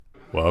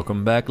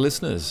Welcome back,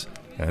 listeners,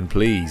 and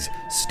please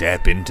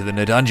step into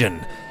the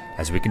dungeon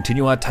as we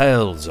continue our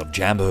tales of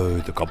Jambo,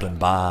 the Goblin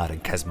Bard,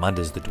 and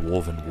Kazmanduz, the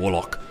Dwarven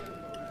Warlock.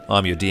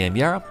 I'm your DM,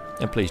 Yara,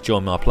 and please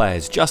join my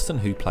players Justin,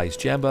 who plays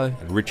Jambo,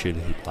 and Richard,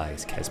 who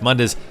plays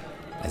Kazmanduz,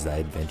 as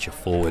they adventure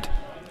forward.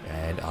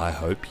 And I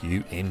hope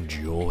you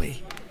enjoy.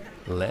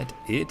 Let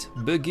it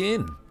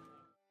begin.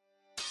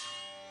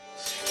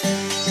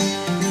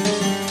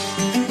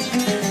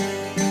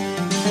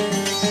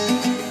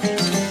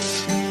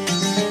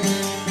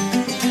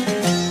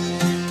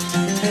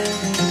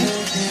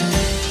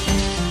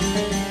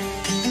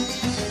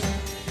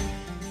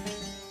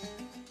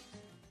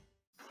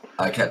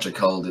 I catch a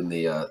cold in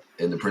the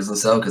prison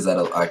cell because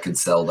I could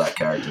sell that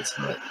character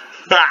tonight.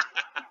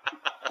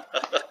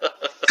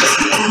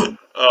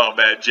 Oh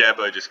man,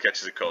 Jambo just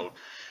catches a cold.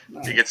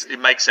 Nice. It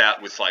makes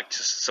out with like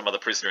just some other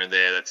prisoner in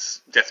there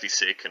that's deathly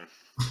sick, and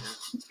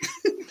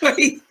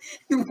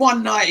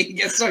one night he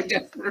gets so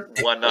desperate.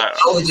 One night,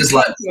 just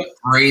like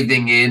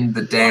breathing in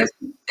the damp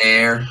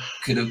air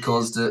could have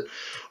caused it.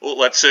 Or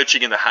like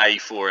searching in the hay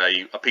for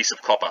a piece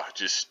of copper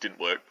just didn't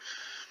work.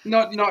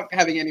 Not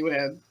having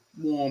anywhere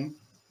warm.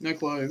 No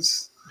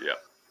clothes. Yeah.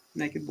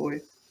 Naked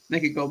boy.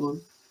 Naked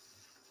goblin.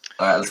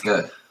 Alright, let's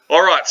go.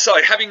 Alright,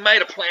 so having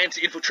made a plan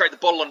to infiltrate the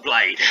Bottle and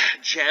Blade,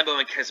 Jambo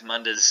and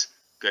Kazmanduz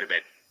go to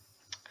bed.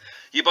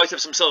 You both have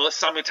some sort of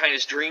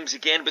simultaneous dreams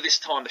again, but this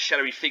time the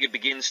shadowy figure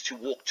begins to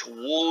walk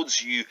towards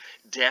you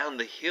down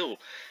the hill,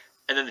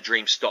 and then the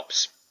dream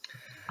stops.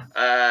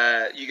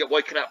 You get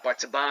woken up by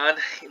Taban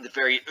in the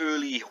very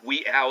early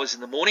wee hours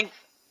in the morning.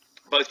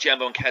 Both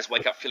Jambo and Kaz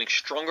wake up feeling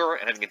stronger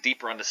and having a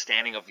deeper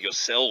understanding of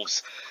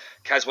yourselves.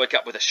 Kaz woke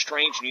up with a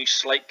strange new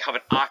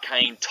slate-covered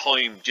arcane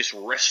tome just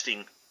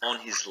resting on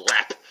his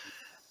lap.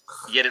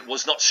 Yet it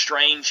was not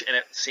strange, and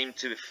it seemed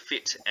to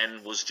fit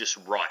and was just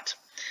right.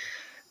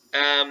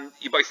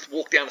 You both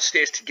walked down the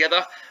stairs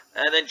together,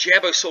 and then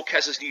Jambo saw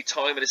Kaz's new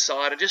tome at his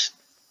side and just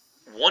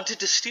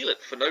wanted to steal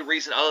it for no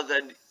reason other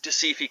than to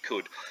see if he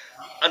could.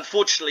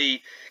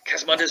 Unfortunately,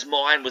 Kazmanduz's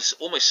mind was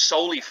almost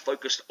solely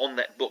focused on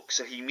that book,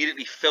 so he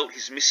immediately felt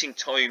his missing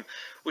tome,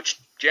 which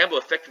Jambo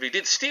effectively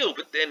did steal,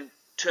 but then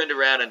turned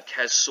around and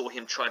Kaz saw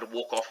him trying to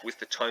walk off with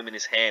the tome in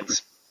his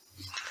hands.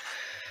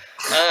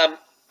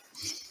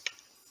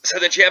 So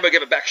then Jambo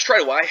gave it back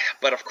straight away,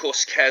 but of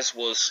course Kaz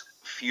was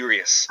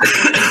furious.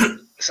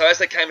 So as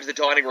they came into the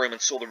dining room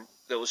and saw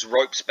there was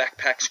ropes,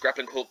 backpacks,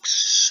 grappling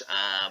hooks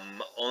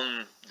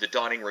on the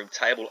dining room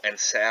table and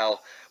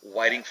Sal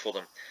waiting for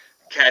them,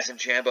 Kaz and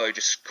Jambo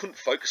just couldn't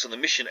focus on the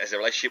mission as their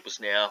relationship was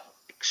now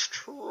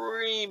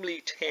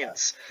extremely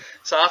tense.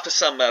 So after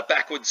some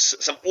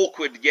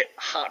awkward yet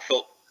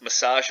heartfelt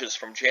massages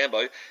from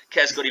Jambo,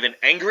 Kaz got even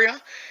angrier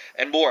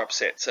and more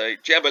upset. So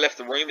Jambo left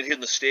the room and hid on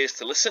the stairs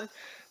to listen,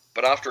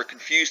 but after a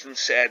confused and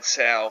sad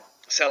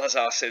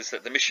Salazar says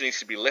that the mission needs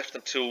to be left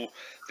until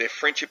their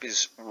friendship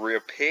is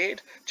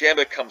repaired.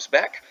 Jambo comes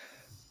back,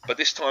 but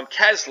this time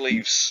Kaz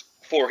leaves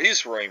for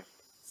his room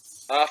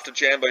after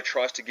Jambo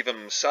tries to give him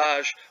a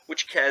massage,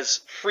 which Kaz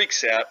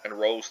freaks out and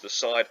rolls to the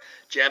side.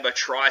 Jambo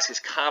tries his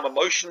calm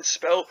emotion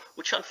spell,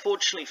 which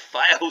unfortunately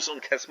fails on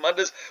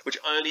Kazmanduz, which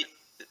only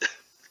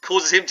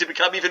causes him to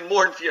become even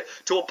more infuriated,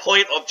 to a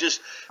point of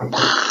just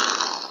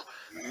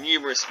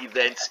numerous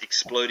events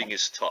exploding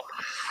his top.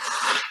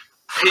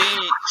 He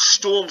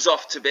storms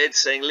off to bed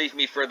saying, "Leave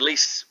me for at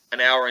least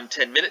an hour and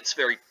 10 minutes,"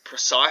 very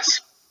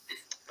precise.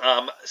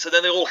 So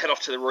then they all head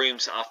off to the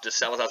rooms after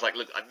Salazar's like,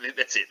 "Look,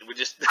 that's it,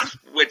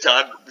 we're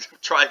done,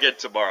 try again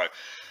tomorrow."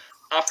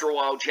 After a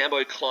while,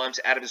 Jambo climbs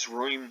out of his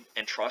room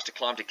and tries to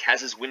climb to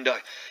Kaz's window,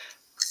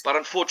 but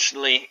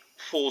unfortunately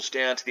falls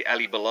down to the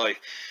alley below.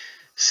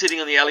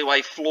 Sitting on the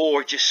alleyway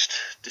floor, just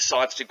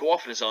decides to go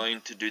off on his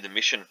own to do the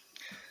mission.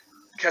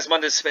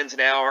 Kazmanduz spends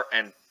an hour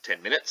and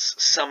 10 minutes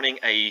summoning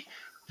a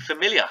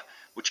familiar,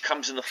 which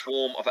comes in the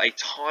form of a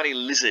tiny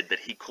lizard that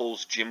he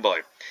calls Jimbo.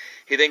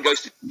 He then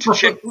goes to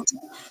check.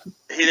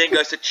 He then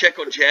goes to check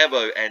on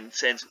Jambo and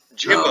sends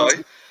Jimbo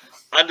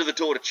under the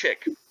door to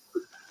check.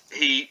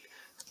 He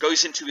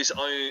goes into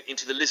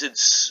the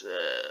lizard's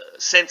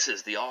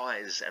senses, the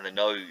eyes and the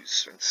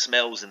nose, and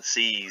smells and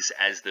sees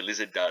as the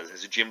lizard does,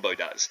 as Jimbo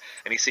does,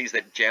 and he sees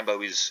that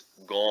Jambo is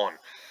gone.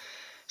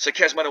 So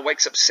Kazmanduz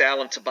wakes up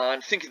Sal and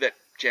Taban, thinking that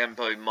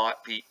Jambo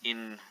might be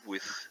in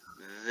with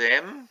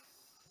them,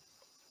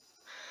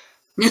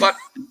 but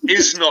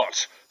is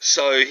not.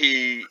 So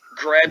he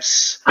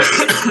grabs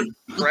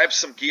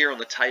some gear on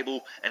the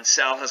table, and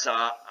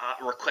Salazar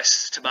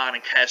requests Taban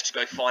and Kaz to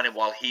go find him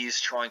while he is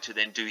trying to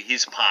then do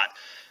his part,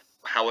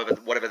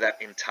 whatever that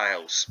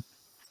entails.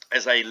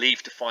 As they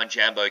leave to find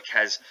Jambo,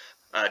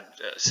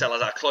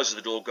 Salazar closes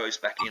the door, goes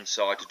back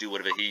inside to do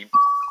whatever he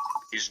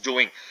is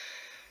doing.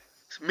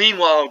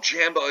 Meanwhile,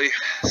 Jambo,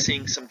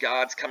 seeing some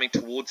guards coming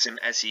towards him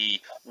as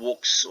he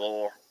walks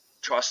or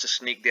tries to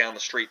sneak down the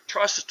street,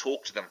 tries to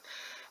talk to them.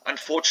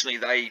 Unfortunately,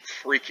 they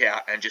freak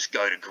out and just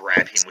go to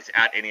grab him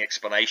without any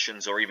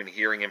explanations or even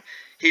hearing him.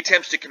 He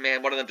attempts to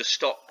command one of them to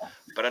stop,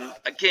 but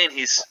again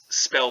his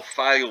spell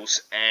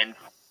fails, and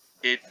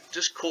it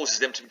just causes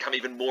them to become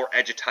even more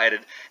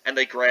agitated, and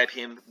they grab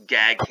him,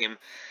 gag him,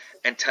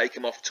 and take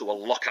him off to a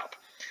lockup,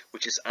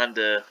 which is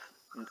under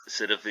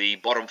sort of the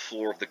bottom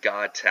floor of the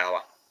guard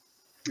tower.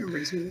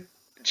 Reasonable.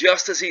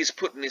 Just as he is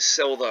put in his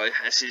cell, though,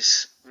 as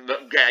his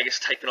gag is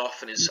taken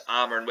off and his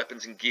armour and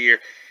weapons and gear,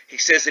 he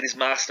says that his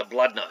master,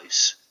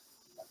 Bloodnose,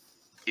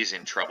 is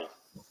in trouble.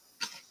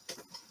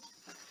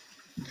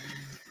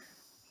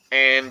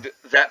 And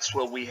that's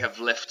where we have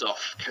left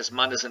off.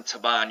 Kazmanduz and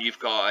Taban, you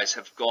guys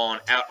have gone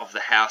out of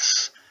the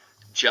house,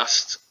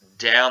 just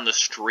down the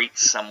street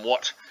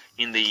somewhat,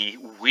 in the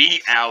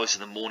wee hours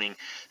of the morning.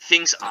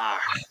 Things are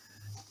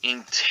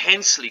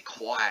intensely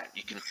quiet.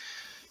 You can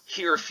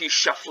hear a few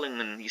shuffling,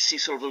 and you see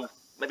sort of little,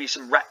 maybe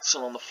some rats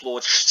along the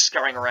floor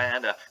scurrying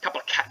around, a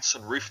couple of cats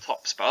on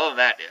rooftops, but other than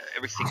that,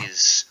 everything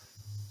is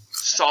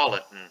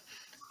silent and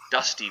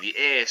dusty. The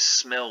air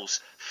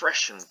smells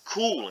fresh and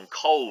cool and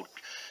cold,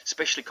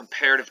 especially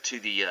comparative to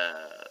the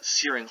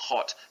searing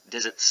hot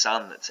desert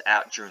sun that's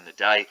out during the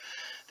day.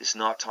 This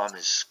nighttime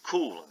is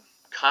cool and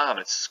calm, and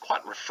it's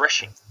quite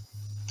refreshing.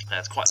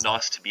 It's quite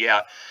nice to be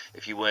out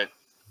if you weren't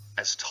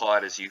as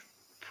tired as you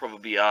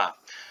probably are.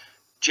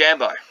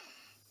 Jambo,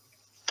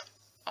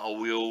 I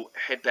will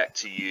head back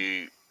to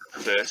you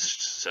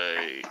first. So,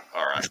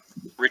 alright.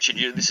 Richard,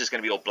 this is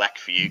going to be all black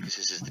for you because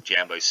this is the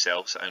Jambo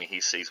cell, so only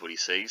he sees what he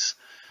sees.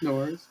 No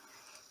worries.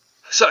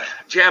 So,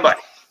 Jambo,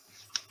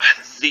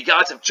 the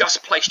guards have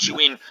just placed you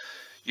in.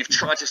 You've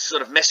tried to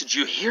sort of message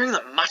you, hearing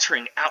them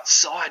muttering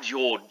outside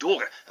your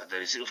door.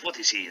 What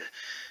is he?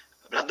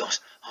 Bloodnose.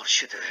 Oh,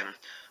 shit.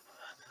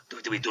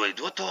 Do we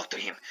talk to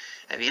him?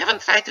 We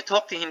haven't tried to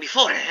talk to him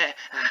before.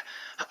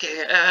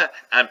 Okay.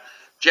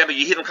 Jambo,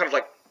 you hear them kind of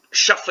like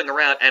shuffling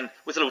around, and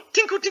with a little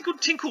tinkle, tinkle,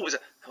 tinkle.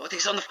 What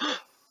is on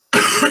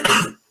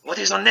the... What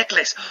is on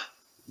necklace?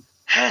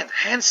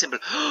 Hand symbol.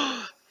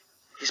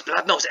 His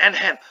blood nose and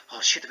hand. Oh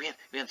shit,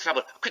 we're in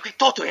trouble. Quick,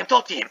 talk to him.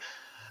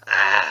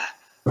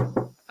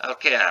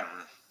 Okay,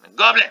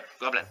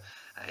 Goblin.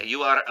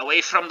 You are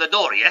away from the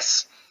door,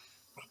 yes?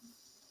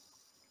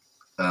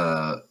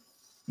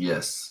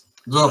 Yes.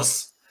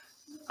 Yes.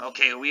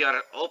 Okay, we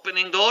are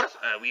opening door.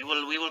 We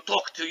will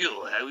talk to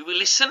you. We will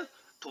listen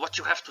to what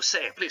you have to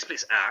say. Please.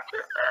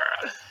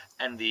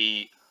 And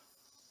the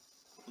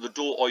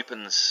door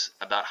opens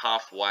about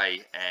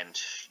halfway, and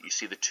you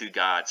see the two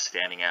guards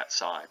standing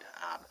outside.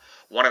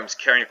 One of them's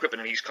carrying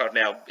equipment, and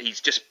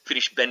he's just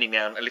finished bending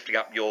down and lifting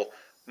up your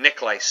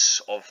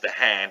necklace of the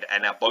hand,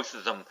 and now both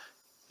of them,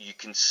 you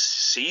can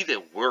see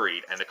they're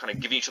worried, and they're kind of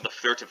giving each other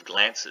furtive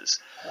glances.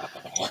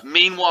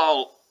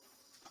 Meanwhile,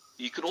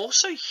 you can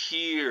also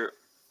hear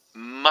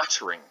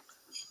muttering,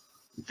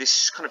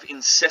 this kind of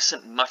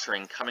incessant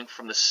muttering coming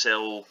from the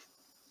cell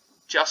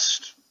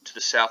just to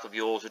the south of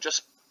yours, or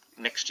just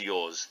next to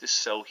yours, this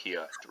cell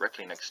here,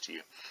 directly next to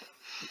you.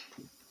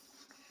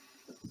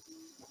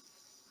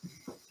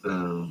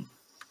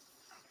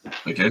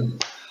 Okay.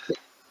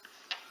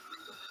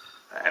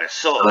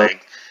 So,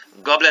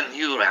 Goblin,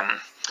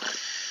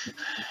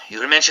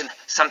 you mentioned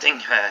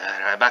something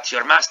about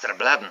your master,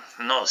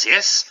 Bloodnose,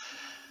 yes?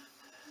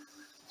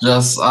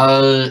 Yes,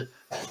 I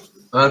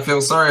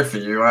feel sorry for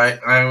you.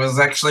 I was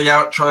actually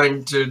out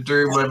trying to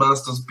do my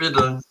master's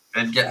bidding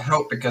and get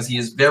help because he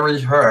is very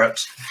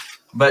hurt,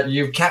 but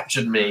you've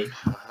captured me.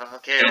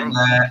 Okay. And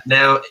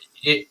now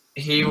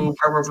he will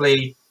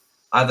probably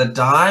either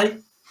die,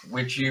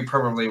 which you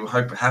probably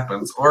hope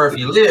happens, or if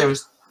he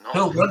lives,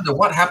 he'll wonder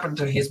what happened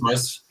to his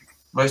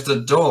most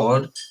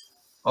adored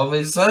of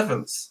his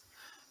servants.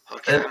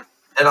 Okay.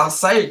 And I'll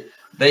say,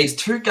 these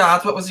two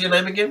guards, what was your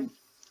name again?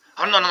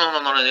 Oh,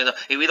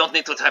 no. We don't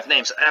need to have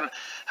names.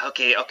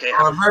 Okay.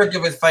 I'm very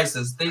good with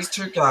faces. These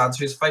two guards,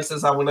 whose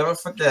faces I will never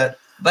forget,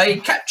 they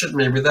captured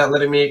me without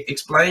letting me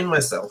explain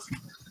myself.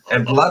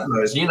 And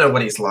Bloodnose, you know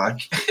what he's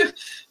like.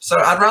 So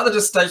I'd rather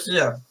just stay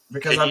here,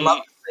 because I'd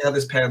love to see how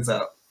this pans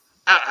out.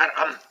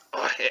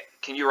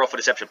 Can you roll for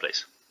deception,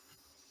 please?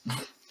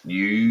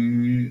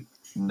 You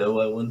know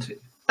I want to.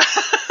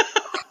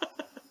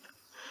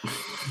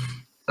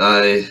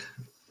 I've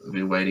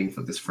been waiting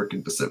for this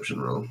freaking deception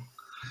roll.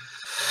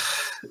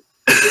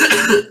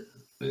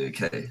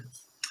 Okay.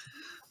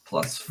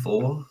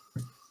 +4.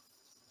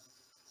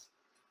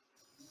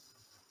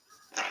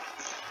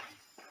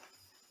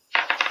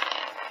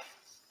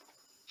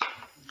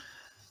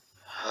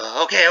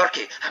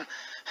 Okay.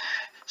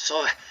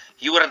 So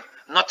you were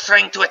not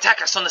trying to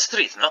attack us on the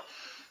street, no?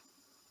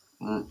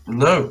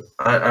 No,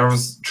 I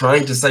was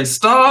trying to say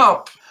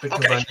stop.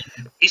 Okay.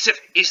 Is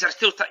there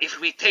still if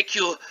we take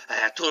you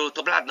to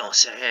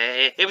Bloodnose,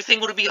 everything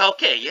will be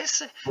okay?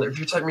 Yes. If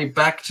you take me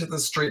back to the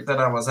street that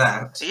I was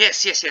at.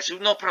 Yes.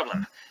 No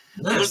problem.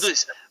 Yes. We will do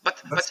this.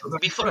 But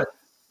before right.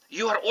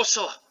 you are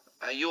also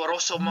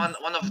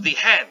one of the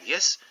hand,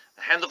 yes,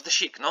 the hand of the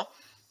sheik, no?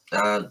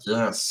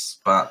 Yes,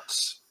 but.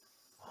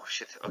 Oh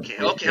shit. Okay.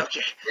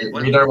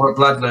 We don't want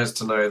Bloodnose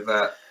to know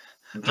that.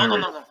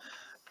 No.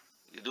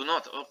 You do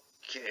not.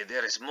 Okay,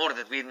 there is more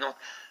that we don't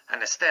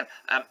understand.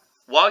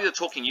 While you're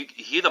talking, you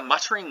hear the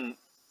muttering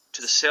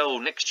to the cell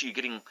next to you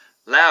getting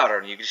louder,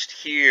 and you just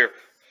hear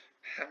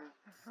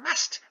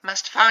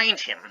Must find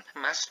him.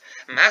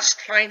 Must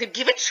find him.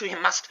 Give it to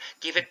him. Must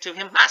give it to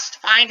him. Must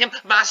find him.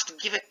 Must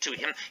give it to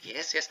him.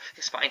 Yes.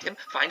 Find him.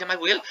 Find him. I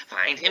will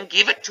find him.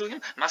 Give it to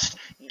him. Must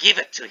give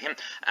it to him.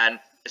 And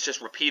it's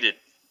just repeated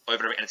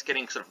over and it's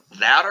getting sort of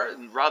louder.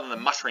 And rather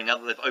than muttering, now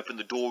that they've opened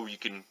the door, you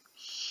can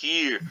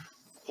hear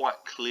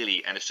quite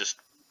clearly, and it's just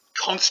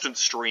constant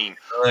stream.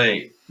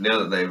 Hey, now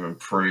that they've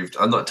improved,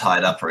 I'm not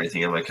tied up or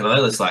anything, am I? Can I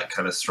just like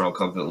kind of stroll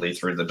confidently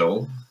through the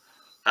door?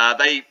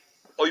 They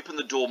open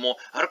the door more.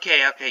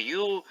 Okay,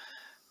 you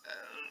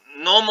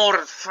no more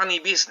funny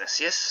business,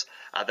 yes?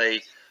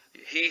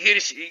 Here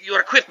is your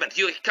equipment.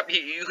 You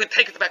can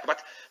take it back,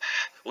 but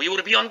we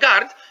will be on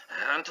guard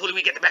until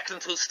we get back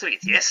into the street,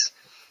 yes?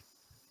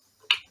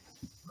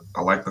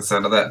 I like the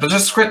sound of that. But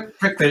just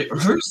quickly,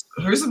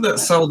 who's in that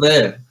cell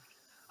there?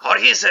 Or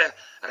he's a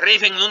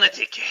raving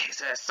lunatic.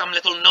 He's some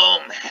little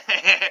gnome.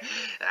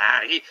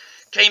 He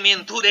came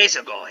in 2 days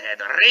ago. He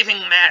had a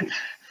raving mad.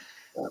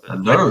 A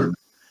gnome?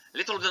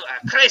 Little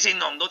crazy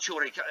gnome, don't you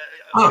worry.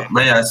 Oh,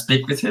 may I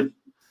speak with him?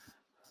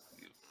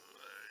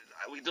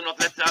 We do not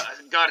let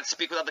guards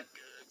speak without the...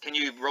 Can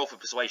you roll for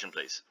persuasion,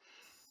 please?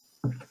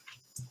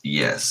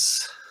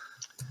 Yes.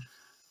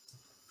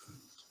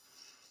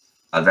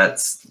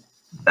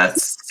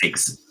 That's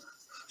 6.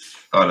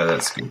 Oh, no,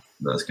 that's good.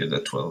 That's good.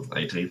 That's 12,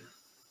 18.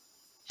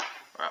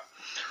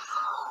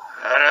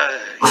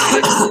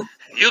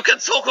 You can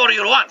talk all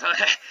you want.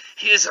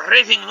 He is a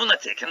raving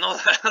lunatic and all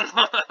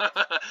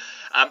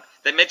that.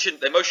 They motioned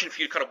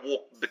for you to kind of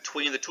walk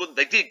between the two of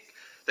them.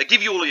 They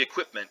give you all the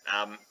equipment.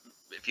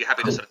 If you're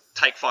happy to sort of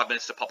take 5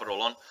 minutes to pop it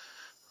all on.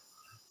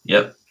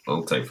 Yep,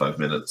 I'll take 5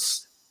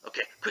 minutes.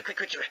 Okay, quick.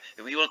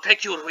 We will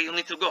take you where you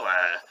need to go.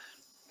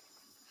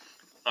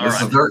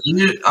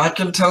 I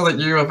can tell that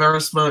you are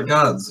very smart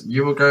guards.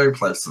 You will go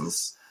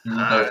places.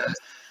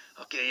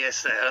 Okay,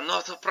 yes,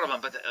 not a problem,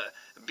 but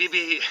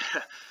Bibi...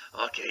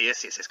 Okay,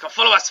 yes. Come,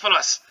 follow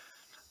us.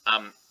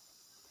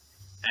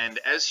 And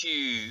as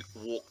you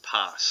walk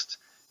past,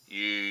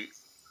 you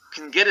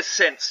can get a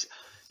sense...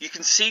 You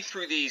can see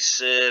through these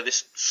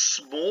this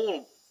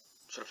small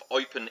sort of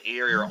open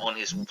area on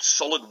his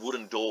solid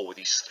wooden door with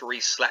these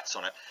 3 slats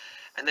on it,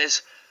 and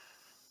there's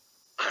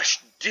a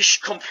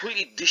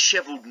completely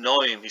disheveled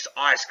gnome, his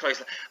eyes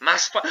closed.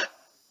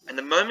 And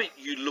the moment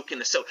you look in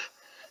the cell,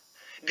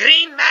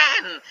 Green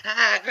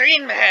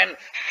man,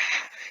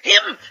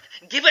 him,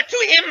 give it to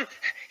him.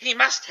 He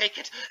must take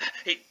it.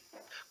 He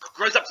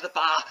goes up to the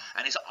bar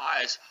and his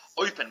eyes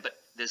open, but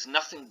there's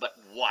nothing but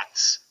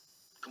whites.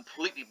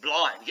 Completely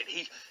blind, yet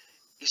he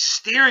is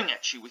staring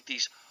at you with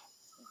these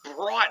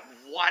bright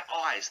white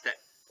eyes that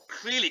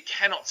clearly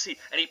cannot see,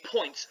 and he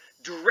points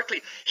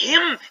directly.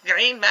 Him,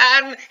 Green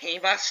man, he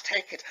must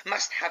take it,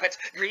 must have it.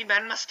 Green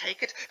man must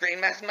take it. Green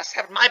man must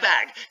have my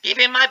bag. Give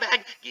him my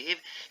bag.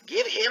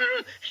 Give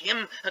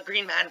him,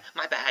 Green man,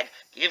 my bag.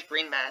 Give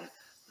Green man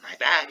my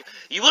bag.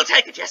 You will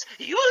take it, yes.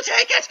 You will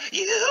take it.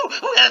 You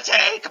will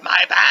take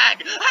my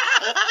bag.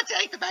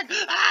 Take the bag.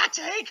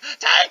 Take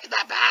the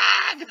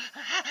bag.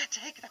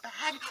 Take the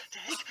bag.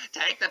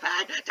 Take the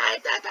bag.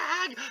 Take the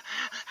bag.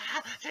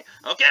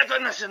 Okay,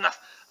 goodness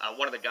enough.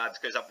 One of the guards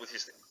goes up with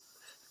his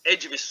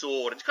edge of his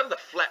sword. It's kind of the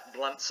flat,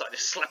 blunt side.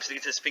 Just slaps it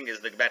against his fingers.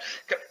 And the man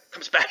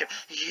comes back and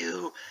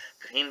you,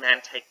 Green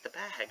man, take the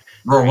bag.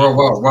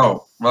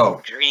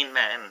 Whoa. Green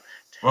man,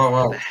 take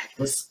the bag.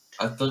 This,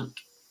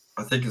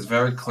 I think it's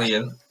very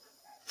clear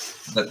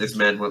that this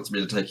man wants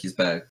me to take his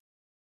bag.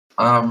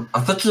 I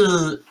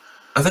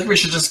think we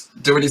should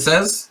just do what he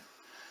says.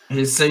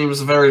 He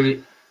seems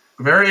very,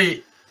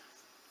 very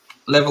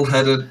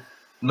level-headed,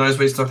 knows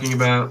what he's talking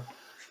about.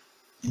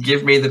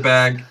 Give me the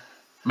bag.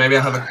 Maybe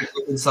I'll have a quick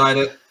look inside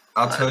it.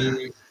 I'll tell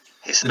you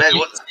the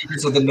deep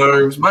secrets of the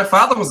gnomes. My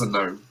father was a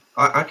gnome.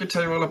 I can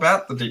tell you all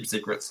about the deep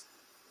secrets.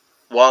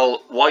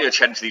 While you're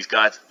chatting to these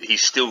guys,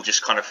 he's still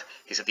just kind of,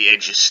 he's at the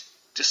edge,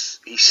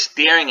 he's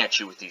staring at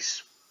you with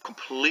these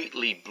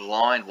completely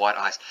blind white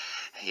eyes.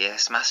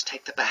 Yes, must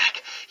take the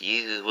bag.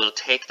 You will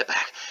take the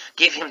bag.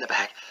 Give him the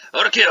bag.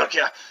 Okay.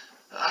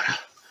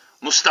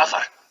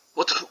 Mustafa,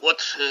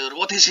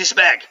 what is his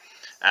bag?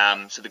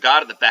 So the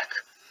guard at the back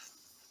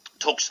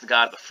talks to the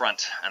guard at the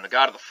front, and the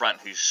guard at the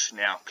front, who's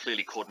now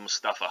clearly called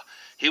Mustafa,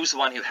 he was the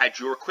one who had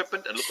your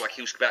equipment and looked like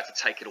he was about to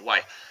take it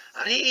away.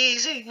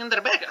 Easy in the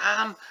bag.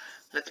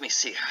 Let me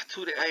see.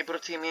 I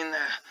brought him in.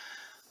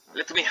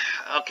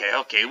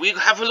 Okay. We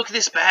have a look at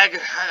this bag.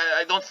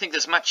 I don't think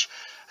there's much.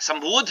 Some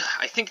wood.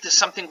 I think there's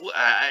something.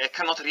 I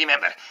cannot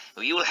remember.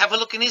 You will have a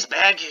look in his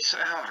bag.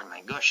 Oh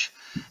my gosh.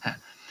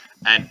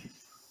 And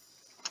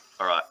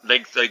all right,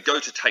 they go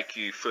to take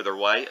you further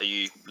away. Are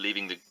you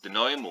leaving the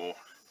gnome or?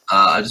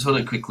 I just want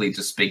to quickly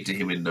just speak to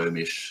him in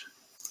Gnomish.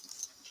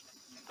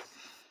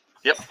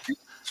 Yep.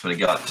 Just want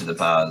to go up to the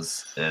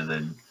bars and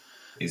then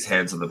his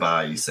hands on the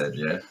bar. You said,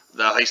 yeah.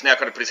 No, he's now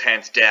got to put his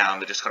hands down.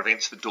 They're just kind of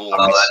against the door.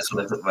 Oh, I just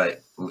want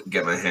to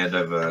get my hand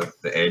over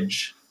the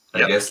edge,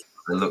 I guess,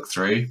 and look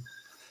through.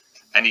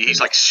 And he's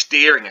like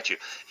staring at you.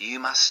 You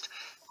must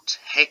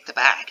take the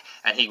bag.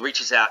 And he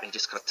reaches out and he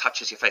just kind of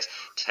touches your face.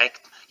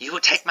 You will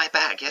take my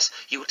bag, yes?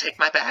 You will take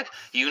my bag.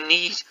 You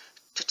need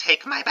to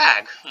take my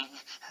bag.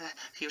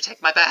 You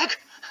take my bag.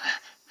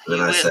 Then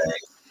You I will. say,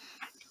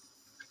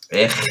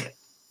 "Ech,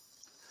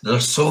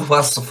 there's so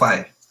fast to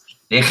fight.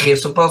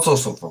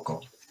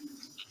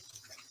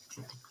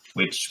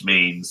 Which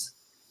means,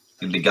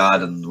 in the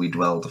garden we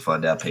dwell to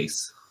find our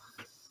peace.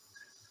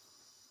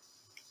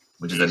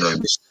 Which is a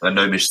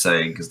gnomish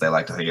saying because they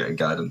like to hang out in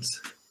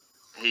gardens.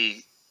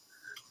 He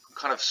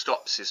kind of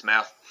stops his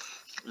mouth,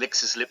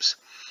 licks his lips.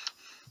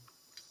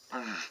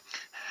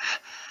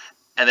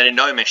 And then in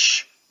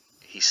Gnomish,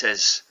 he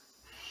says,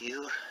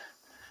 You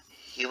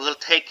will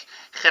take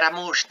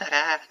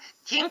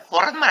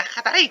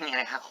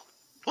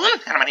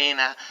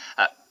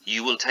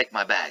you will take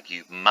my bag.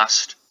 You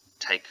must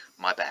take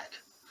my bag.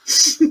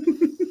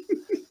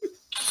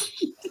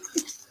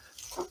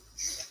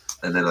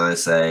 And then I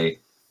say,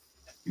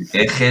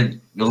 which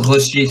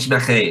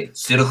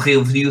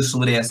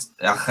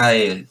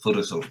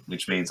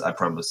means I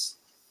promise.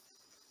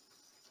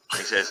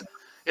 He says,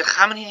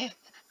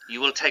 You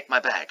will take my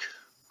bag.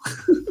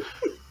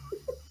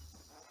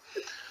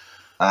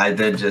 I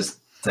then just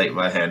take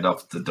my hand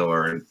off the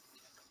door and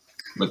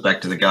look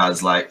back to the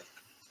guards like,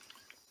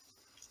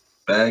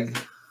 bag?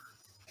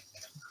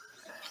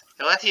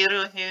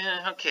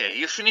 Okay,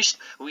 you finished.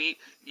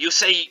 You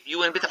say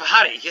you in a bit of a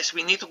hurry. Yes,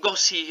 we need to go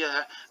see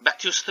back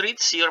to the street,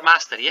 see your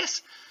master.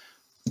 Yes.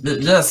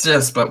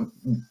 Yes, but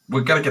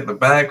we're gonna get the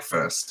bag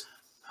first.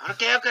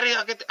 Okay. I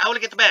will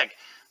get the bag.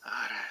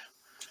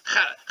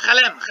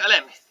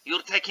 Khalem,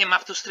 you'll take him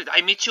up to the street.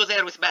 I meet you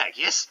there with bag.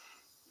 Yes.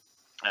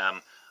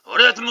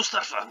 Alright,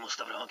 Mustafa.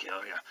 Okay.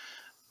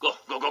 Go.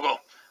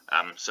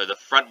 So the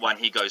front one,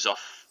 he goes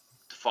off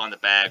to find the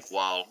bag,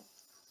 while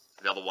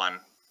the other one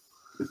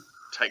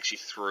takes you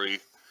through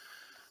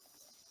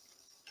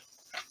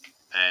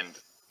and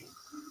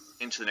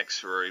into the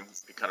next room.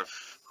 It kind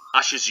of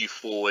ushers you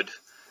forward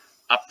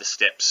up the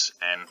steps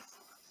and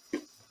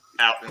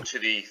out into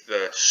the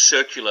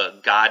circular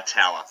guard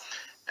tower,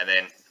 and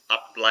then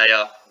up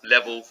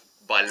level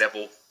by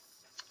level,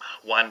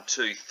 1,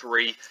 2,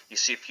 3. You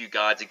see a few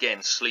guards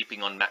again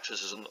sleeping on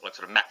mattresses, like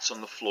sort of mats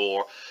on the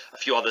floor. A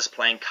few others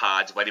playing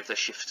cards, waiting for their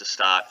shifts to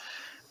start.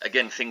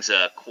 Again, things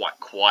are quite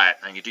quiet,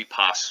 and you do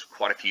pass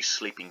quite a few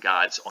sleeping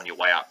guards on your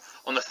way up.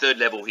 On the 3rd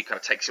level, he kind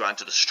of takes you out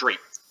into the street,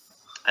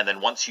 and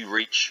then once you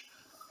reach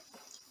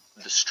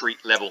the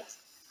street level,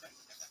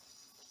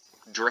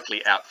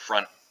 directly out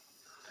front.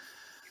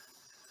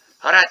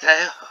 All right.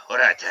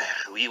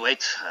 We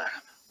wait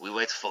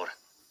for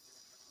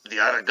the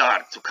other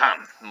guard to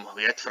come.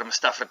 We wait for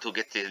Mustafa to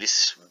get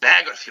this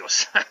bag of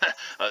yours,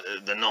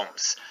 the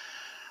gnomes.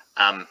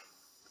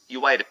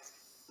 You wait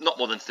not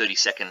more than 30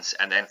 seconds,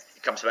 and then he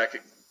comes back.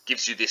 It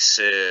gives you this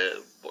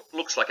what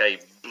looks like a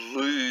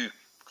blue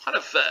kind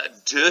of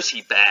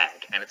dirty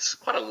bag, and it's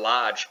quite a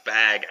large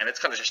bag, and it's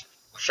kind of just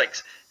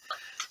shakes.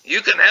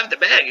 You can have the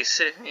bag.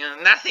 It's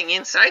nothing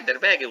inside the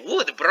bag.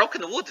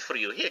 Broken wood for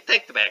you. Here,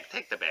 take the bag.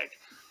 Thank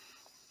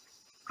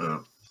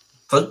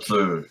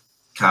you,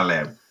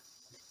 Caleb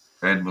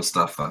and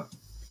Mustafa.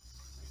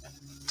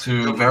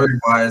 Two very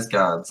wise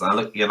guards. I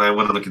want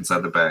to look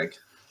inside the bag.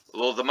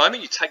 Well, the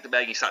moment you take the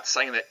bag and you start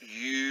saying that,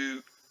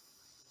 you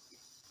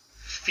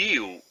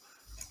feel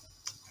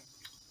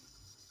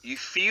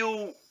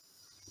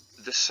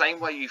the same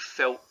way you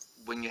felt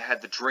when you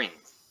had the dream.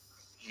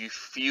 You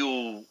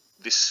feel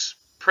this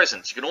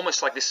presence. You can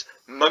almost like this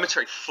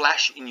momentary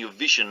flash in your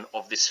vision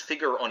of this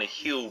figure on a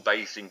hill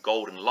bathed in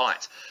golden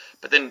light.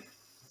 But then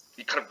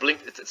you kind of blink.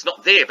 It's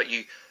not there, but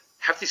you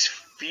have this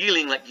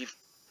feeling like you've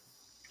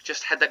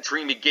just had that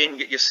dream again,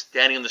 yet you're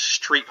standing on the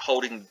street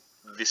holding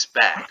this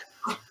bag.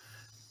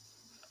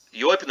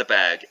 You open the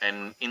bag,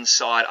 and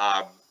inside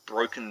are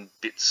broken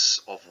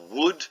bits of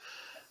wood,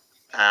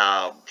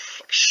 like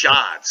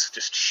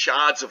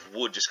shards of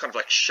wood, just kind of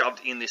like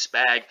shoved in this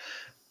bag.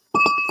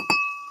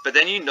 But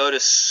then you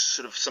notice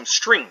sort of some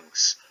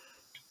strings,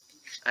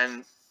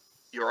 and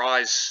your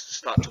eyes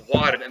start to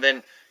widen, and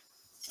then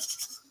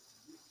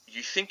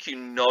you think you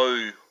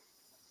know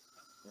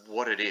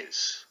what it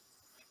is.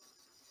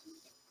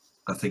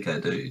 I think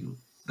I do.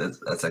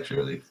 That's actually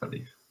really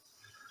funny.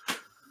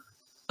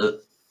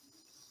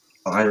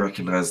 I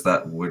recognize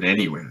that wood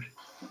anywhere.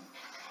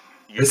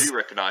 You do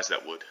recognize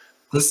that wood.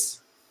 This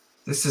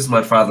is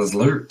my father's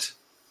loot.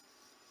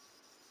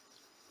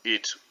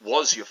 It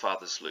was your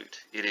father's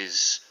loot. It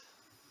is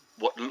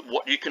what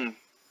you can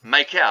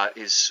make out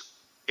is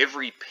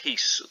every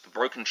piece of the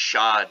broken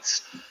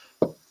shards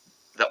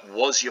that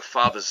was your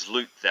father's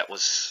loot that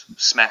was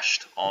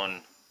smashed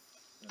on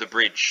the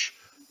bridge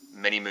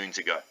many moons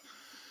ago.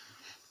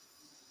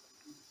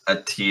 A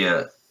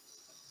tear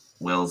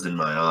wells in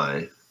my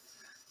eye,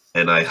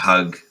 and I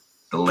hug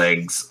the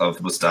legs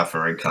of Mustafa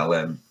and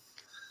Kalem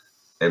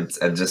and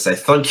just say,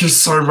 thank you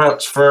so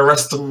much for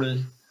arresting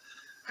me.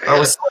 I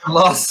was so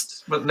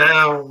lost, but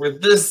now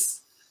with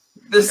this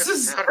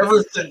is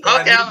everything.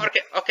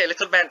 Okay,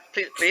 little man,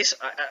 please.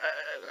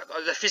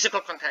 The physical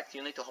contact,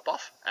 you need to hop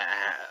off.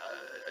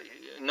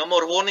 No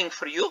more warning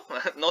for you.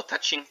 No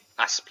touching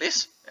us,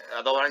 please.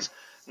 Otherwise,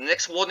 The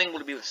next warning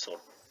will be the sword.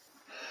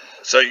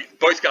 So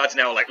both guards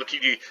now are like look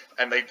at you,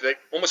 and they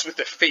almost with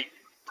their feet,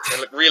 they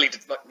look really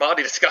like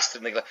mildly disgusted,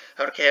 and they go,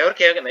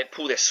 okay, and they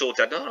pull their swords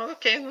out. No,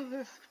 okay,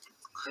 no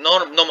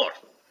more.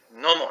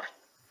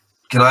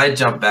 Can I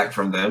jump back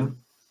from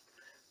them?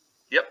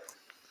 Yep.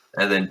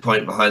 And then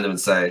point behind them and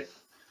say,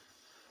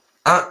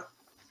 hang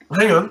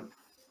on.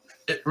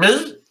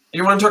 Me?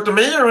 You want to talk to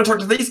me or you want to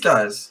talk to these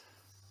guys?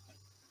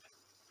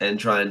 And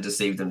try and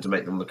deceive them to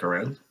make them look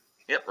around.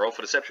 Yep, roll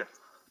for deception.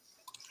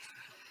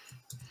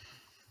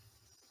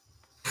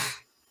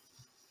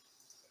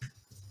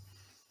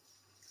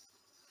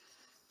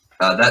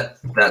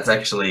 That's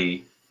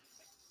actually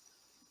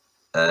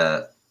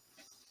a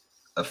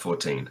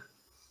 14.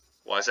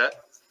 Why is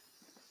that?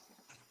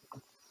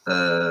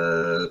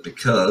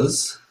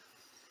 Because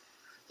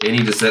any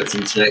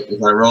deception check,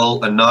 if I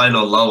roll a 9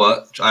 or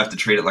lower, I have to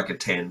treat it like a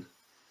 10.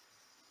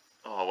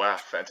 Oh wow,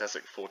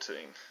 fantastic, 14.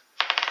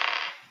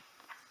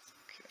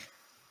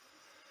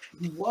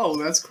 Whoa,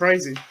 that's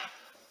crazy.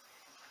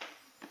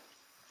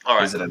 All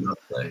right. Is it enough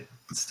though?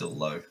 It's still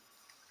low.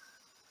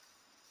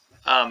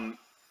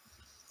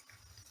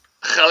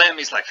 Khalem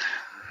is like,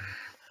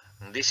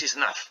 this is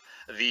enough.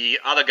 The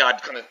other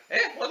guard kind of,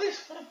 what is?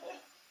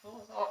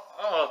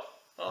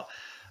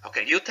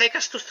 Okay, you take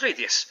us to street,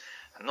 yes.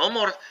 No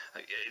more.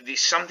 There's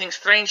something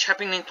strange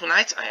happening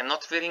tonight. I am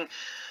not very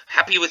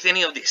happy with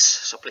any of this.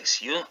 So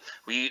please,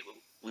 we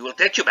will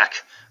take you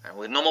back.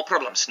 With no more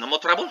problems, no more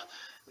trouble.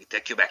 We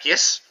take you back,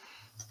 yes?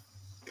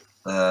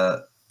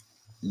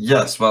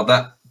 Yes, well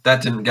that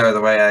didn't go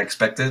the way I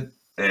expected,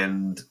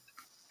 and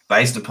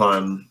based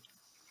upon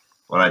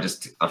what I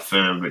just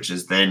affirmed, which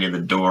is they're near the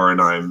door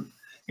and I'm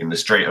in the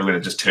street, I'm going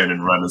to just turn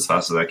and run as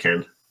fast as I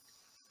can.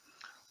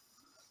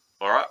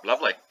 All right,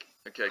 lovely.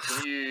 Okay,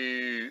 can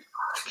you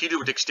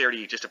do a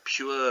dexterity, just a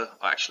pure,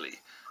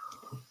 actually,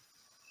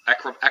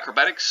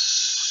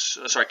 acrobatics?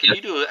 Sorry, can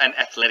you do an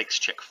athletics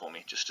check for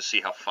me, just to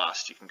see how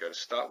fast you can go to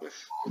start with?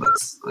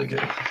 That's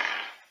okay.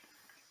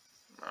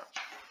 No.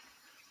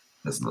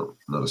 That's not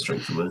a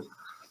strength for me.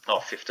 Oh,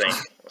 15.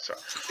 That's right.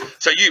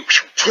 So you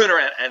turn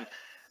around, and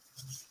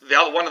the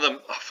other one of them,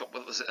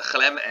 what was it,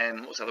 Khalem,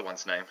 and what was the other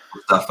one's name?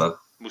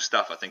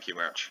 Mustafa, thank you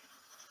very much.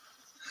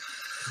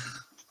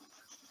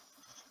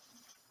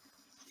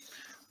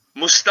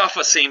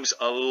 Mustafa seems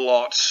a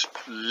lot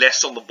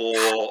less on the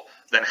ball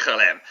than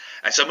Khalem.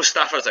 And so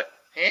Mustafa's like,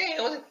 hey,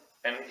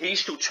 and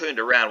he's still turned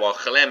around while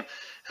Khalem,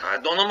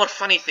 no more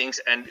funny things,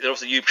 and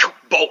also you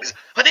bolt.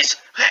 What is?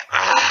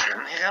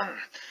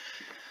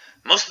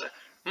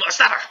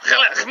 Mustafa,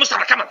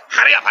 come on,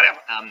 hurry up.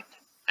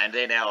 And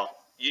then now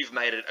you've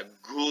made it a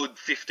good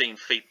 15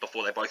 feet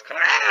before they both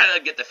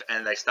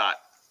and they start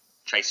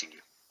chasing you.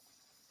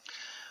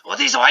 What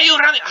is? Why are you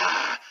running?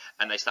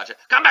 And they start.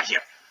 Come back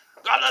here,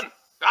 Goblin.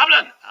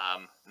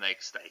 And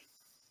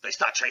they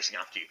start chasing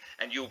after you,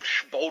 and you're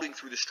bolting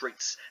through the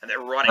streets, and they're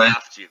running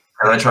after you.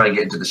 Can I try and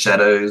get into the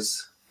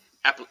shadows?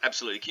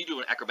 Absolutely. Can you do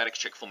an acrobatics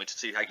check for me to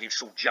see how you can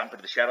still jump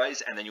into the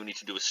shadows, and then you'll need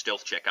to do a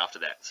stealth check after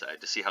that, so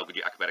to see how good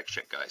your acrobatics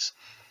check goes.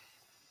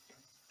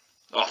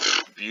 Oh,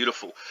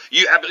 beautiful.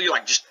 You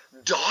like just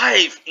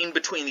dive in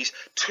between these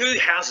two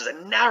houses, a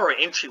narrow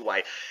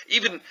entryway.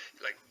 Even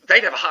like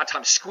they'd have a hard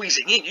time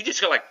squeezing in. You just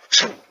go like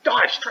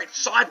dive straight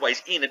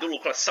sideways in and do a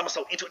little kind of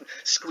somersault into it and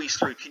squeeze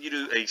through. Can you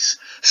do a...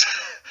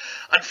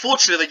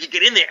 Unfortunately, you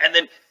get in there and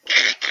then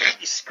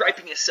you're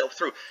scraping yourself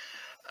through.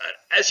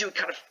 As you're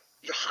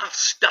half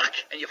stuck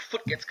and your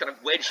foot gets kind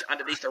of wedged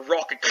underneath a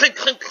rock and clink,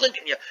 clink, clink,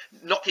 and you're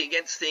knocking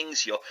against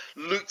things. Your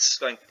loot's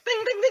going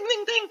ding, ding, ding,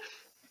 ding, ding.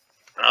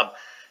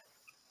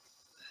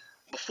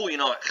 Before you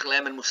know it,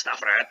 Khalem and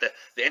Mustafa are at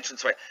the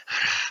entranceway.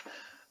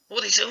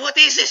 What is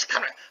this?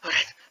 Come on. All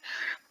right.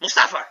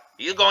 Mustafa,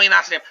 you going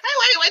after him?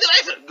 Hey,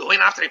 wait. Going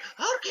after him.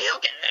 Okay.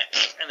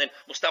 And then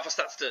Mustafa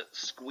starts to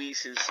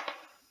squeeze his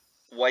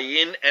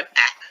way in and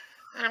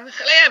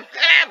Khalem,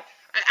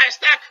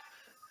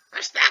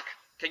 I'm stuck.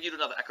 Can you do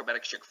another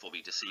acrobatics check for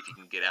me to see if you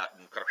can get out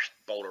and kind of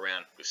bolt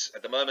around? Because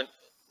at the moment,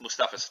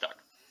 Mustafa's stuck.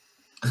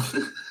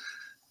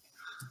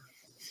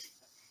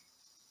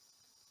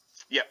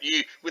 Yeah,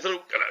 you with a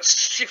little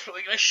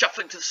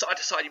shuffling to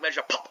side, you manage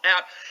to pop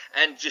out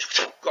and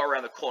just go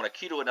around the corner.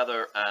 Can you do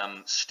another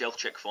stealth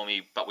check for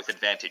me, but with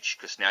advantage,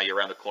 because now you're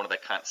around the corner, they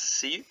can't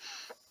see you.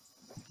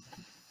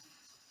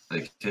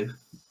 Okay.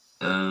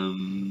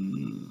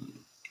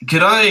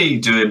 Could I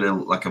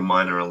do a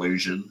minor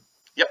illusion?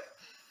 Yep.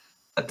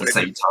 At the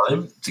same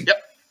time?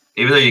 Yep.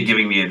 Even though you're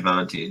giving me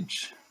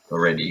advantage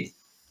already,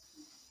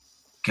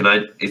 can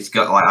I? It's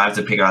got I have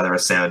to pick either a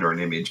sound or an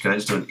image. Can I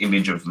just do an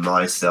image of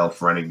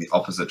myself running the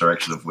opposite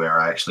direction of where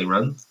I actually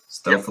run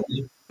stealthily?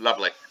 Yep.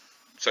 Lovely.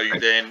 So you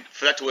then,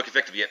 for that to work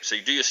effectively, so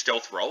you do your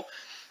stealth roll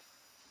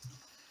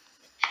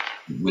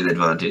with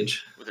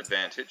advantage.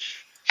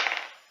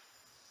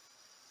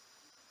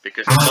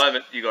 Because at the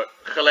moment you got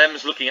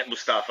Khalem's looking at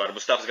Mustafa, and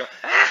Mustafa's going,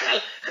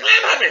 Khalem,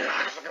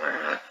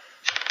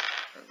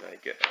 and they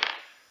get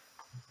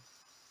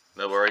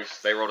no worries.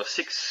 They rolled a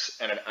 6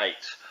 and an 8.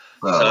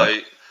 So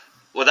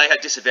Well, they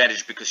had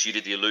disadvantage because you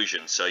did the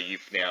illusion, so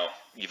you've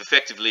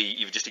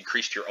just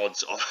increased your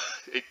odds of.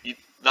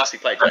 Nicely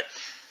played, Jay.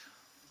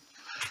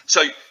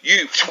 So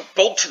you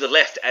bolt to the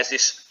left as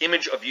this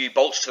image of you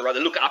bolts to the right.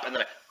 They look up and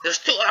there's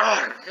still.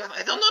 I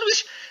don't know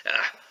this.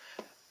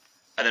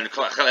 And then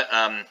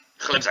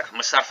Khalem's like,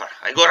 Mustafa,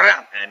 I go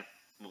around, and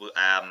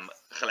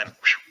Khalem,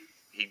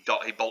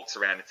 he bolts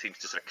around and seems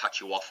to sort of cut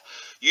you off.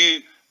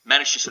 You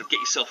manage to sort of get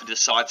yourself into the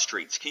side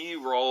streets. Can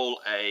you roll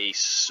a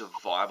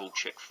survival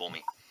check for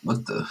me?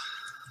 What the?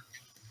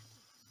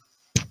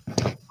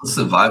 What's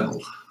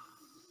survival?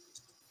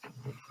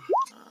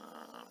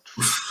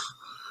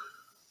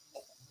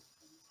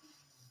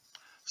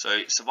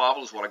 So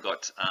survival is what I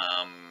got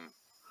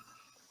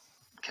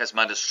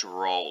Kazmanduz to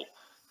roll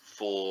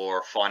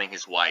for finding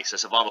his way. So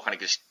survival kind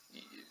of just...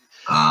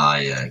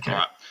 yeah, okay. All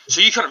right. So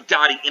you're kind of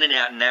darting in and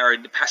out narrow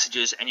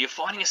passages, and you're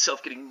finding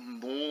yourself getting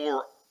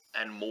more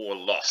and more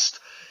lost.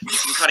 You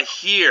can kind of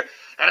hear,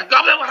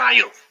 Goblin, what are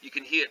you? You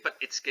can hear it, but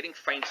it's getting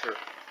fainter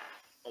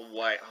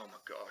away. Oh my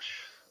gosh.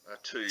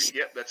 2.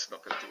 Yep, that's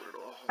not going to do it at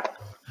all.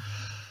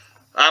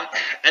 Oh my god.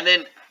 And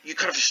then you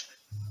kind of just...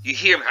 You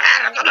hear him,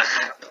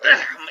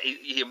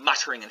 you hear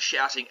muttering and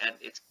shouting, and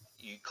it's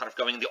you kind of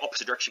going in the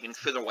opposite direction, getting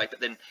further away, but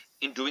then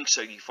in doing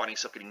so, you find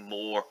yourself getting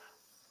more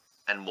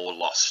and more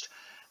lost.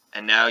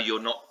 And now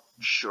you're not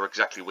sure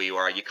exactly where you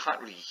are. You can't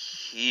really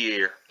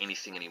hear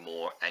anything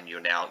anymore, and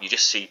you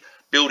just see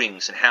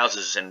buildings and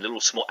houses and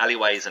little small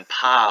alleyways and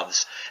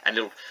paths and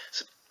little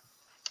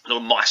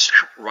mice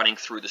running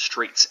through the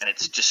streets, and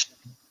it's just,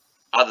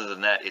 other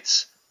than that,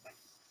 it's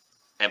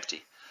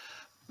empty.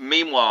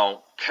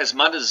 Meanwhile,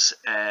 Kazmanduz,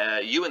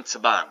 you and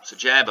Taban, so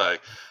Jambo,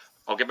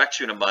 I'll get back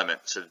to you in a moment.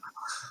 So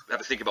have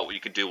a think about what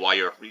you can do while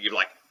you're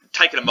like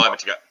taking a moment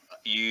to go.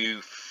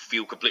 You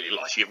feel completely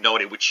lost. You have no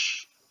idea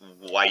which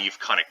way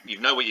you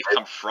know where you've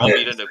come from. Yeah.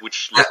 You don't know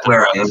which. That's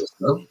where I am.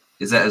 Still?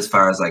 Is that as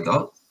far as I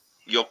got?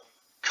 You're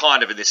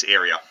kind of in this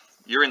area.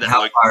 You're in the.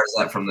 How far is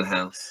that from the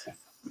house?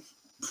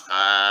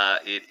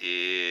 It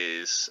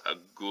is a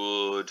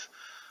good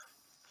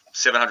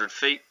 700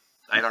 feet,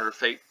 800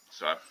 feet.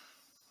 So.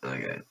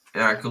 Okay.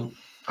 All right, cool.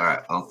 All right,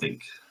 I'll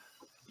think.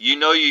 You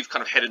know you've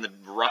kind of headed in the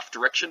rough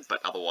direction, but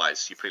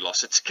otherwise you're pretty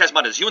lost. It's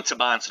Kazmanduz. You and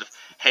Taban sort of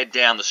head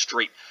down the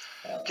street.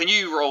 Can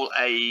you roll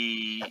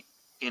a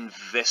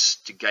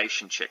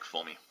investigation check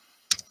for me?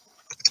 I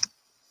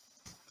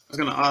was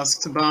going to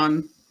ask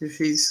Taban if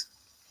he's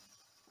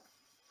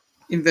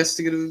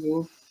investigative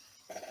or...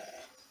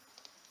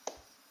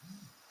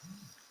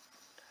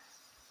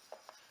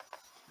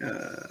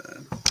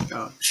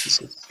 this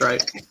is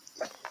great.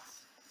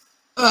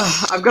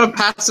 I've got a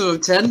passive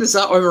of 10. Does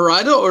that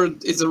override it, or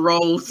is a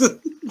roll? What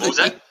was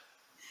that?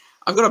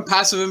 I've got a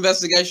passive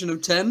investigation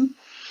of 10.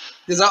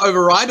 Does that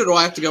override it, or do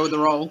I have to go with the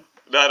roll?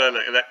 No.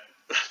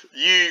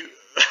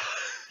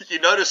 You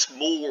notice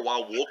more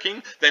while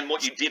walking than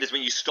what you did is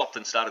when you stopped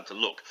and started to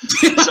look.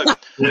 So,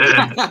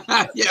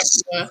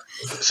 yes.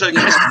 So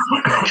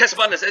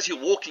Kazmanduz, as you're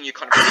walking, you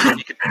kind of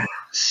you could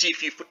see a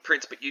few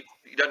footprints, but you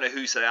don't know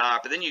whose they are.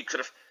 But then you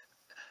kind of,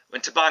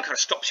 when Taban kind of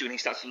stops you and he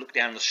starts to look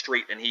down the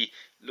street and he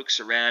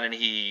looks around and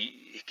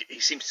he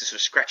seems to sort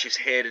of scratch his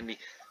head and he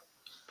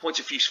points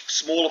a few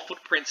smaller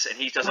footprints and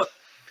he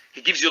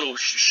gives you a little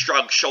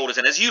shrug shoulders,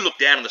 and as you look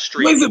down on the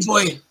street, where's the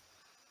boy?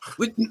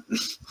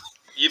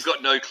 You've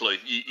got no clue.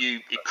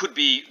 It could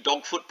be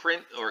dog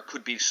footprint, or it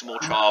could be small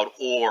child,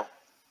 or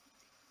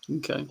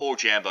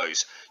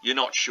Jambo's. You're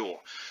not sure.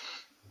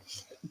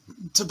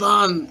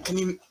 Taban, can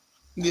you?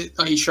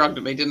 Oh, he shrugged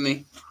at me, didn't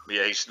he?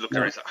 Yeah, he's looking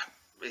around.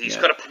 He's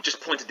kind of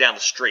just pointed down the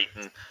street,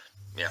 and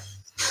yeah.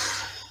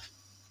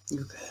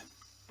 Okay.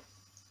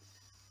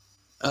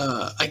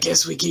 I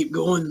guess we keep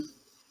going.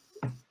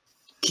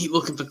 Keep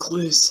looking for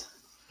clues.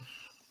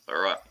 All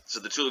right. So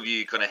the two of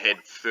you kind of head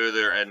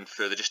further and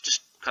further,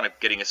 just kind of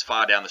getting as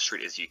far down the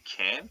street as you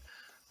can.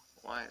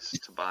 Why is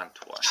Taban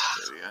twice?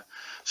 There we go.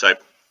 So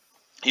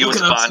you and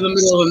Taban, in the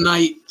middle of the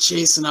night,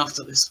 chasing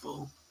after this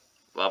fool.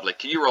 Lovely.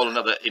 Can you roll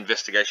another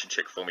investigation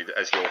check for me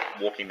as you're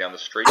walking down the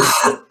street?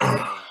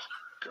 Oh,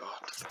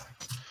 God.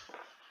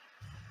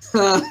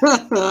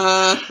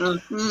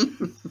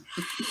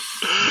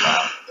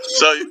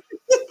 So,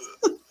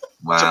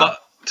 wow.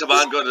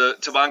 Taban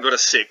got a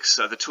 6.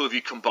 So the two of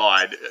you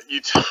combined,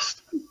 you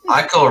just.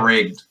 I call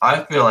rigged.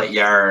 I feel like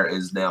Yara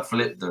is now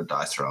flipped the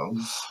dice rolls.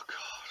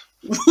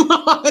 Oh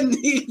God.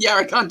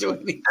 Yara can't do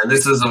anything. And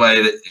this is the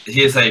way that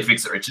here's how you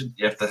fix it, Richard.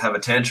 You have to have a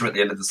tantrum at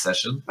the end of the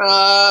session. Shut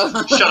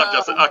up,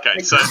 Justin. Okay,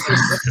 so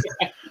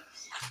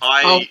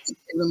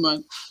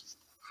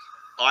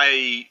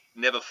I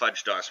never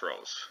fudge dice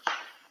rolls.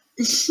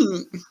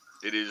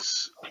 It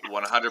is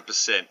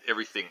 100%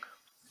 everything.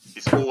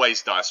 It's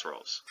always dice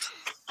rolls.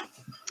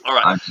 All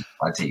right.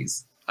 I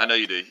tease. I know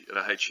you do, and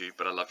I hate you,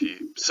 but I love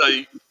you. So,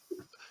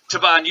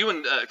 Taban, you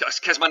and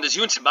Kazmanduz,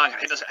 you and Taban,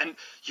 and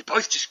you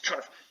both just kind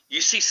of,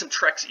 you see some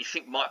tracks that you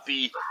think might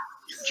be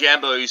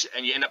Jambo's,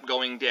 and you end up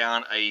going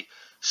down a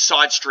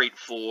side street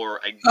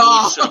for a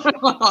good sort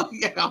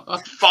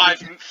of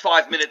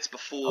 5 minutes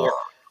before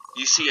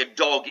you see a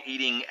dog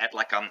eating at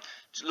like it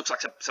looks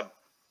like some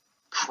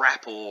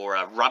crap or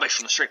rubbish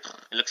on the street.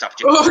 He looks up at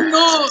you. Oh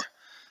no!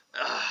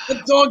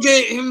 The dog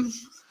ate him.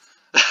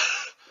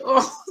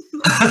 Oh.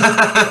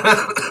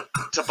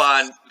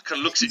 Taban kind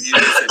of looks at you.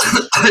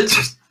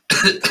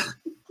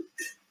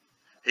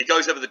 He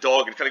goes over the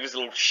dog and kind of gives a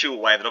little shoo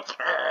away. The dog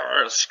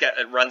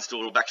runs to a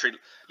little back tree,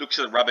 looks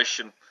at the rubbish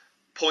and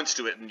points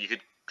to it, and you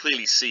could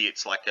clearly see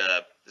it's like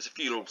there's a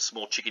few little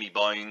small chickeny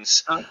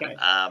bones. Okay.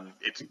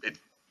 It's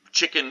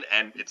chicken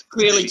and it's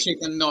Clearly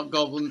chicken, not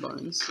goblin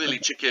bones. Clearly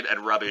chicken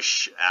and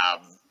rubbish.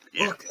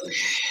 Yeah. Okay.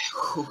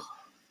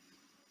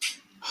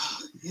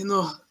 You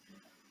know,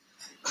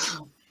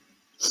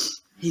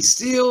 he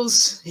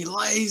steals, he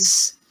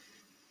lies,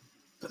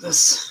 but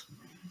there's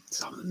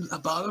something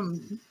about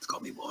him that's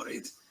got me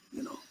worried,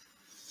 you know.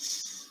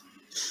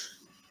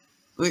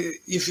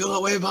 You feel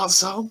that way about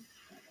Sal,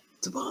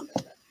 Taban?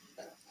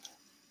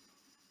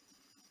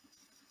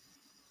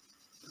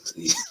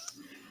 You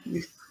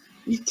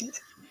get it.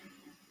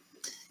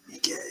 You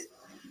get it.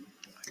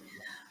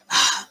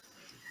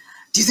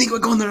 Do you think we're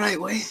going the right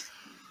way?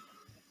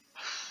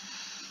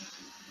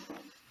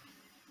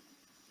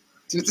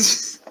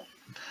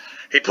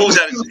 He pulls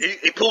out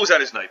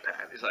his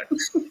notepad. He's like,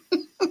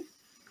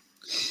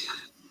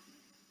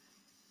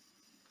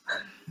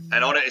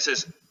 and on it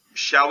says,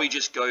 "Shall we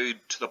just go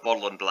to the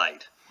Bottle and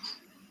Blade?"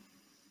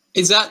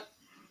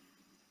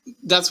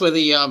 That's where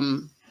the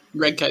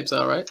red capes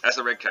are, right? As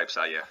the red capes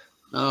are, yeah.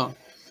 Oh.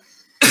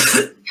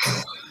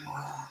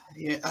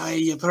 Yeah,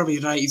 you're probably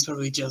right. He's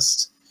probably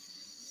just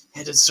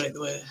headed straight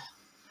the way.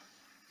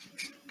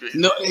 Good.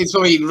 No, he's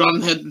probably run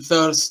head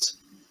first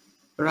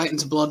right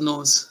into Blood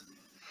Nose.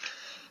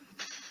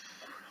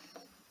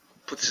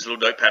 Puts his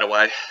little notepad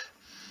away.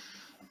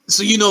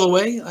 So you know the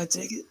way, I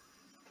take it?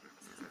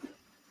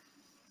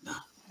 No.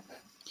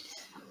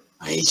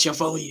 I shall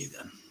follow you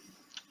then.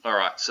 All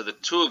right, so the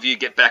two of you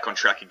get back on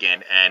track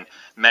again and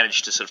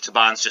manage to sort of,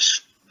 Taban's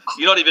just,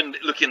 you're not even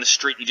looking in the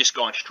street, you're just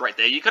going straight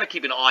there. You've got to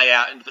keep an eye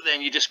out, but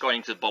then you're just going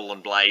into the Bottle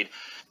and Blade,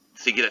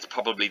 thinking that's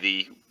probably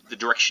the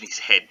direction he's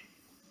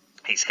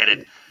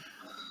headed.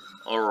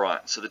 All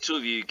right, so the two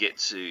of you get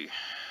to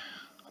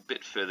a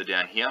bit further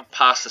down here.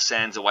 Past the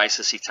Sands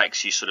Oasis, he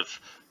takes you sort of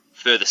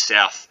further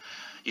south.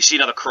 You see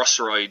another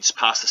crossroads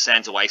past the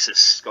Sands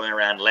Oasis going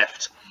around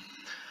left.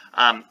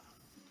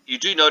 You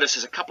do notice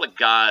there's a couple of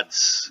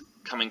guards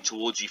coming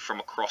towards you from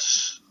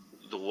across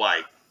the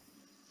way.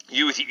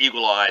 You with your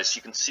eagle eyes,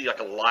 you can see like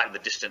a light in the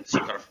distance.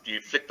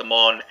 You flick them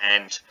on,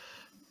 and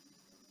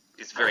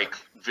it's very,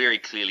 very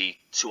clearly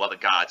two other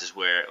guards as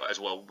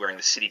well wearing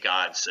the city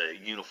guards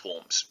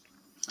uniforms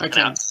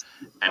and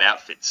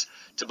outfits.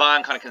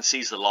 Taban kind of can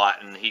seize the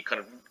light, and he kind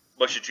of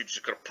motions you to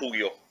just kind of pull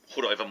your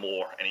hood over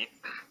more, and he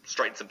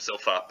straightens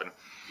himself up. And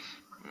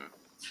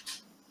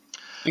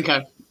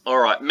okay. All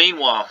right.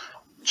 Meanwhile,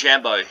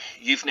 Jambo,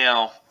 you've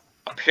now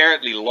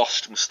apparently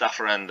lost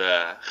Mustafa and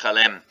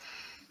Khalem,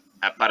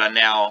 but are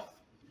now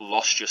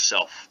lost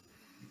yourself.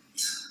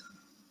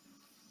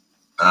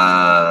 Can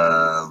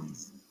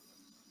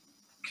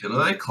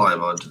I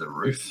climb onto the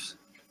roof?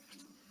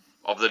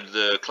 Of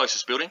the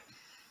closest building?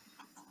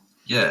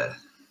 Yeah.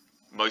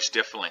 Most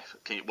definitely.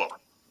 Can you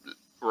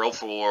roll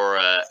for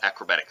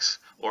acrobatics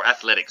or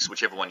athletics,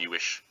 whichever one you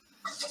wish.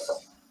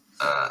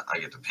 I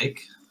get to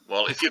pick.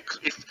 Well,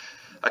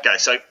 okay,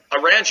 so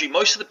around you,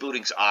 most of the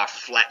buildings are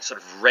flat,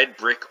 sort of red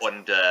brick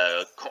and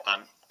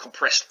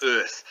compressed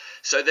earth.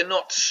 So there's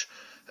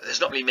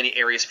not really many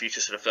areas for you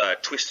to sort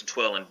of twist and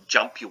twirl and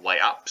jump your way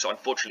up. So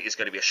unfortunately, it's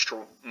going to be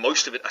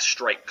most of it a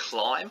straight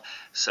climb.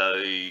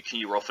 So can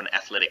you roll for an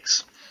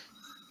athletics?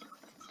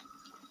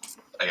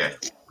 Okay.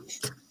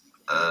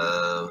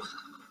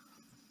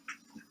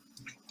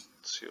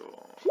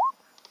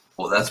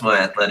 Well, that's my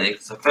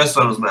athletics. The first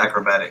one was my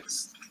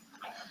acrobatics.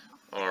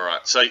 All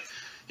right. So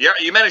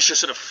you manage to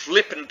sort of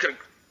flip and kind of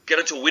get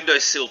onto a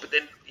windowsill, but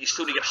then you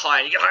still need to get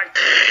high, and you get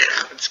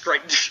high and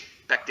straight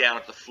back down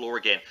onto the floor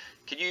again.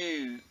 Can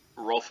you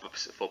roll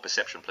for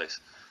perception, please?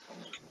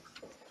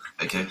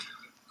 Okay.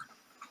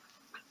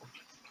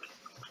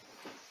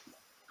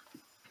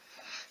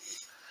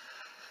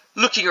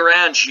 Looking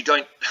around, you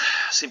don't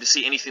seem to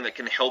see anything that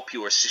can help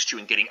you or assist you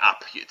in getting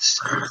up.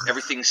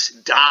 Everything's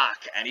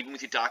dark, and even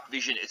with your dark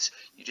vision,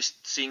 you're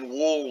just seeing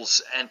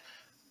walls and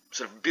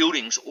sort of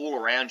buildings all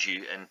around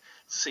you, and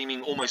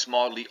seeming almost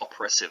mildly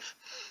oppressive.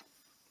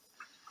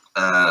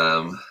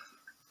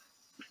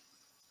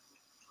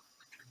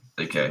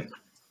 Okay.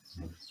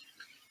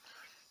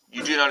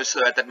 You do notice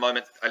that at that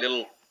moment, a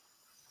little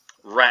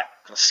rat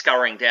kind of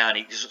scurrying down.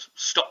 He just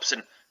stops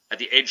at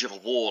the edge of a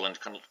wall and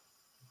kind of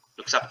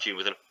looks up at you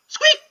with a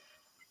squeak.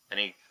 And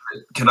he.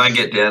 Can I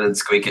get down and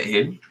squeak at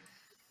him?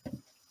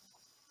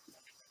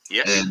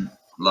 Yes. And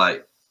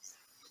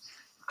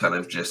kind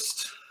of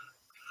just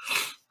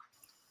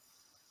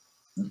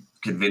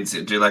convince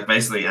him, do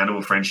basically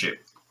animal friendship.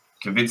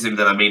 Convince him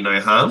that I mean no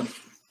harm.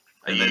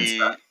 Okay,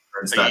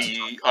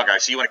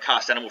 so you want to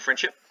cast animal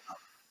friendship?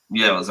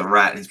 Yeah, it was a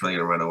rat. He's probably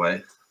going to run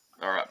away.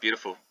 All right,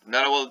 beautiful.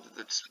 No,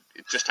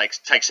 it just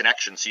takes an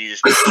action, so you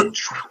just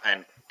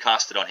and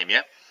cast it on him,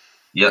 yeah?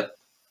 Yep.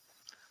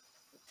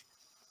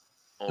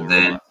 All And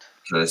then, right.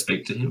 can I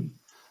speak to him?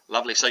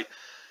 Lovely. So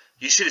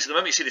you see this, the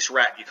moment you see this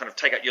rat, you kind of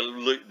take out your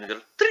loot and you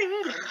go,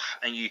 ding,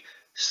 and you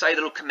say the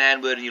little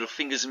command word and your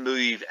fingers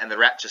move and the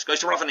rat just goes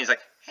to run off and he's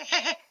like,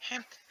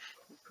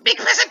 big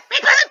person,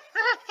 big person,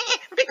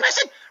 big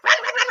person, run,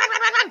 run, run,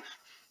 run, run, run.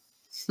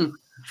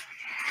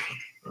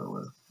 Oh,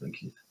 well,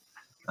 thank you.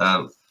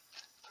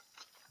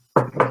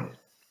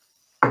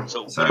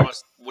 So Sorry. what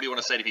do you want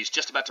to say to him? He's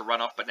just about to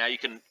run off, but now you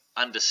can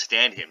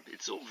understand him.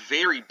 It's all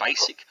very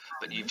basic,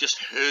 but you've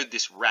just heard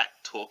this rat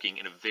talking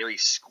in a very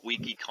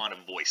squeaky kind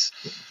of voice.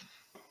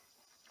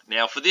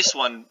 Now, for this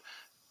one,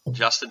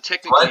 Justin,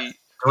 technically...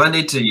 Do I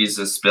need to use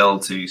a spell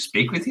to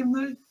speak with him,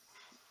 though?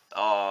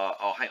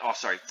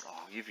 Sorry.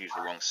 Oh, you've used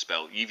the wrong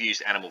spell. You've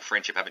used animal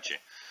friendship, haven't you?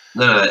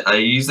 No, I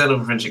used that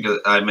on friendship because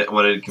I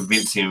wanted to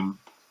convince him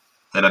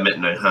that I meant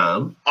no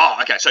harm. Oh,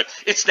 okay. So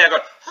it's now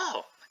gone,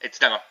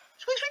 it's now gone,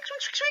 squeak, squeak,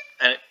 squeak, squeak, squeak,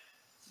 and it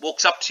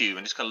walks up to you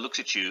and just kind of looks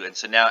at you. And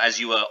so now, as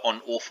you are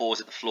on all fours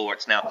at the floor,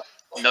 it's now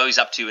nose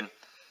up to you and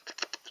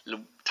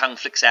little tongue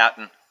flicks out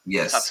and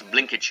starts to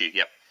blink at you.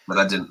 Yep. But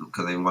I didn't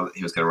because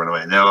he was going to run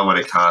away. Now I want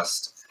to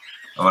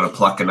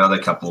pluck another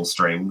couple of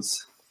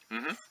strings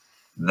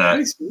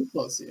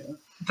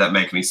that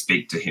make me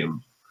speak to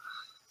him.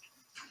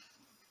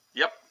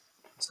 Yep.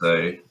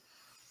 So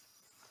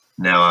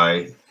now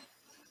I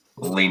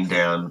lean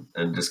down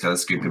and just kind of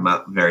scoop him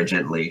up very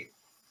gently,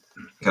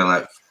 kind of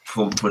like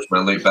push my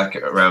loot back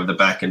around the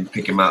back and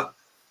pick him up,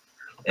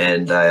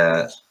 and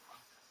I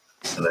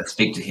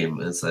speak to him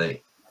and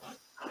say,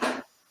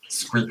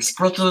 "Squeak,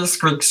 squeaky,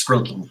 squeak,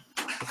 squeaking."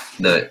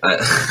 No,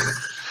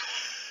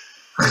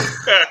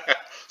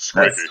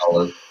 Squeaky. that's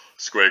solid.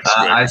 Squeak,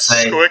 I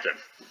say, squeaking.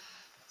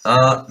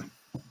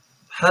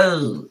 Hey,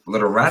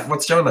 little rat,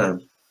 what's your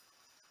name?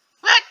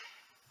 Rat.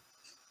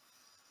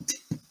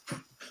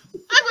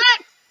 I'm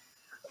Rat.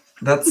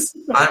 That's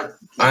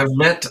I've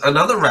met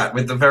another rat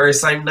with the very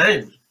same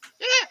name.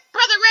 Yeah,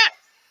 Brother Rat.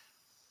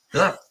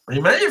 Yeah,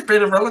 he may have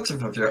been a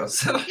relative of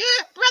yours. Yeah,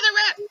 Brother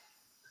Rat.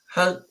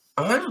 Hey,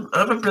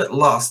 I'm a bit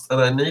lost, and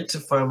I need to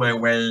find my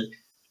way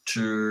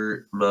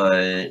to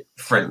my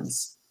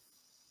friends.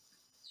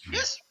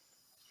 Yes.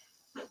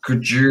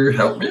 Could you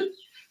help me?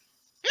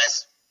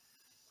 Yes.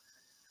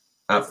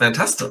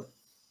 Fantastic.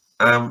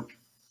 How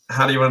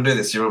do you want to do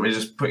this? You want me to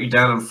just put you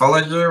down and follow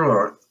you,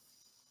 or?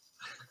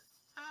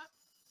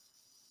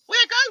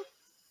 Where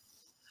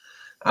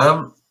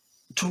go?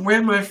 To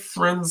where my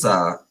friends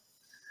are.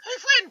 Who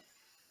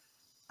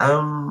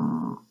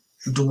friend?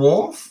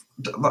 Dwarf?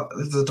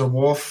 The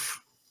dwarf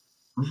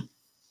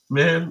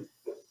man?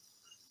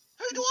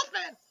 Who dwarf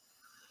man?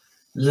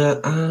 Yeah,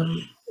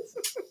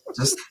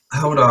 just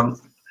hold on.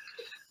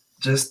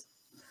 Just,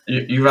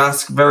 you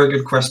ask very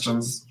good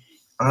questions.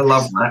 I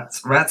love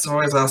rats. Rats are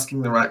always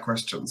asking the right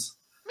questions.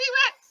 Me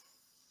Rat.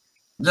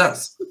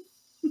 Yes.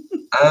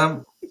 You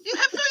have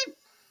food.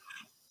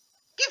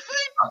 Give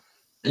food.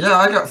 Yeah,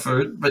 I got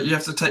food, but you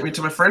have to take me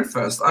to my friend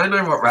first. I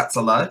know what rats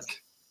are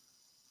like.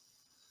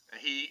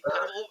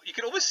 You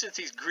can almost sense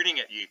he's grinning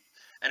at you.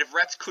 And if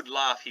rats could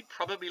laugh, he'd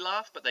probably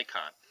laugh, but they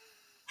can't.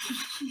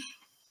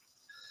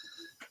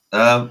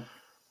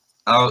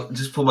 I'll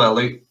just pull my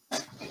loot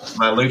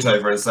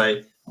over and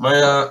say,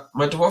 my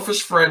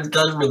dwarfish friend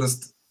gave me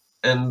this,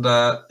 and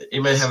he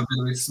may have a bit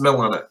of a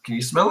smell on it. Can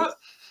you smell it?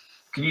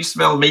 Can you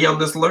smell me on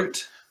this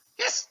loot?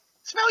 Yes.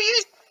 Smell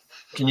you.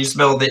 Can you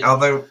smell the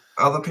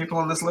other people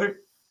on this loot?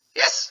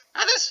 Yes.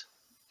 Others.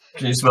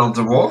 Can you smell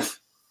dwarf?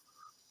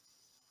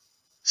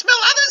 Smell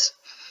others.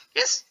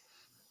 Yes.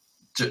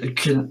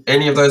 Can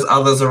any of those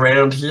others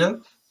around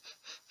here?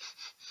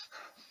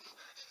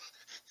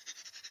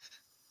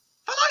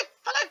 Follow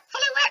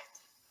Rat.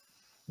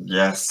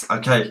 Yes.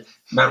 Okay.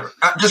 Now,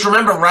 just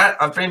remember, Rat,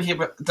 I've been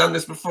here, done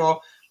this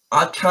before.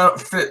 I can't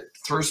fit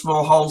through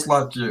small holes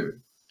like you.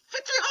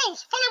 Fit through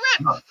holes. Follow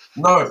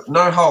Rat.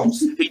 No holes.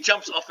 He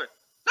jumps off it.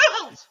 No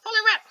holes.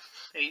 Follow Rat.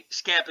 He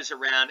scampers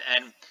around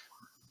and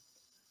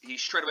he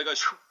straight away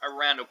goes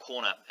around a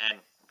corner and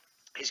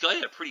he's going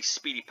at a pretty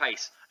speedy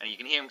pace and you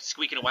can hear him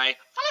squeaking away.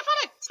 Follow.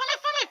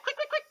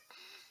 Quick.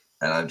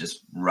 And I'm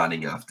just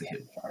running after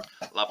him.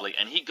 Lovely.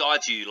 And he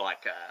guides you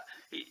like,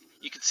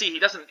 you can see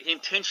his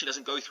intention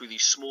doesn't go through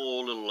these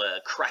small little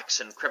cracks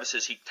and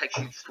crevices. He takes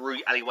you through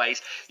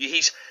alleyways.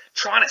 He's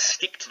trying to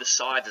stick to the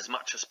sides as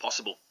much as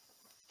possible.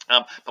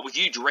 But with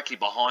you directly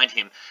behind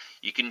him,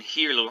 you can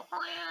hear a little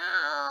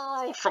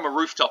from a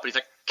rooftop, and he's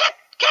like, cat!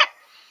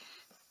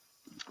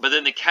 But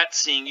then the cat,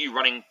 seeing you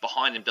running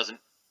behind him, doesn't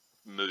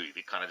move.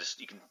 It kind of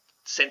you can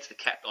sense the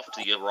cat off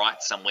to your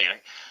right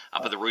somewhere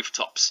up at the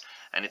rooftops,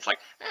 and it's like,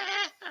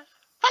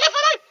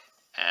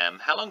 follow!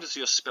 How long does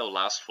your spell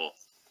last for?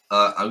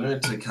 I'm going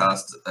to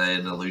cast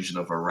an illusion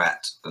of a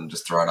rat and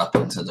just throw it up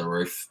onto the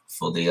roof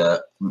for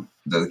the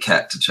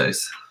cat to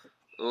chase.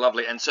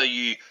 Lovely. And so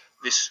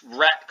this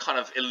rat kind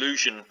of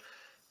illusion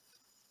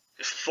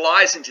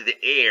flies into the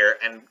air,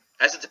 and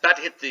as it's about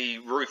to hit the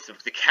roof,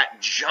 the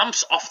cat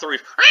jumps off the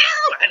roof,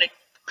 and it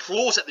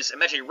claws at this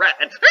imaginary rat,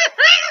 and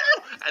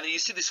And then you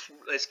see this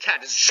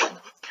cat just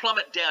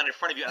plummet down in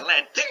front of you and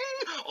land ding,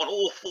 on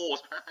all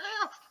fours.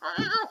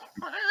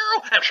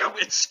 And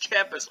it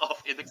scampers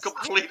off in the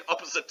complete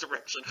opposite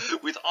direction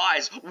with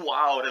eyes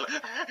wild.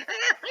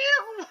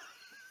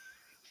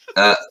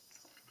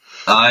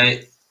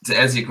 And To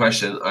answer your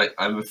question,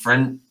 I'm a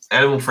friend.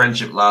 Animal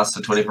friendship lasts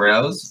for 24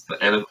 hours,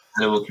 but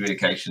animal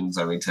communication is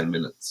only 10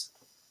 minutes.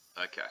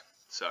 Okay,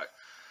 so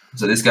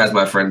this guy's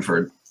my friend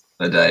for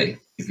a day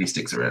if he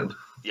sticks around.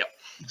 Yep.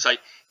 So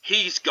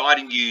he's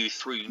guiding you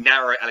through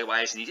narrow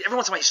alleyways, and every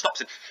once in a while he stops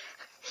and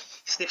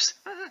sniffs.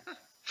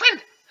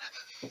 Friend,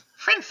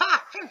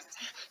 far.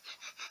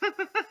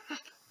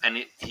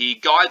 And he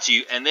guides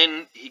you, and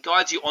then he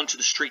guides you onto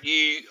the street.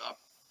 You are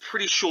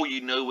pretty sure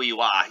you know where you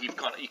are. You can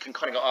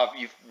kind of go.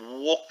 You've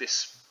walked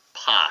this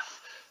path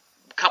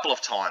a couple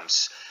of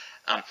times,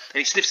 and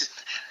he sniffs.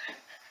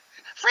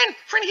 Friend,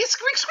 here,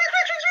 squeak,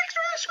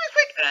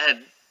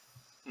 and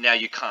now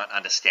you can't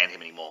understand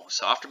him anymore.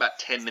 So after about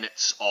 10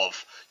 minutes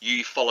of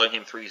you following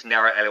him through these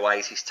narrow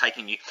alleyways, he's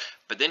taking you,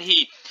 but then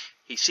he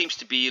seems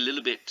to be a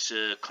little bit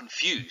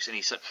confused, and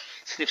he sort of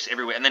sniffs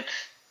everywhere, and then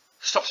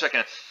stops for a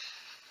second,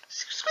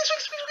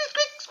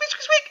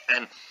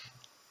 and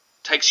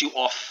takes you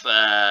off,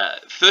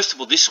 first of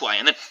all this way,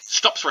 and then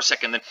stops for a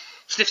second, then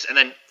sniffs, and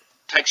then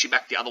takes you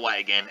back the other way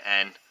again,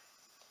 and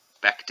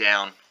back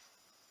down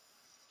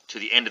to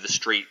the end of the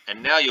street.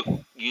 And now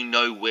you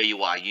know where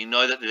you are. You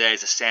know that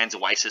there's a Sands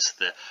Oasis,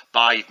 the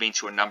bar you've been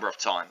to a number of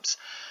times.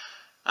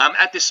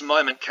 At this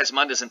moment,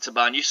 Kazmanduz and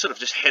Taban, you sort of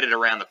just headed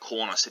around the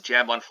corner. So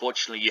Jambo,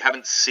 unfortunately, you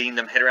haven't seen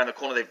them head around the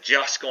corner. They've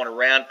just gone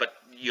around, but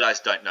you guys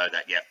don't know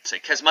that yet. So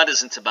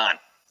Kazmanduz and Taban.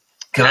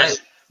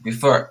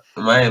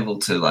 Am I able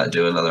to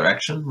do another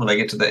action when I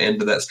get to the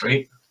end of that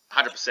street?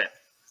 100%.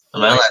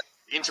 Am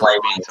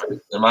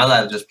I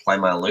allowed to just play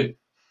my loop?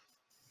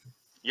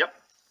 Yep.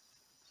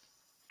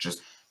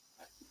 Just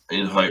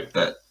in hope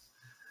that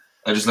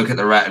I just look at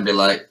the rat and be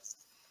like,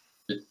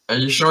 "Are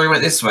you sure he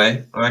went this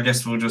way?" Well, I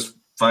guess we'll just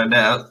find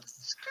out.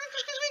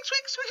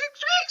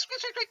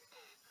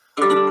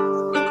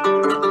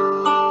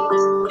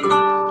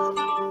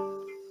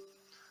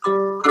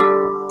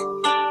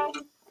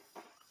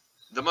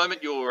 The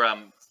moment your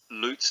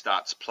lute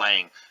starts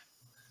playing,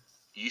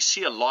 you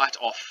see a light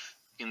off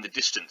in the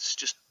distance,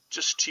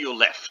 just to your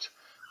left,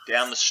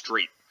 down the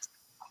street,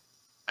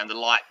 and the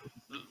light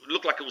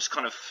looked like it was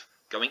kind of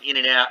going in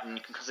and out, and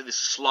you can see this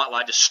slight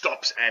light just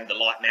stops, and the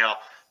light now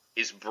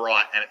is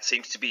bright, and it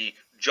seems to be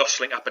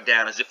jostling up and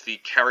down as if the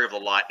carrier of the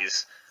light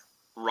is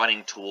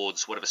running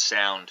towards whatever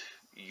sound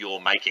you're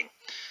making.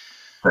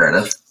 Fair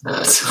enough.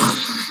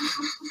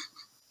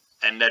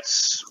 And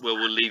that's where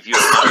we'll leave you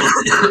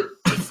alone.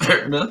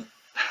 Fair enough.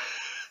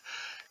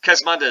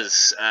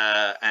 Kazmanduz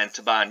and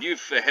Taban,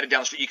 you've headed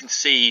down the street. You can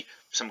see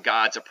some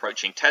guards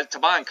approaching.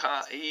 Taban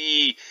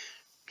he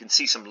can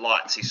see some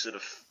lights.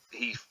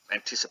 He's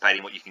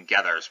anticipating what you can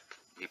gather, as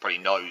he probably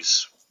knowing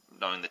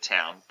the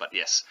town. But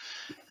yes,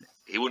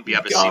 he wouldn't be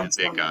able to see that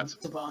they're guards.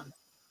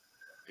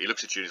 He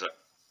looks at you. He's like,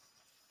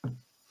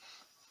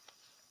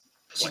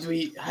 "Should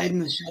we hide in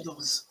the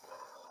shadows?"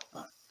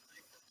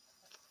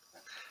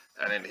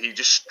 And then he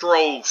just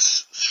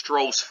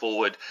strolls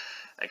forward,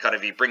 and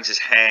he brings his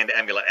hand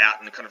amulet out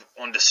and kind of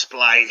on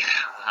display,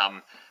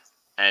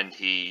 and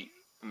he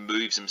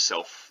moves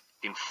himself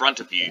in front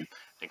of you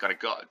and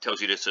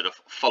tells you to sort of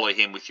follow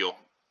him with your.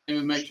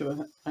 And make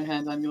sure my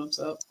hand amulet's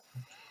up.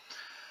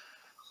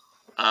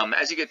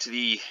 As you get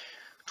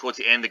towards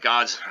the end, the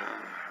guards.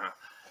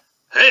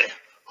 Hey,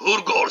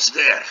 who goes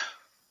there?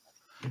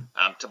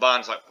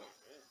 Taban's like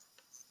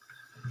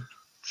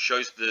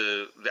shows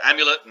the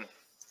amulet and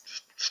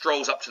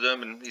strolls up to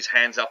them, and his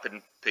hands up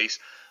in peace.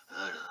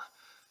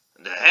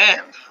 The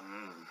hand?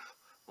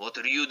 What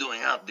are you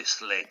doing out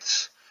this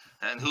late?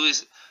 And who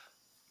is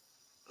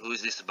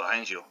this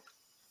behind you?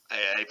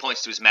 He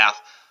points to his mouth.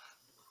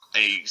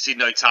 You see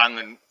no tongue,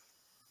 and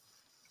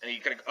he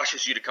kind of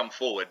ushers you to come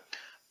forward.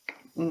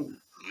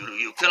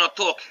 You cannot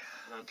talk.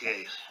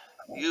 Okay.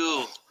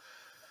 You.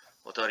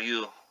 What are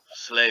you?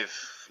 Slave,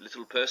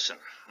 little person.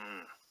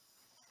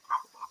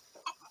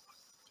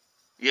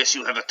 Yes,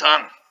 you have a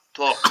tongue.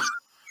 Talk.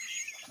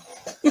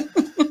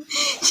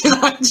 Can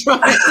I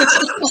try?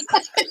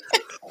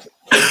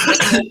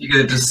 You're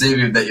going to deceive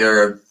him that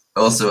you're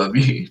also a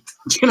mute.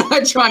 Can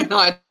I try and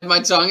hide my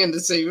tongue and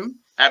deceive him?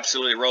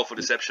 Absolutely. Roll for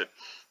deception.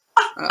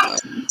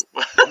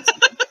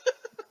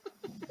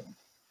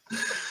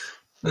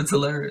 That's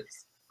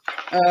hilarious.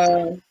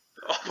 Oh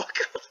my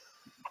god!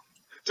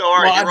 Don't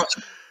worry.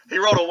 He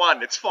rolled a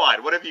 1. It's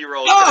fine. Whatever you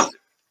roll. Oh!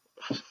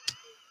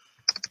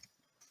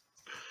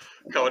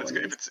 Come on, if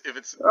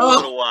it's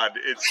rolled a 1,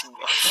 it's.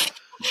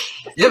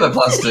 You have a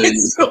 +2.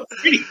 It's so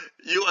pretty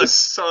You are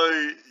so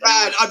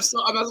bad. I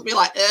must be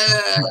like.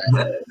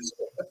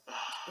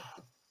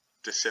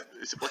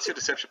 What's your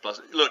deception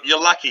plus? Look,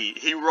 you're lucky.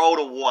 He rolled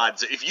a 1.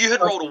 So if you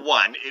had rolled a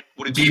 1, it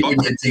would have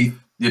been.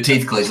 Your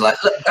teeth clench like.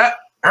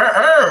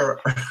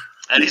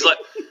 And he's like,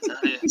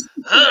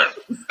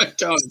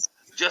 John.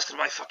 just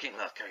my fucking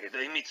luck.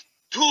 They meet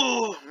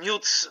 2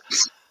 mutes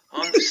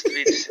on the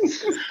streets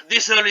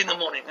this early in the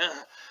morning.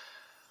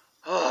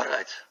 All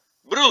right.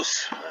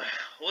 Bruce,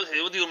 what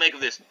do you make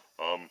of this?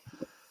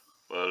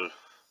 Well,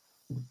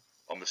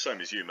 I'm the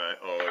same as you, mate.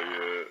 Oh,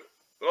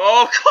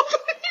 God.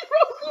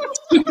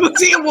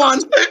 What's he one?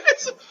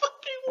 It's a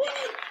fucking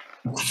one.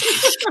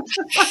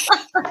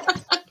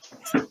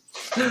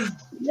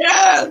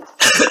 Yeah.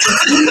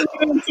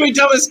 Three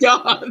dumbest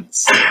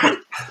guards.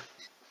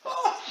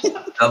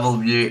 Double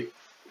mute.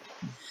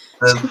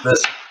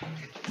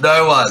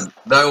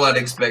 No one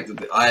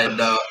expected it. I had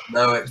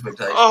no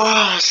expectation.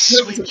 Oh,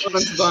 sweet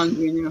Kazmanduz Jesus. and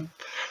Taban.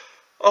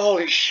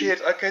 Holy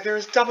shit. Okay, they're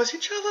as dumb as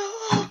each other.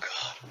 Oh,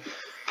 God.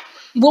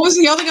 What was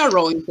the other guy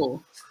rolling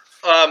for?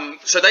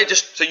 So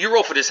you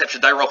roll for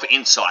deception, they roll for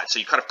insight. So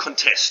you kind of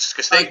contest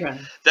because they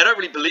don't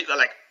really believe that.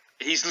 Like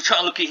he's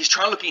trying to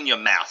look in your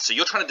mouth. So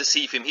you're trying to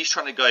deceive him. He's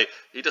trying to go.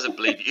 He doesn't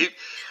believe you,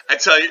 and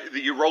so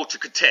you roll to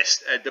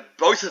contest.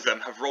 Both of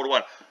them have rolled a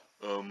 1.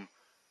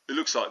 It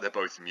looks like they're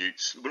both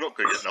mutes. We're not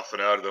going to get nothing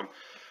out of them.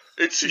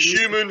 It's a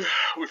human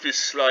with his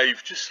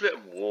slave. Just let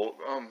him walk.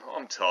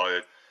 I'm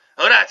tired.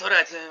 All right.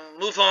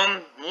 Move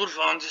on.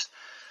 Just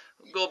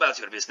go about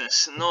your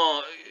business.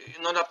 No,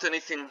 you're not up to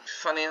anything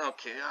funny.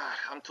 Okay,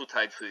 I'm too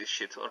tired for this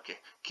shit. Okay,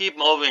 keep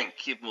moving.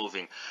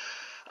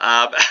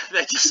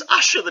 They just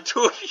usher the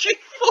two of you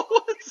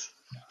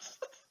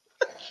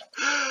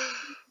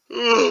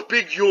forwards.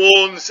 Big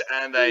yawns,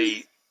 and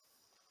they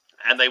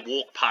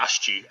walk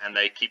past you, and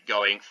they keep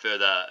going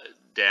further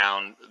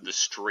down the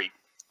street.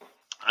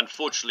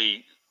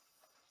 Unfortunately,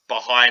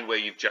 behind where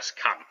you've just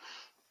come.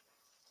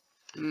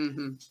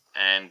 Mm-hmm.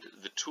 And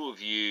the two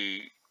of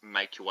you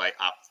make your way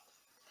up.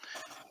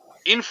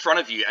 In front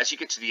of you, as you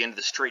get to the end of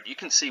the street, you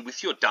can see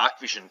with your dark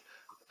vision,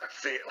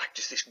 like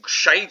just this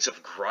shades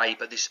of grey,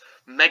 but this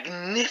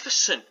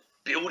magnificent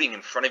building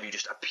in front of you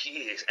just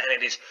appears, and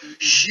it is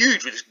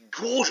huge with this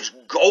gorgeous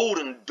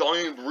golden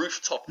domed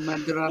rooftop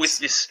with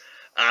this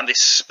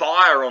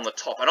spire on the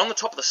top. And on the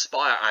top of the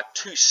spire are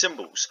 2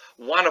 symbols.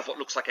 One of what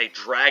looks like a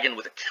dragon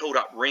with curled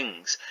up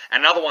rings.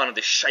 Another one of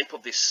the shape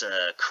of this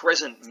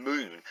crescent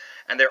moon.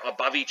 And they're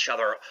above each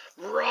other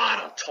right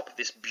on top of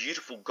this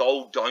beautiful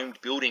gold domed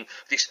building.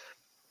 This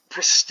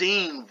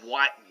pristine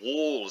white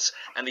walls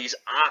and these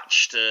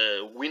arched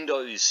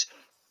windows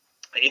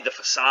in the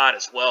facade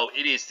as well.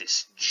 It is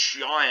this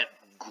giant,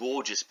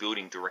 gorgeous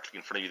building directly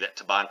in front of you that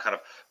Taban kind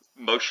of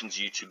motions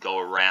you to go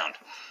around.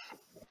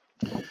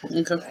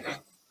 Okay.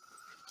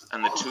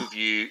 And the two of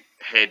you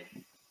head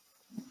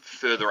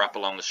further up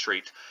along the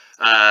street.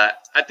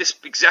 At this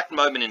exact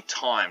moment in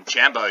time,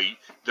 Jambo,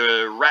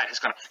 the rat,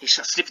 he's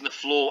sniffing the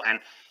floor,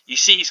 and you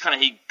see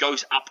he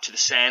goes up to the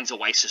Sands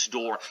Oasis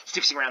door,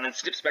 sniffs around, and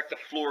slips back to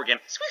the floor again,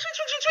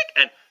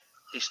 and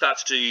he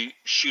starts to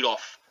shoot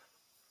off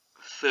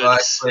further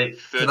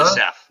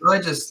south. Can I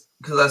just,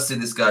 because I see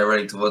this guy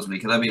running towards me,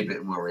 can I be a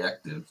bit more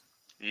reactive?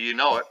 You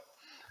know it.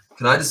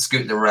 Can I just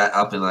scoot the rat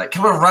up and like,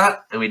 come on,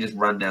 rat, and we just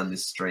run down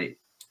this street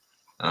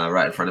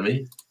right in front of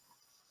me?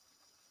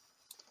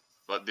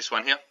 Like this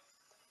one here?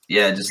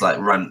 Yeah, just like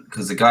run,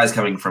 because the guy's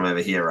coming from over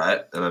here,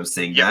 right? And I'm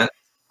seeing that.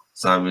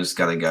 So I'm just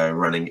going to go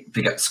running,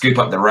 scoop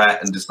up the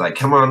rat and just like,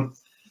 come on.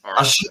 Right.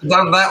 I should have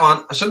done that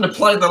one. I shouldn't have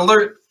played the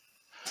lute.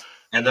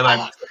 And then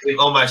I put it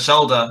on my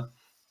shoulder,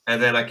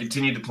 and then I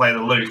continue to play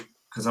the lute,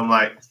 because I'm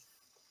like,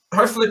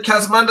 hopefully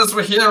Kazmanduz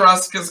will hear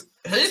us, because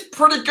he's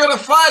pretty good at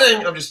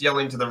fighting. I'm just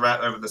yelling to the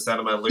rat over the sound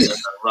of my lute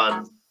as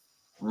I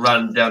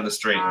run down the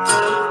street.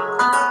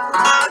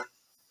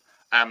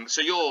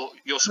 So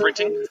you're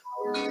sprinting?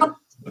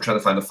 I'm trying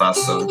to find a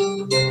fast song.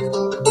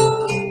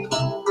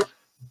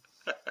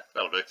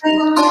 That'll do.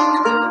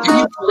 Are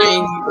you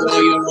playing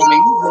while you're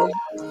running?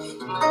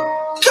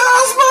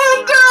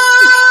 Kazmanduz!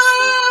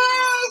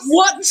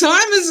 What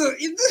time is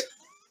it?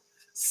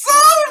 So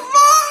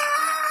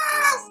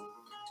fast!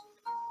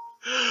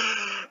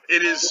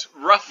 It is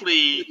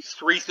roughly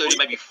 3:30,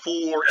 maybe 4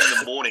 in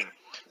the morning.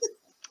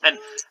 And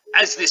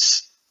as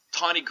this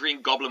tiny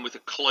green goblin with a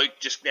cloak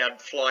just now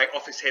flying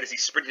off his head as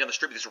he's sprinting down the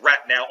street with this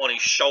rat now on his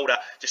shoulder,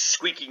 just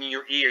squeaking in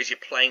your ear as you're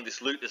playing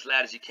this lute as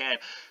loud as you can,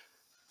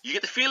 you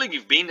get the feeling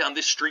you've been down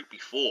this street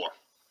before.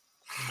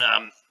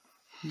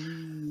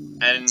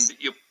 And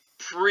you're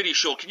pretty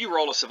sure. Can you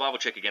roll a survival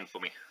check again for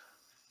me?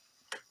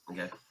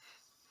 Okay.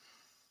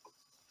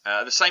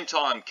 At the same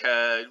time,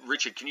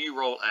 Richard, can you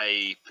roll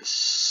a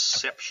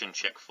perception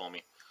check for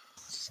me?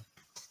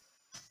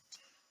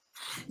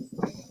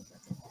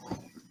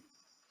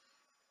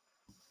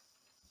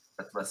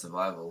 That's my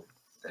survival.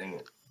 Dang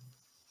it.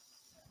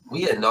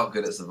 We are not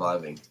good at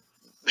surviving.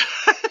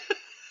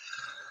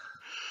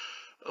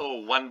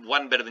 Oh,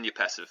 one better than your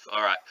passive.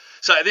 All right.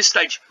 So at this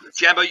stage,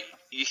 Jambo,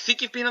 you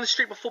think you've been on the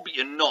street before, but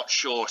you're not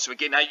sure. So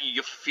again, now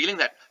you're feeling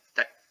that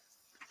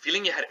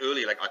feeling you had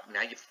earlier, like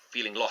now you're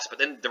feeling lost. But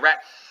then the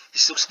rat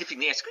is still sniffing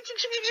the air,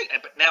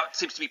 but now it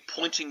seems to be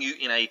pointing you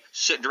in a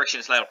certain direction.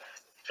 It's loud,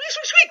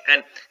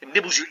 and it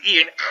nibbles your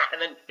ear,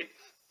 and then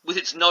with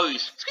its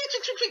nose,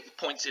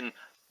 points in, kind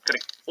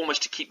of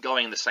almost to keep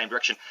going in the same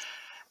direction.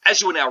 As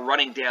you are now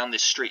running down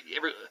this street,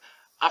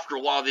 after a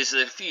while, there's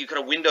a few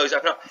kind of windows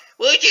open up.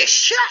 Would you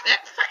shut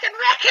that fucking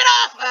racket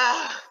off?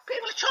 Oh,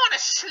 people are trying to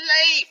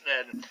sleep.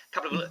 And a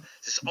couple of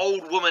this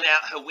old woman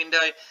out her window.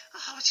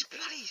 Oh, it's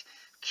bloody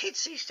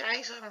kids these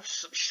days.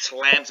 She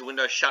slams the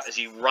window shut as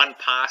you run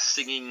past,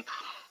 singing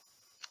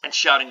and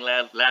shouting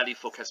loudly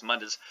for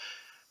Kazmanduz.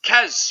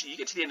 Kaz, you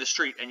get to the end of the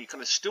street and you're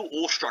kind of still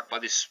awestruck by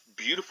this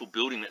beautiful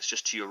building that's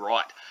just to your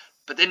right.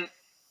 But then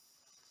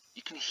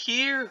you can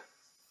hear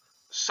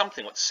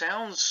something, what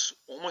sounds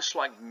almost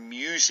like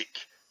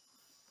music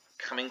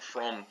coming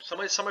from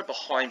somewhere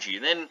behind you.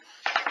 And then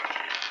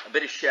a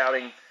bit of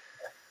shouting.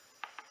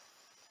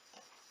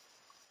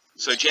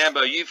 So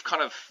Jambo, you've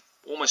kind of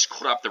almost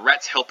caught up. The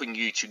rat's helping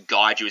you to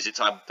guide you as it's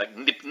like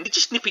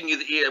just nipping you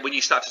the ear when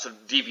you start to sort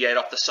of deviate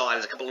off the side.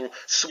 There's a couple of little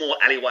small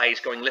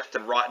alleyways going left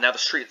and right. Now the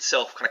street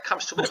itself kind of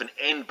comes to a bit of an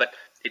end, but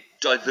it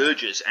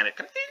diverges and it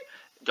kind of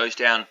goes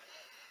down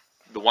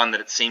the one that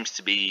it seems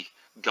to be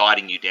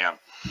guiding you down.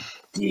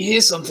 Do you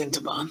hear something,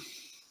 Taban?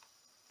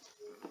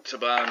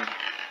 Taban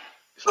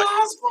is like,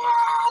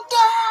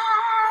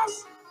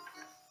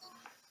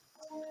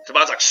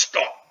 Taban's like,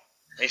 stop.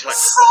 And he's like,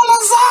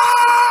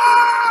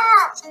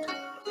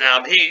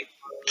 he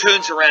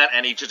turns around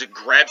and he just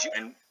grabs you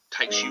and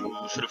takes you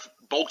sort of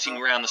bolting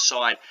around the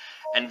side.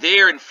 And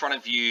there in front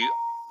of you,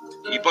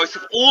 you both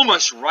are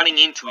almost running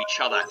into each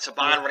other.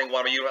 Taban running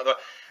one way, you other,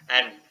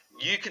 and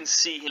you can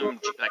see him,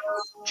 like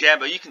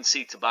Jambo, you can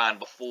see Taban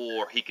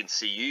before he can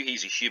see you.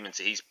 He's a human,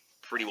 so he's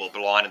pretty well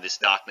blind in this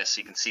darkness.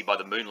 You can see by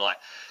the moonlight.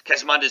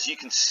 Kazmanduz, you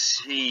can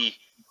see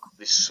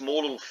this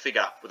small little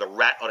figure with a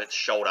rat on its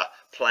shoulder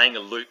playing a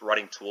lute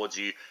running towards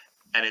you,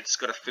 and it's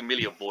got a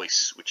familiar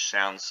voice which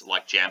sounds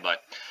like Jambo.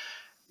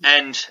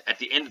 And at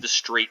the end of the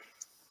street,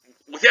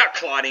 without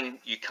colliding,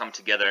 you come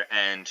together,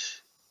 and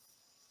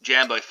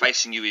Jambo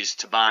facing you is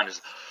Taban.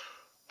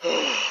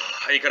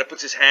 And he kind of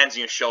puts his hands on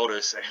your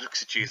shoulders and he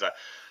looks at you. He's like,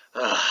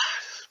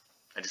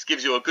 and just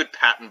gives you a good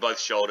pat on both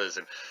shoulders,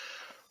 and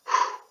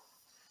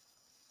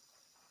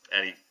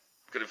he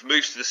kind of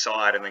moves to the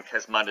side, and then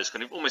Kazmanduz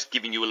kind of almost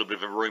giving you a little bit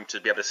of a room to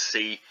be able to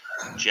see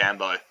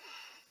Jambo.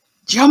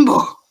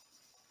 Jambo!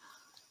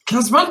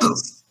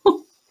 Kazmanduz!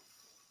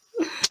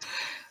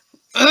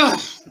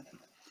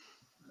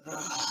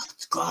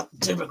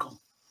 Typical.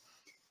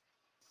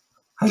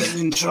 Getting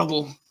in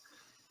trouble.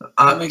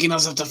 Making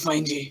us have to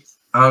find you.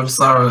 I'm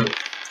sorry.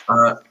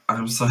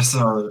 I'm so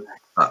sorry.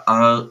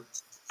 I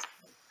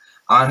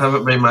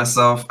haven't been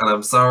myself, and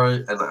I'm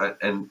sorry.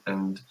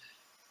 And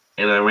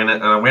I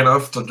went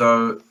off to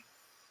do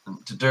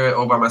it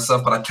all by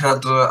myself, but I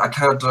can't do it. I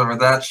can't do it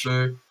without you.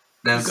 You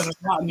got a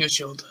rat on your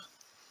shoulder.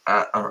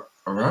 A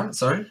rat?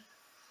 Sorry.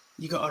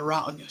 You got a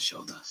rat on your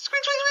shoulder.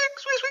 Squeak, squeak, squeak,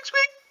 squeak, squeak,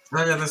 squeak.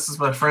 Oh yeah, this is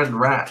my friend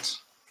Rat.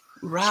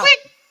 Rat.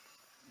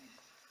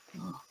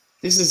 Oh,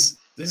 this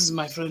is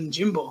my friend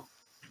Jimbo.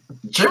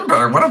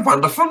 Jimbo, what a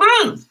wonderful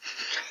name!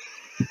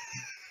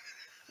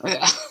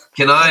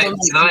 Can I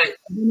don't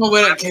know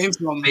where it came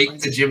from.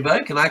 speak to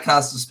Jimbo? Can I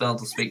cast a spell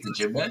to speak to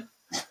Jimbo?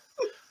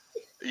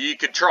 You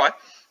could try.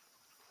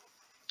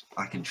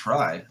 I can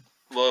try.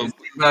 Well, is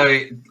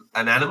Jimbo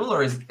an animal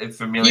or is it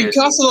familiar? You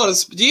cast a lot of.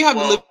 Do you have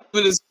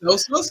limited spell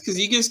slots? Because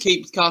you just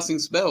keep casting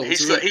spells.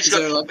 He's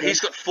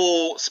got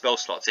 4 spell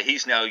slots. So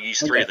he's now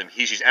used 3 of them.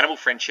 He's used Animal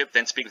Friendship,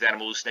 then Speak with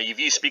Animals. Now you've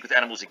used Speak with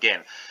Animals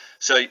again.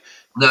 So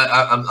No,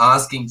 I'm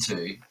asking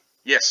to.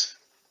 yes.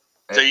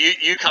 So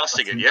you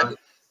casting it, yeah?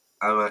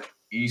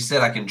 You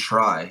said I can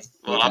try.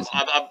 Well,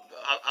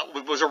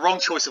 it was a wrong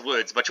choice of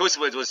words. My choice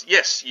of words was,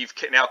 yes, you've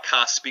now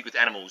cast Speak with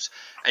Animals,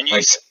 and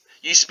you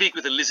speak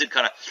with a lizard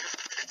kind of,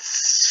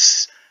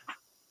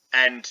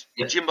 and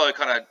Jimbo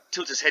kind of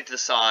tilts his head to the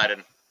side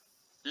and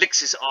licks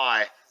his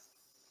eye,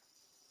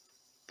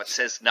 but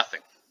says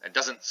nothing. It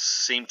doesn't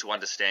seem to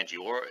understand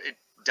you, or it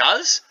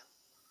does,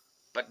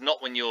 but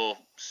not when you're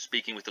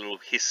speaking with a little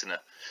hiss and a.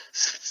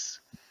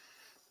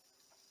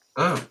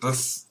 Oh,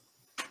 this.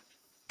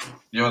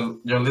 Your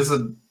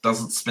lizard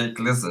doesn't speak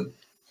lizard.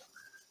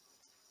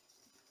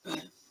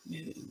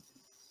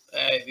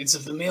 It's a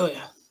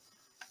familiar.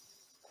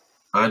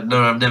 I've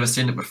never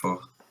seen it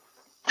before.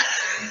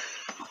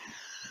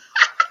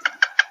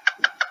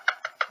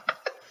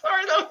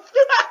 Sorry, no.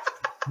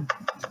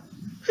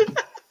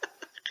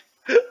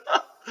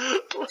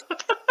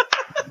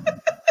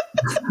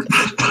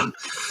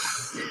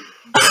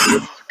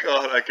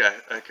 God, okay.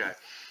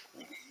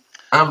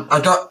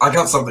 I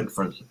got something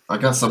for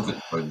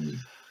you.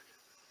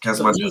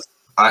 Kazmanduz.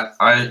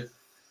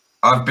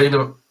 I've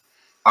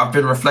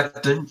been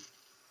reflecting,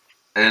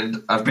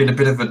 and I've been a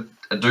bit of a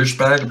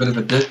douchebag, a bit of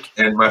a dick,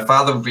 and my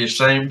father would be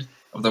ashamed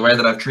of the way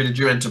that I've treated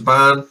you, and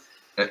Taban,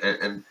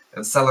 and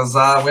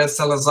Salazar. Where's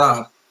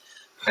Salazar?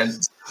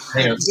 And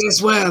hang on.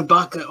 He's well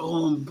back at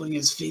home, putting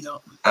his feet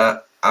up.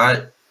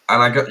 I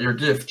got your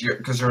gift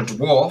because you're a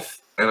dwarf,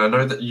 and I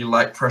know that you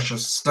like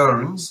precious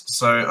stones,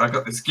 so I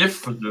got this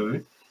gift for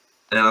you,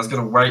 and I was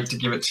going to wait to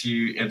give it to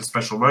you in a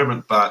special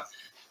moment, but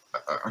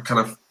I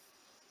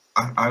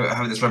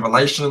have this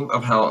revelation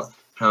of how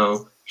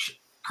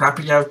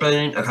crappy I've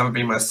been and haven't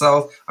been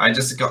myself. I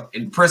just got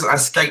in prison. I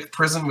escaped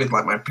prison with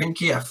like my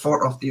pinky. I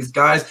fought off these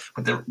guys,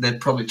 but they're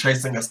probably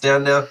chasing us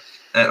down now.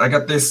 And I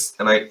got this,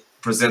 and I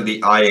present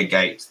the eye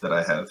agate that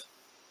I have.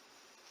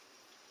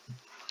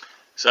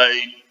 So,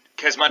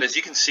 Kazmanduz,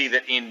 you can see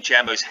that in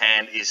Jambo's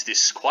hand is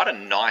this quite a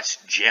nice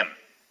gem.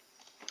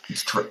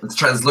 It's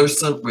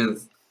translucent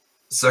with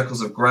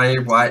circles of grey,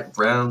 white,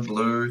 brown,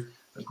 blue,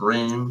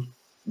 green.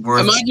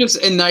 Am I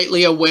just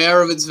innately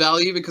aware of its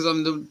value because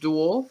I'm the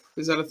dwarf?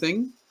 Is that a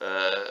thing?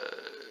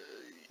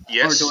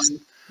 Yes.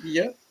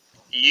 Yeah.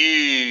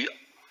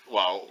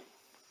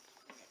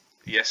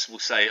 Yes, we'll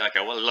say. Okay,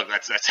 well, look,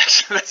 that's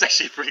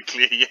actually pretty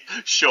clear. Yeah,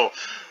 sure.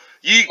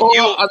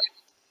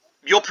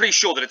 You're pretty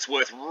sure that it's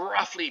worth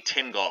roughly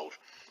 10 gold.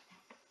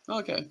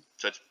 Okay.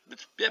 So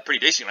it's pretty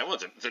decent. Well,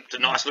 it's a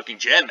nice looking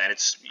gem, man.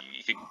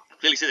 You can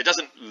clearly see that it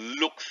doesn't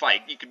look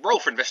fake. You could roll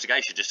for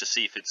investigation just to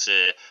see if it's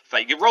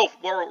fake. You roll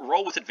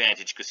with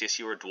advantage because yes,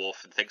 you're a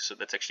dwarf and thinks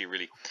that's actually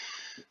really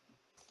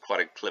quite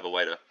a clever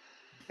way to.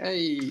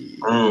 Hey.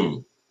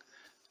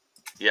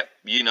 Yep,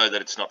 you know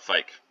that it's not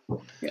fake.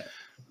 Yeah.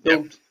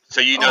 Yep.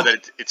 So you know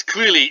that it's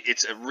clearly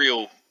a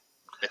real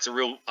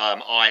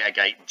eye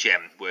agate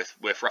gem worth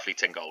roughly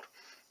 10 gold.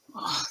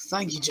 Oh,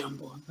 thank you,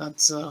 Jambo.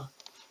 That's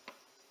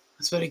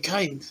very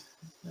kind.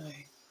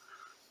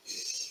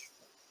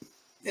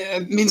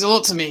 It means a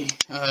lot to me,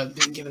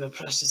 being given a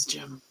precious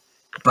gem.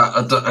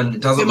 But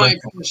it doesn't make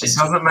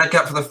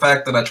up for the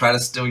fact that I tried to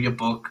steal your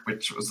book,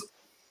 which was...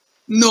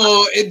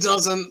 No, it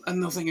doesn't,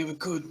 and nothing ever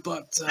could,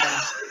 but...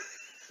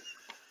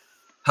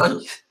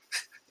 Huh?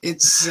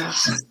 It's...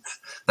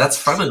 That's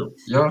funny.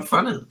 You're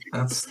funny.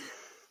 That's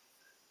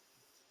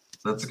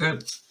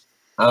good.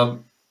 So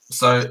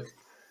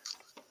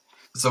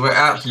we're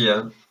out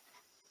here.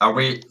 Are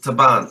we,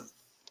 Taban?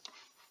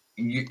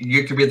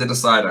 You could be the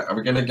decider. Are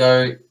we going to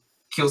go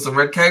kill some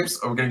red capes,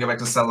 or are we going to go back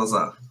to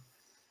Salazar?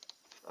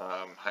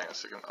 Hang on a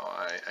second.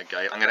 Eye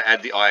agate. I'm going to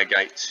add the eye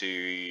agate to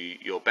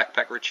your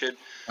backpack, Richard.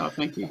 Oh,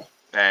 thank you.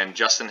 And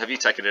Justin, have you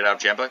taken it out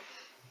of Jambo?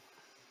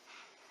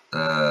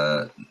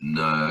 No,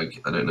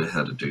 I don't know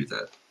how to do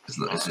that.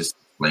 It's just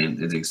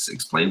plain. It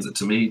explains it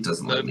to me. It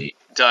doesn't let me.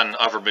 Done.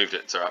 I've removed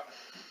it. It's all right.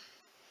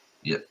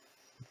 Yep.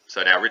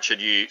 So now, Richard,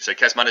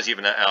 Kazmanduz, you've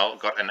now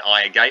got an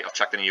eye agate. I've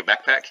chucked it in your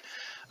backpack.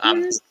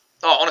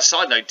 On a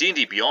side note,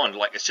 D&D Beyond,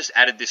 it's just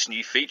added this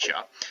new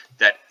feature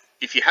that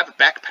if you have a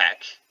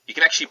backpack, you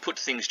can actually put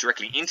things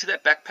directly into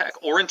that backpack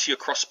or into your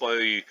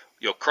crossbow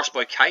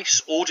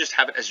case, or just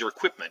have it as your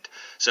equipment.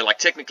 So,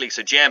 technically,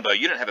 Jambo,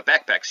 you don't have a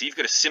backpack, so you've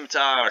got a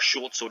scimitar, a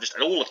short sword, just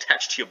all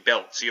attached to your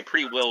belt. So you're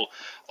pretty well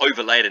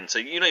overladen. So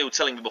you were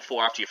telling me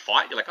before after your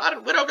fight, you're like,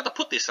 where do I get to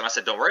put this? And I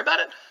said, don't worry about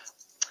it,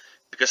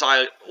 because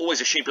I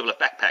always assume people have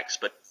backpacks,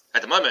 but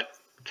at the moment,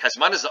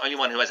 Kazmanduz is the only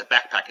one who has a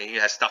backpack and he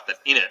has stuff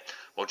that's in it.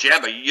 Well,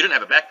 Jambo, you don't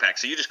have a backpack,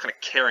 so you're just kind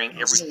of carrying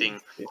everything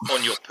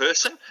on your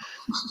person,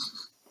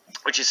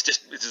 which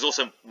is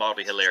also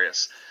mildly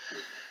hilarious.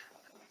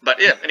 But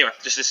yeah, anyway,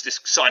 just this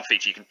side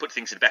feature, you can put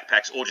things in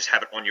backpacks or just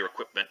have it on your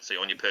equipment, so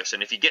on your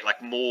person. If you get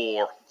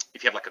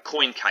if you have a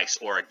coin case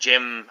or a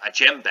gem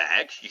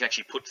bag, you can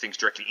actually put things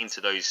directly into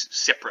those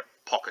separate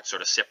pockets,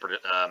 sort of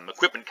separate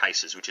equipment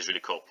cases, which is really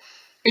cool.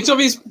 It's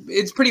obvious.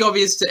 It's pretty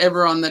obvious to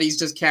everyone that he's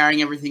just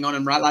carrying everything on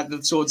him, right? Like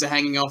the swords are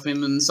hanging off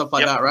him and stuff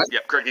like that, right?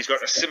 Yep, correct. He's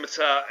got a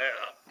scimitar.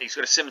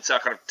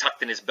 Kind of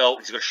tucked in his belt.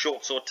 He's got a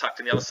short sword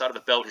tucked in the other side of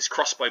the belt. His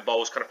crossbow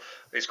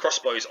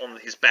is on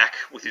his back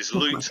with his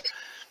loot.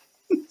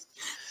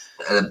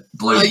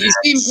 You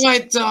seem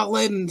quite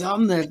laden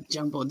down there,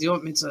 Jambo. Do you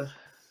want me to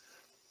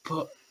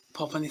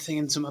pop anything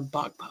into my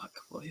backpack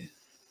for you?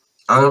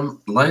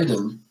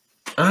 Laden.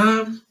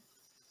 Well,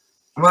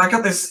 I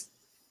got this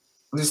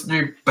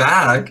new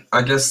bag.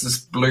 I guess this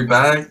blue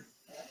bag,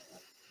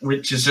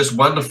 which is just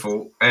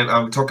wonderful, and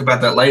I'll talk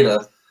about that later.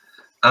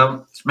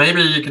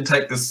 Maybe you can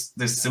take this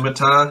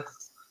scimitar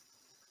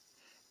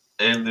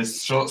and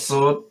this short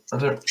sword. I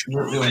don't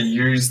really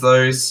use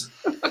those.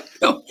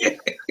 Okay.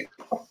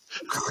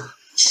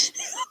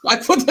 I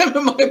put them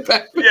in my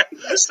backpack. Yeah,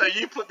 so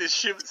you put this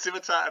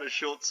scimitar and a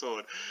short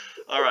sword.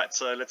 All right,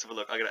 so let's have a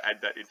look. I'm going to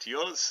add that into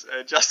yours.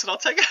 Justin, I'll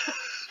take it.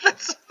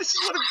 This is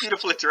what a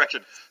beautiful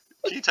interaction.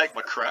 Can you take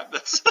my crap?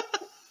 That's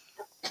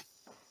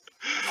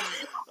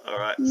all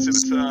right.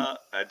 Scimitar,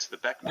 add to the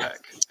backpack.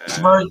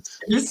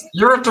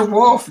 You're a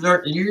dwarf.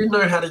 You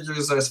know how to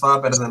use those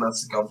far better than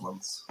us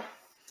goblins.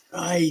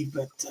 Aye,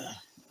 but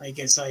I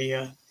guess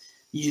I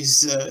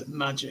use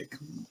magic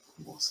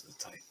most of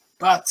the time.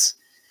 But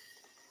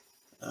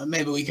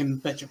maybe we can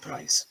bet your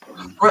price.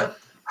 What?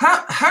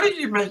 How do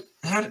you make?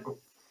 How do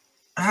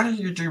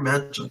you do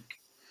magic?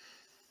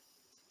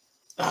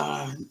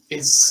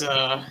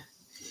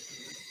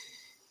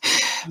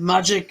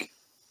 Magic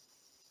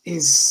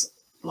is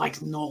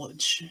like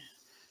knowledge.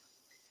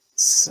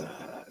 It's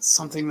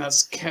something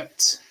that's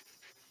kept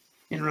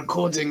in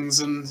recordings,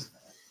 and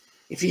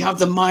if you have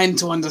the mind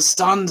to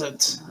understand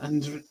it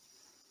and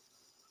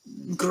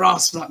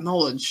grasp that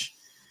knowledge,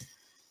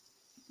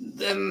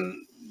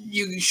 then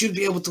you should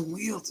be able to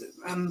wield it,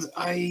 and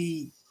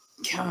I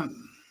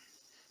can.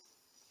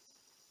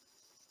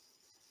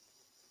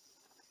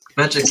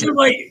 Magic.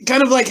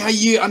 Kind of like how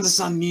you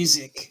understand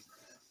music.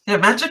 Yeah,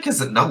 magic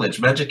isn't knowledge.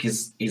 Magic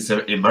is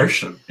an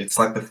emotion. It's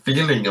like the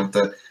feeling of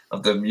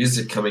the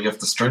music coming off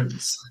the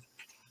strings.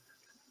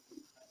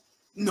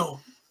 No,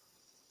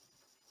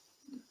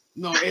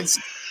 it's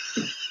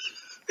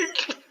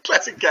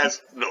Classic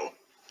Kaz. No.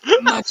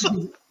 magic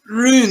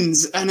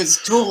runes and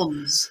it's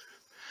tones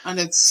and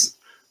it's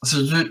So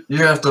you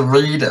have to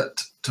read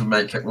it to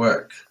make it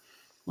work.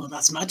 well,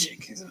 that's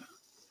magic, isn't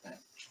it?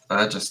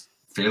 I just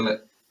feel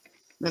it.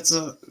 That's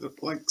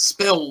like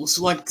spells,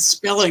 like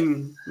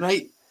spelling,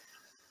 right?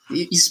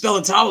 You spell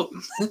it out.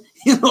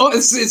 You know,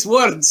 it's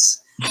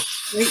words.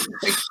 Right?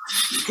 Like,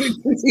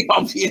 pretty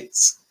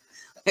obvious,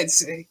 I'd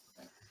say.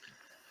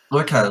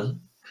 Okay,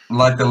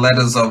 like the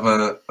letters of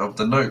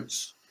the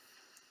notes,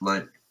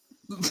 like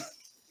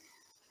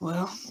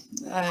Well,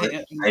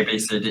 A B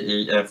C D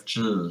E F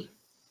G.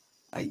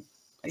 I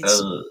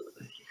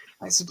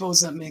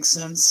suppose that makes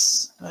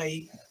sense.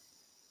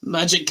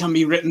 Magic can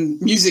be written,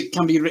 music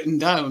can be written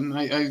down.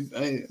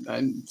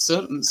 I'm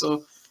certain,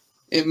 so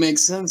it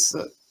makes sense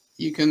that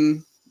you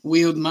can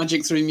wield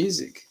magic through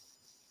music,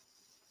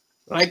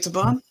 right,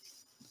 Taban?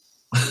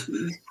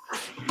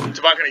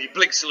 Tobacco, he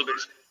blinks a little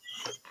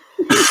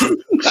bit,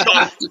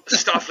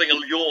 stifling a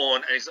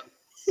yawn, and he's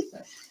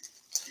like,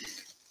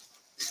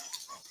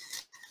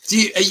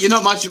 You're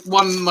not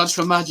much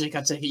for magic,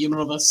 I take it. You're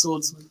more of a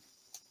swordsman.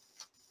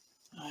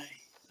 Aye.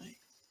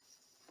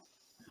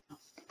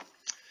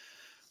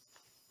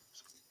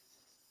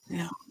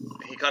 Yeah.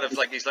 he kind of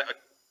like, he's like,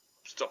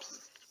 stops,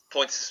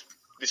 points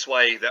this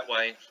way, that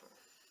way.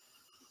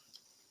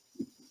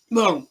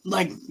 Well,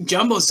 like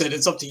Jambo said,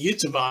 it's up to you,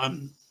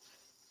 Taban.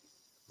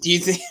 Do you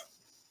think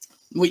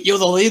you're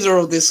the leader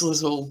of this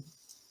little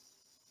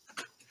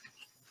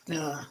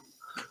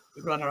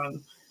run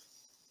around?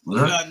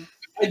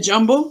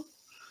 Jambo,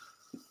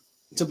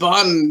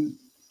 Taban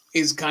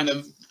is kind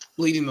of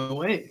leading the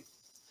way.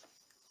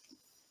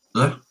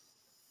 Yeah.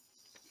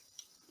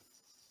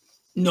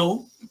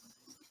 No.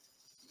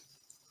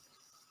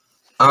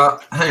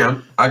 Hang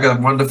on. I got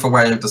a wonderful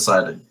way of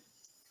deciding.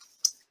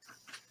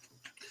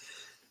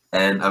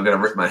 And I'm going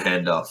to rip my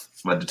hand off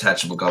my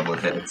detachable goblin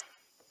head.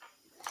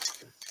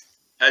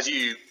 As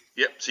you,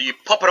 so you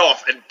pop it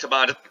off, and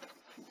Taban,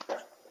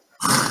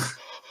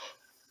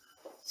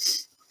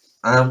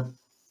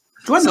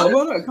 Do I know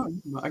about it? I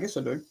can't. I guess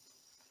I do.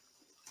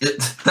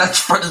 That's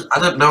funny. I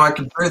didn't know I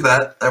could do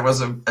that. That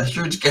was a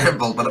huge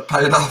gamble, but it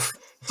paid off.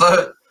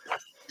 So,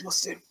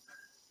 Must do.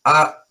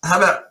 how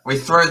about we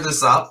throw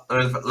this up,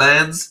 and if it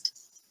lands,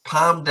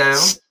 palm down,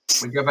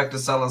 we go back to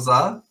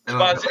Salazar.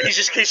 And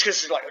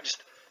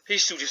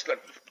he's still just like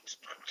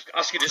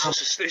asking this.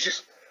 He's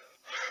just.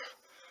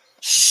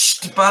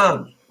 Shh,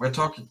 palm. We're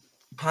talking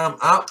palm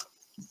up,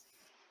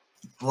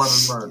 blood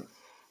and bone.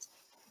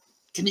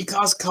 Can you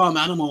cast Calm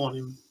Animal on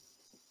him?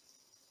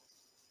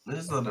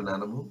 He's not an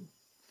animal.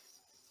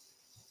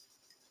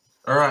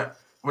 All right.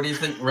 What do you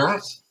think,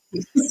 Rat?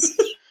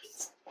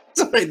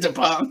 Sorry,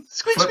 Taban.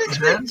 Squeak, Flip squeak,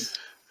 the hand. squeak.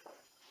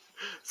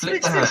 Flip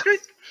Squeak, the squeak, hand. squeak.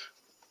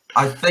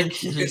 I think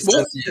he What?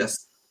 says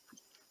yes.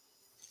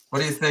 What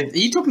do you think? Are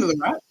you talking to the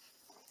rat?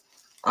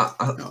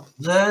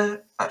 No.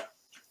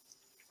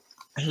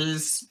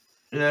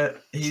 Yeah,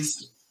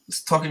 he's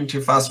talking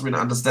too fast for me to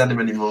understand him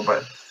anymore.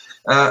 But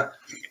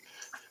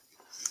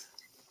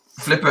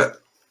flip it.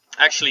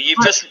 Actually,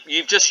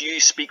 you've just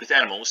used speak with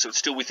animals, so it's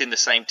still within the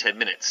same 10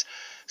 minutes.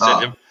 So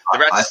the I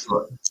rats.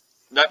 thought,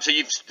 No, so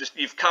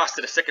you've cast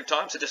it a second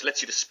time, so it just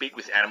lets you to speak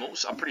with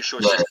animals. I'm pretty sure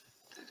it's Yeah. just,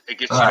 it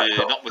gives Alright, you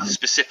cool. not with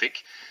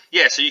specific.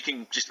 Yeah, so you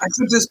can just. I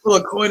could just pull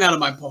a coin out of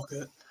my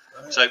pocket.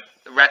 So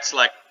the rat's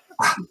like,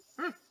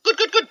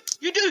 good.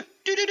 You do.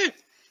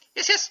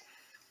 Yes.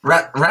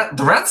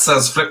 the rat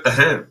says flip the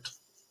hand.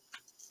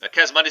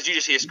 Kazmanduz, you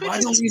just hear squeak, Why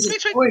don't we use squeak, a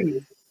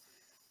squeak.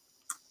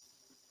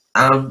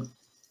 coin?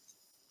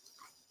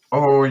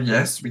 Oh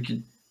yes, we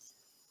could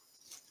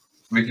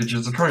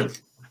use a coin.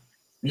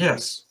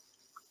 Yes.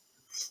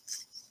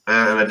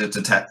 And I did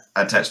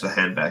attach the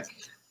hand back.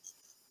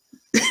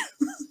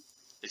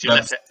 It's your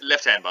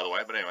left hand, by the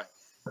way, but anyway.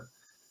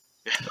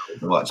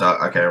 Watch.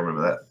 Okay, I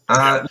remember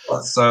that.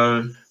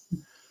 So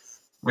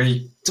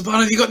we.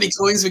 Taban, have you got any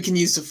coins we can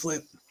use to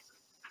flip?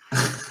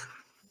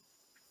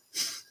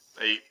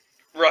 He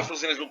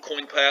rustles in his little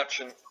coin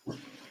pouch, and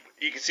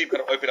you can see him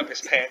kind of open up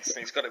his pants, and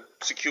he's got it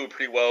secured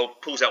pretty well.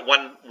 Pulls out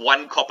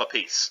one copper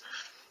piece.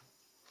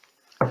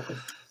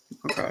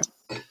 Okay.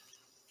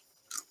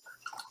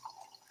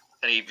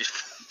 And he just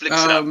flicks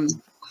it up.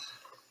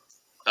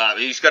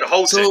 He's got a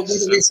hold So it. what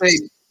do we say?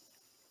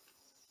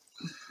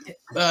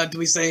 Do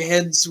we say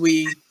heads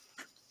we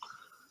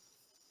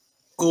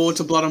go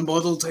to Blood and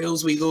Bottle,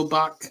 tails we go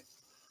back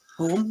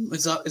home?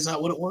 Is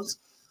that what it was?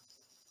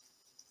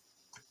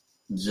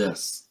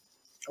 Yes.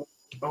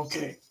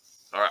 Okay.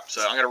 All right,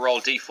 so I'm going to roll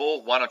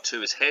D4. 1 or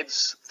 2 is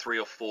heads, 3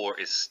 or 4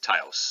 is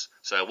tails.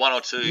 So 1 or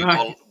 2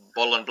 Right.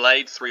 bottle and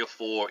blade, 3 or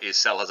 4 is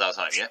Salazar's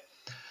home. Yeah.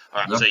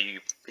 All right. Yep. So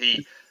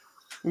he.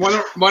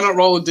 Why not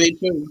roll a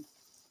D2?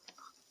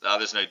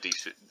 There's no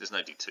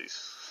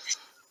D2s.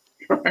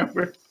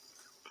 Remember.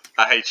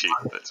 I hate you.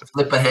 That's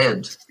Flip a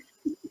hand.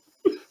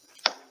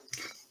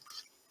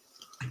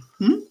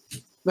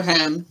 The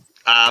hand.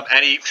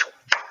 And he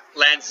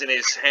lands in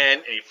his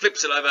hand, and he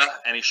flips it over,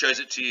 and he shows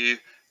it to you,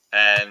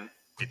 and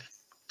it's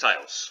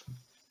tails.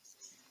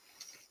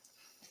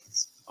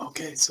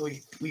 Okay, so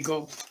we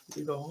go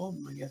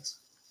home, I guess.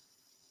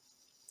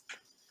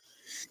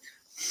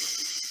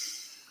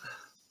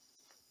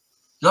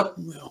 Yep,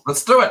 Well,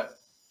 let's do it.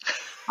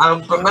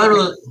 But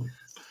maybe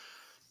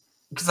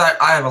because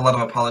I have a lot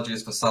of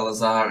apologies for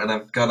Salazar, and I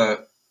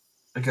gotta,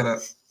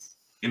 gonna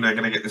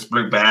get this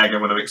blue bag. I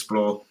want to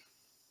explore.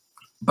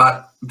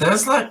 But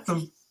there's like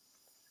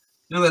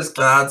those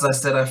guards I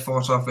said I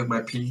fought off with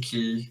my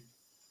pinky.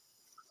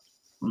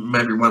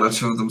 Maybe one or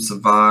two of them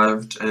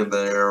survived, and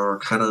they're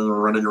kind of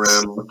running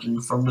around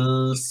looking for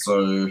me.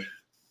 So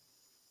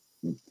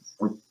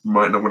we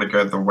might not want to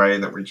go the way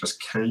that we just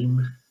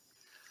came.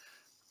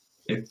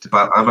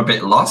 But I'm a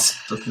bit lost.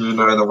 If you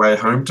know the way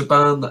home to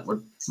Barn, that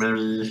would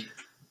maybe.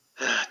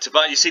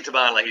 Taban, you see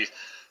Taban like he's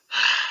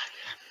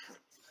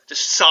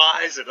just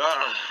sighs and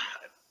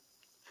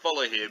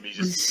follow him. He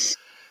just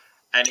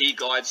and he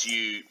guides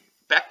you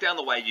back down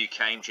the way you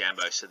came,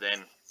 Jambo. So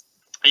then,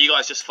 are you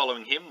guys just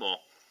following him, or?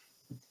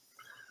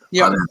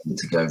 Yeah, I'm happy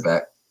to go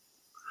back.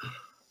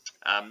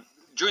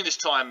 During this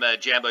time,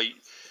 Jambo, the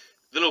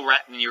little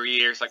rat in your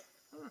ear is like,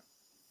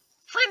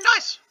 friend,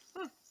 nice,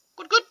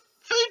 good,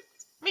 food,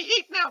 me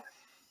eat now,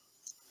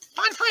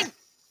 fine friend.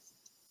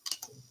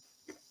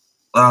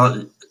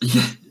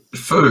 Yeah,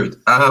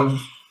 food.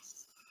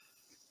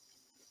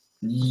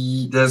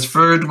 There's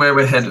food where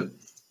we're headed.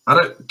 I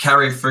don't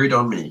carry food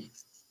on me,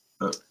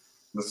 but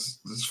there's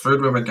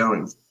food where we're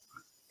going.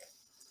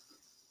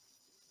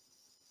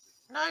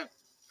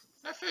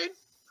 No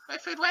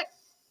food wet.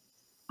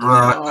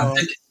 I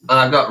think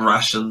I've got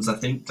rations. I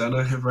think. Don't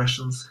I have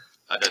rations?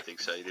 I don't think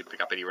so. You didn't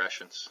pick up any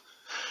rations.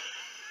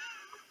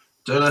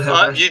 Don't I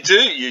have rations?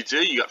 You do.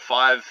 You got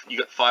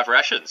five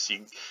rations.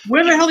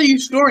 where the hell are you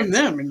storing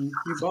them in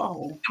your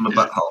butthole? In my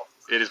butthole.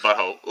 It is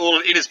butthole. All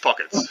in his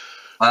pockets.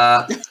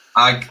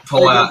 I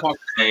pull out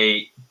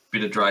a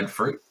bit of dried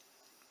fruit.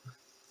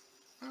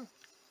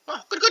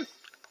 Oh, good.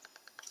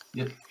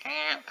 Yep.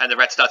 And the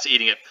rat starts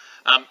eating it.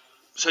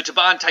 So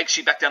Taban takes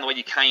you back down the way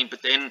you came,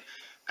 but then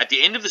at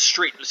the end of the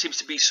street, there seems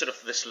to be sort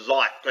of this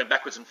light going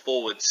backwards and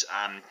forwards.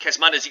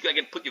 Kazmanduz, you can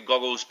again put your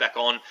goggles back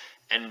on,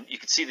 and you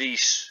can see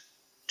these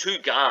two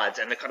guards,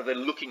 and they're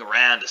looking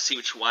around to see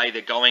which way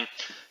they're going.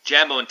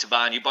 Jambo and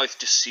Taban, you both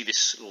just see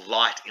this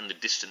light in the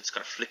distance,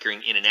 kind of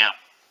flickering in and out.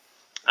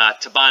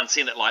 Taban,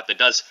 seeing that light, that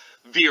does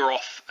veer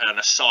off on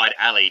a side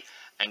alley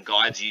and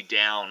guides you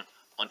down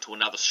onto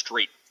another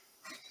street.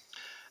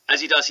 As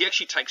he does, he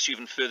actually takes you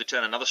even further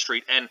down another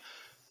street, and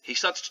he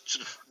starts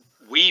sort of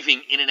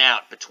weaving in and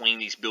out between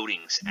these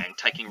buildings and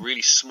taking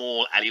really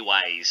small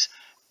alleyways,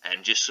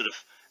 and just sort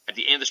of at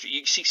the end of the street,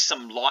 you see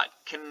some light.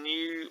 Can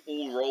you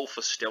all roll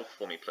for stealth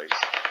for me, please?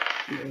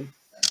 Yeah.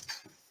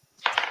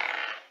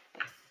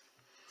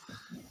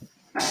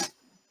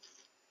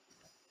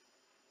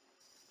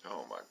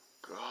 Oh my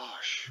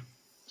gosh.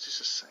 Is this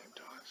the same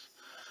dice?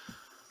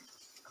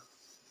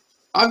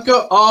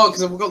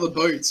 Because I've got the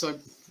boot, so I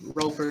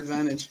roll for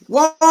advantage.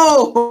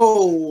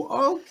 Whoa!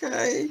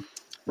 Okay.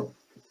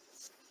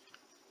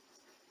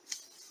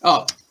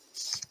 Oh,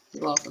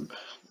 you're laughing.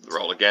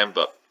 Roll again,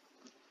 but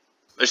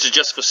this is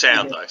just for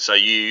sound, though. So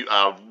you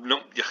are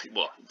not,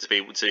 well, to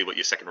see what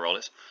your second roll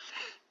is.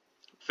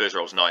 First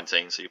roll's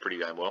 19, so you're pretty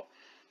damn well.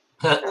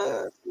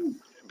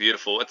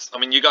 Beautiful. I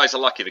mean, you guys are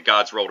lucky. The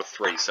guards rolled a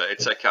 3, so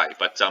it's okay.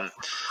 But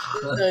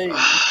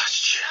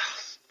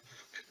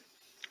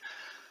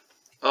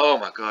oh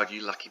my god,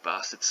 you lucky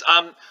bastards.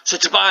 So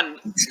Taban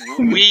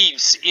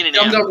weaves in and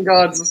out.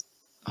 Guards.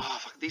 Oh,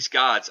 fuck, these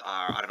guards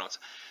are, I don't know.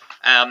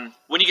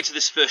 When you get to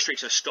this first street,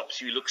 so it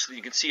stops you.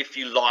 You can see a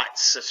few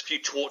lights, a few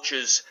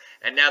torches,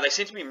 and now they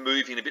seem to be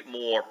moving a bit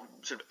more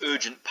sort of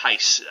urgent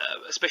pace,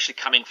 especially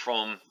coming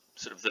from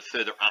sort of the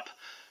further up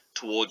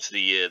towards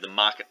the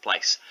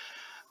marketplace.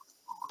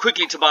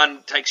 Quickly,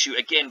 Taban takes you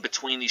again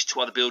between these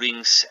two other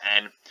buildings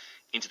and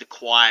into the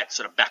quiet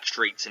sort of back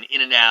streets and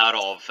in and out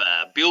of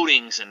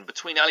buildings and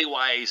between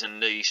alleyways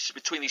and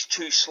between these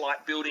two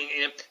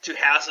two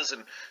houses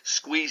and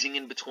squeezing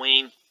in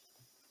between.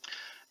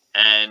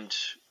 And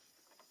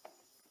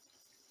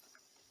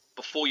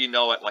before you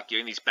know it, like you're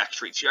in these back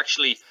streets,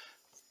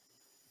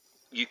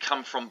 you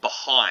come from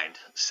behind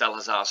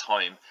Salazar's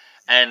home,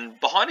 and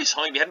behind his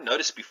home, you hadn't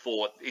noticed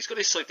before, he's got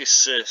this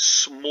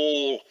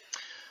small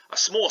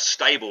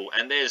stable,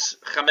 and there's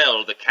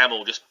Hamel, the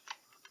camel, just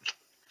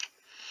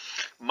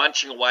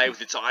munching away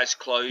with its eyes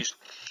closed,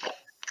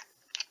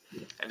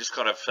 and just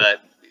kind of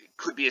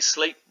could be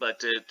asleep,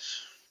 but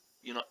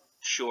you're not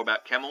sure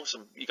about camels.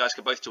 And you guys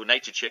can both do a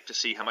nature check to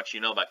see how much you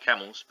know about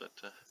camels, but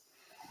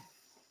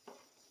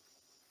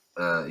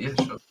yeah,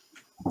 sure.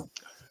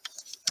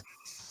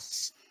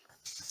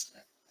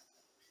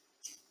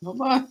 Not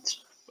much.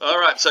 all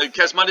right. So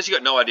Kazmanduz, you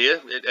got no idea.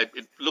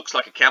 It looks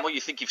like a camel.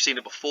 You think you've seen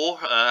it before.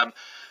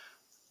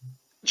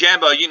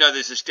 Jambo, you know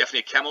this is definitely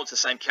a camel. It's the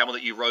same camel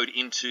that you rode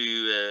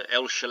into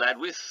El Shalad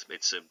with.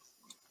 It's a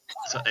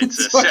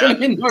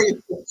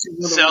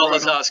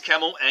Salazar's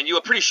camel, and you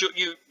are pretty sure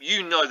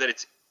you know that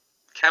it's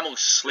camels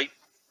sleep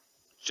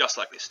just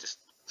like this. Just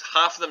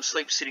half of them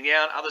sleep sitting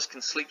down, others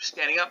can sleep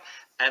standing up,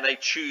 and they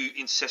chew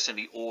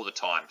incessantly all the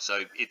time.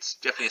 So it's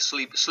definitely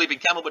a sleeping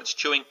camel, but it's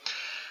chewing.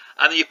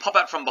 And then you pop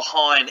out from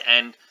behind,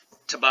 and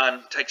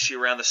Taban takes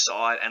you around the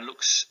side and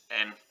looks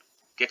and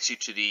gets you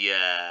to the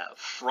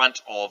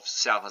front of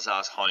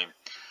Salazar's home.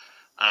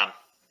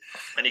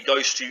 And he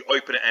goes to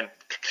open it, and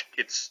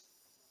it's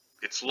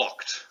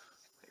locked.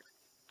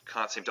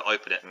 Can't seem to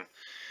open it, and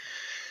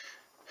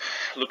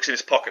looks in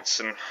his pockets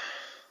and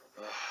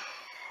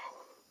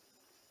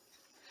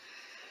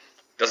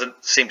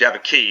doesn't seem to have a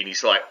key, and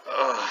he's like,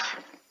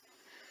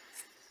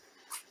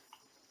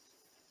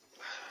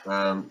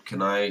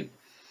 Can I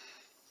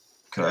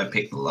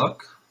pick the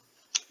lock?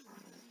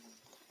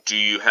 do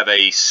you have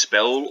a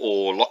spell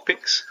or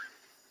lockpicks?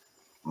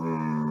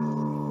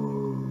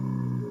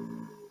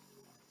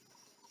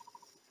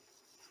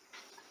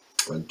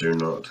 I do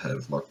not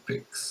have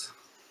lockpicks.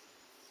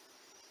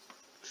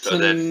 So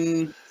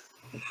then,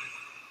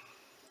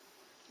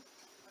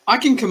 I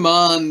can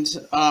command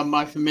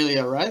my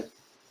familiar, right?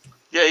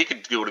 yeah, you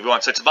could do whatever you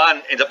want. So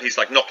Taban ends up, he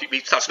starts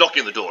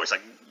knocking on the door. He's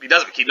like, he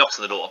doesn't have a key, knocks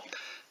on the door.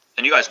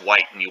 And you guys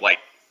wait, and you wait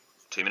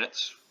 2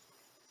 minutes.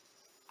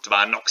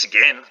 Taban knocks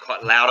again,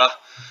 quite louder.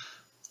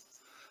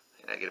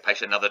 You get a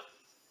patient, another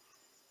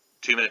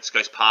 2 minutes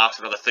goes past,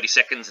 another 30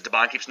 seconds, and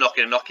Taban keeps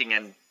knocking and knocking,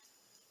 and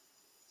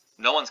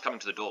no one's coming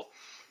to the door.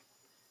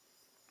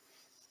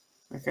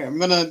 Okay, I'm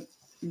gonna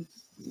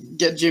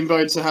get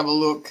Jimbo to have a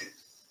look.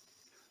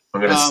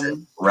 I'm going to sit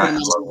right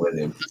along with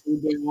him.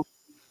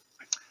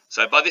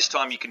 So by this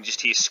time, you can just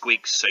hear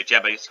squeaks. So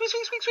Jambo, squeak,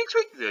 squeak, squeak, squeak,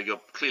 squeak.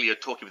 You're clearly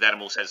talking with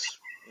animals has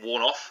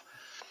worn off.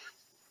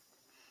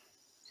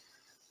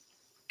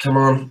 Come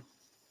on,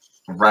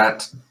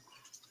 rat.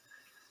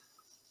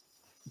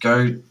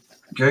 Go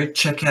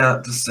check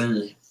out to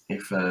see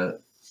if I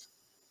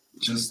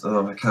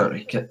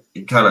can't.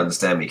 You can't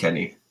understand me, can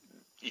you?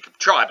 You could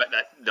try, but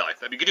no.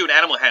 But you could do an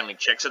animal handling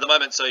check. So at the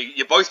moment, so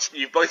you've both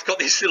got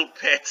these little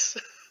pets.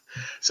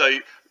 So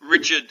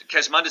Richard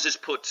Kazmanduz has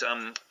put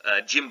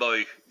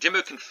Jimbo.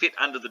 Jimbo can fit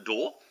under the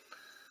door,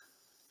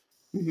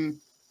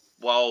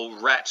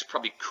 while Rat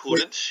probably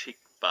couldn't. So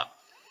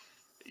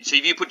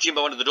have you put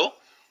Jimbo under the door?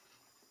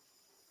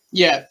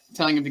 Yeah,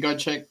 telling him to go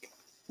check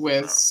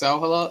where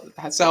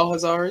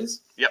Salazar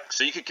is. Yep.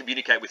 So you could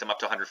communicate with him up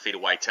to 100 feet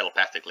away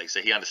telepathically,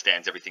 so he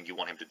understands everything you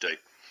want him to do.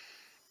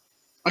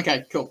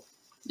 Okay, cool.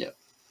 Yep.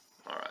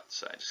 All right.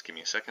 So just give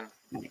me a second.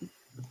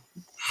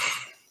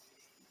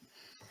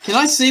 Can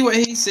I see what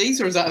he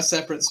sees, or is that a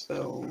separate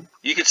spell?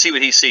 You can see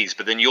what he sees,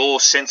 but then your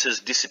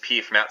senses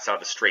disappear from outside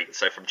the street.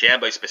 So from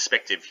Jambo's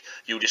perspective,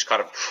 you'll just kind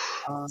of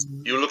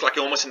you look like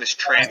you're almost in this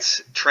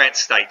trance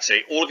state. So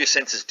all of your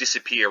senses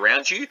disappear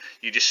around you.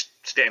 You just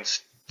stand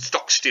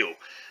stock still.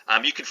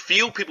 You can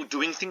feel people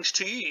doing things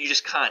to you. You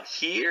just can't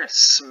hear,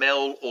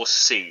 smell, or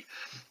see,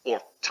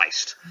 or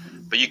taste.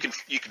 But you can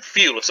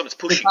feel if someone's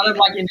pushing. Kind of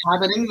like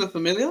inhabiting the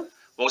familiar.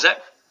 What was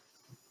that?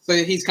 So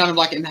he's kind of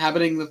like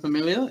inhabiting the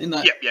familiar in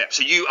that. Yeah.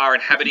 So you are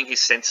inhabiting his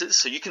senses.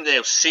 So you can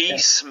now see,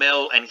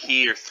 smell, and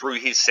hear through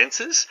his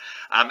senses,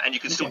 and you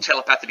can still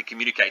telepathically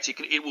communicate. So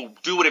it will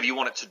do whatever you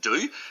want it to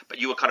do, but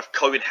you are kind of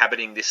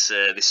co-inhabiting this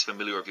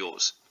familiar of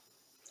yours.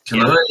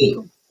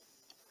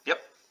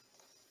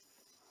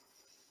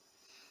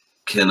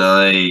 Can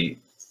I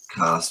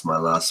cast my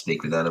last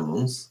speak with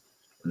animals?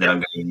 And then I'm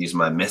going to use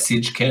my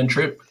message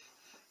cantrip.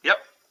 Yep.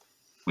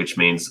 Which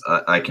means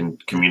I can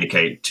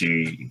communicate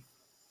to.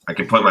 I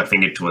can point my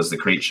finger towards the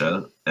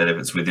creature, and if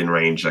it's within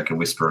range, I can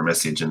whisper a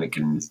message, and it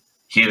can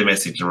hear the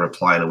message and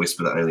reply in a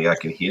whisper that only I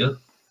can hear.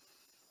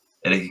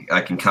 And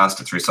I can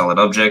cast it through solid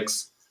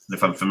objects. And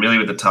if I'm familiar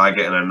with the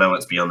target and I know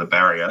it's beyond the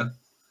barrier,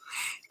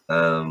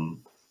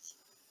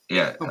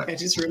 yeah. Okay,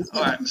 just really.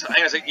 All right. So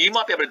hang on a second. You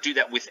might be able to do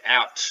that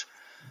without.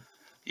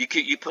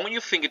 You point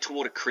your finger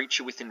toward a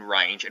creature within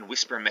range and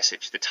whisper a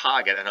message. The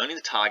target, and only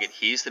the target,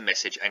 hears the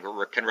message and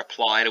can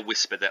reply at a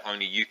whisper that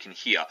only you can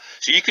hear.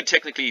 So you could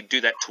technically do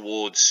that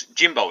towards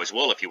Jimbo as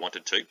well if you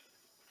wanted to.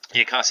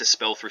 You cast a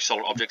spell through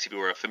solid objects if you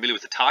were familiar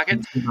with the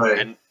target.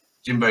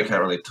 Jimbo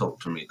can't really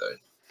talk to me, though.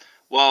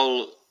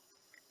 Well,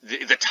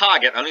 the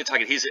target, only the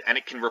target hears it, and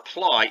it can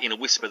reply in a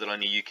whisper that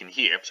only you can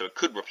hear. So it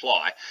could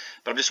reply.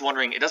 But I'm just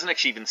wondering, it doesn't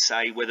actually even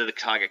say whether the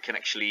target can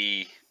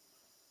actually...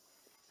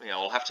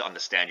 I'll have to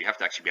understand. You have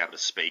to actually be able to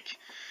speak.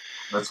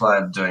 That's why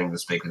I'm doing the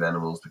speak with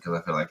animals, because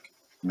I feel like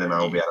then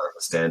I'll be able to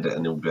understand it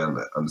and you'll be able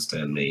to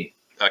understand me.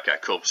 Okay,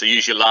 cool. So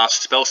use your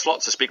last spell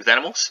slot to speak with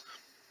animals?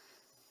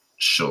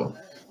 Sure.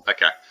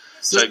 Okay.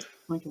 So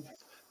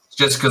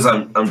just because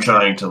I'm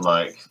trying to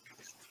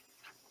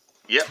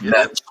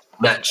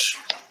match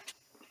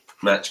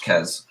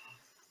Kaz.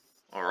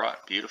 All right,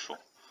 beautiful.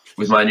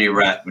 With my new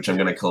rat, which I'm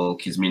going to call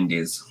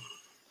Kazmanduz.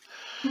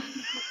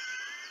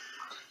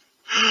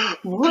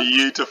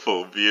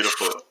 Beautiful.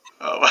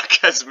 Oh, my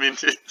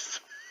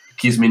Kazmanduz.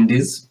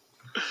 Kazmanduz.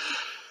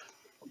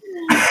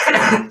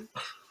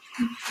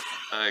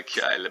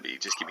 Okay,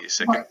 give me a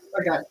second.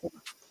 Okay.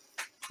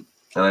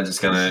 And I'm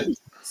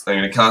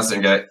gonna cast it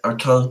and go,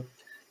 okay,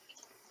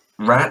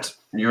 Rat,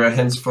 you are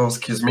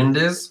henceforth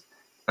Kazmanduz,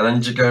 and I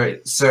need you to go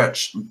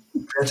search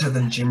better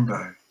than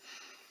Jimbo.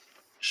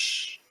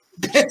 Shh.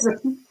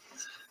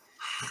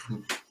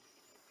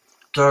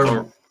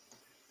 Go,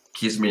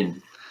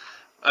 Kazmin.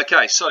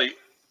 Okay, so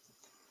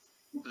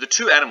the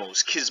two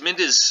animals,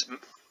 Kazmanduz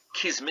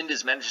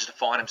manages to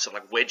find himself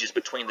like wedges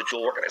between the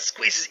door, and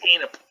squeezes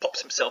in and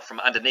pops himself from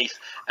underneath,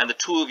 and the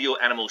two of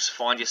your animals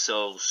find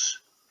yourselves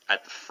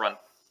at the front,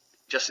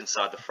 just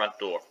inside the front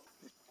door.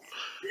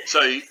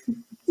 So,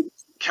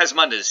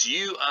 Kazmanduz,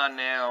 you are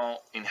now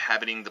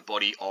inhabiting the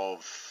body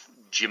of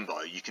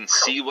Jimbo. You can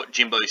see what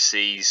Jimbo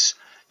sees.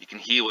 You can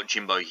hear what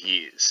Jimbo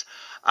hears.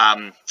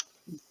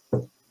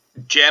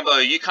 Jambo,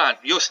 you can't.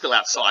 You're still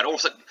outside. All of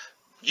a sudden,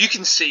 you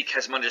can see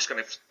Kazmanduz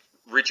kind of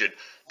rigid.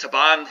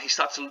 Taban, he's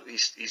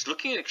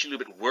looking actually a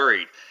little bit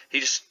worried. He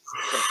just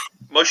kind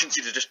of motions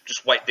you to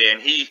just wait there,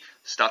 and he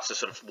starts to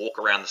sort of walk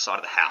around the side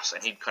of the house,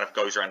 and he kind of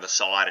goes around the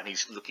side, and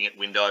he's looking at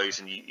windows,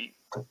 and he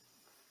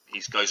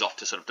goes off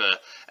to sort of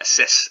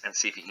assess and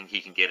see if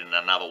he can get in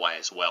another way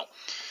as well.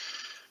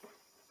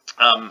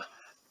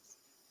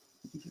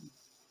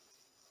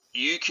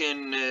 You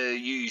can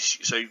use,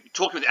 so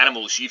talking with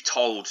animals, you've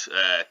told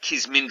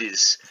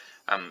Kazmanduz,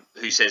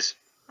 who says,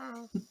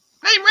 "Name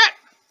Rat."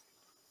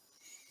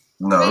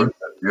 No,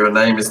 your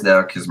name is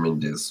now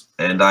Kazmanduz,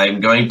 and I'm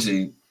going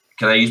to.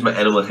 Can I use my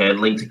animal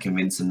handling to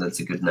convince him that's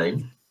a good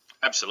name?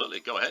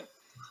 Absolutely, go ahead.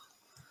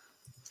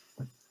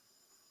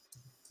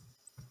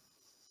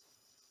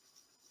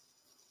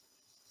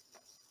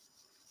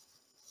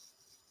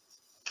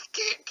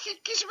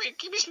 Kiss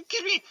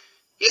me.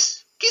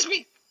 Yes, kiss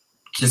me.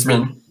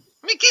 Kizmin.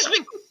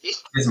 Kizmin.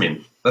 Yes.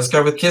 Kizmin. Let's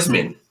go with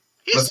Kizmin.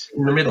 Yes. Let's go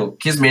in the middle.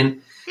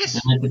 Kizmin. Yes.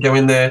 You need to go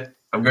in there.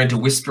 I'm going to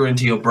whisper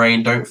into your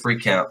brain. Don't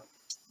freak out.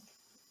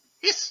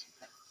 Yes.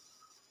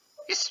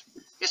 Yes.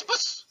 Yes,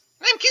 boss.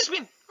 Name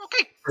Kizmin.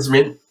 Okay.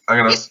 Kizmin, I'm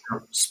going to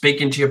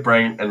speak into your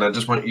brain, and I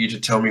just want you to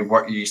tell me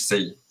what you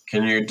see.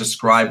 Can you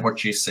describe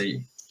what you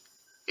see?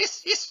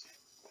 Yes. Yes.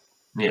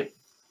 Yeah.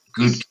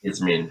 Good,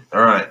 Kizmin.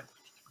 All right.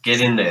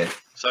 Get in there.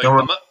 So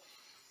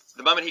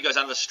the moment he goes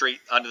under the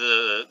street, under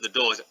the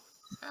door,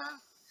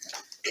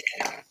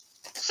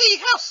 see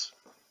house,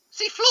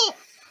 see floor,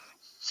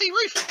 see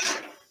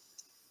roof.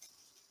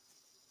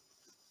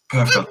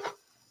 Perfect.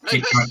 No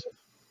person.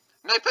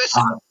 No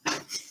person.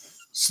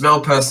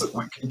 Smell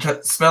person.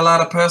 Smell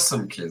out a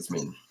person,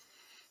 Kizmin.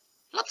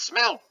 Lots of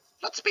smell.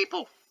 Lots of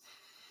people.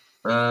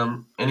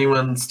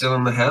 Anyone still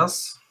in the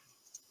house?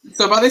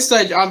 So by this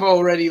stage, I've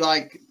already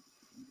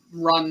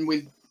run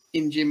with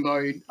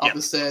Jimbo up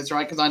the stairs,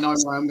 right? Because I know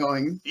where I'm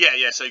going.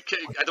 Yeah. So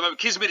at the moment,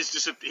 Kazmin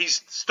is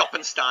he's stop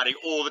and starting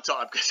all the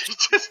time because he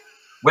just.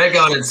 We're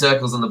going in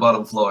circles on the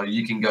bottom floor.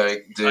 You can go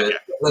do it.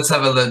 Let's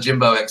have a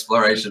Jimbo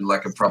exploration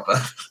like a proper.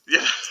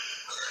 Yeah.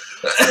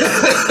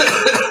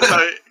 So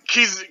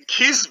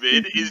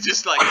Kazmin is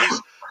just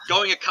he's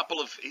going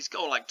he's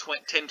going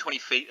 10, 20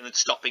 feet and then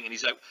stopping, and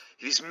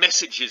his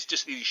messages,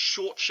 just these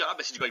short, sharp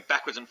messages going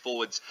backwards and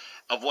forwards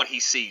of what he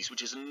sees,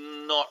 which is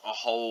not a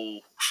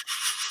whole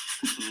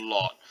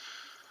lot.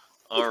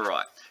 All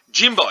right.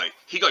 Jimbo,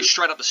 he goes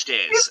straight up the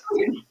stairs.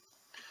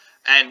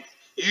 And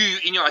you,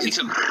 in your eyes, he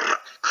sort of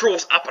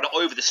crawls up and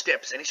over the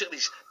steps, and he's got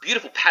these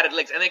beautiful padded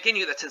legs. And again,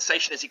 you get that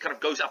sensation as he kind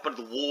of goes up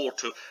onto the wall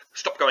to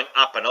stop going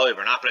up and over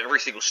and up, and every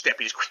single step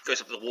he just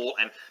goes up to the wall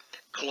and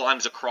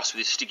climbs across with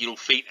his sticky little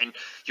feet, and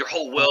your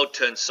whole world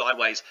turns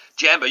sideways.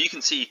 Jambo, you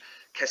can see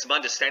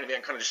Kazmanduz standing there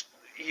and kind of just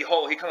he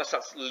kind of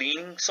starts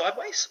leaning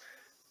sideways,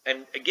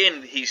 and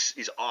again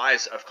his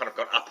eyes have kind of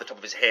gone up the top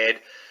of his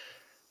head,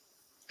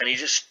 and he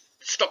just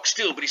stock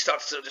still, but he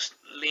starts to just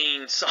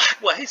lean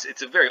sideways.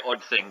 It's a very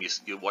odd thing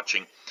you're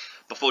watching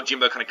before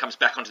Jimbo kind of comes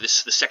back onto the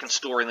second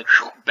story and then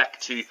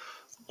back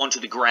onto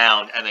the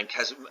ground, and then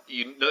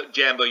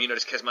Jambo, you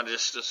notice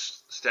Kazmanduz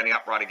just standing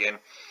upright again.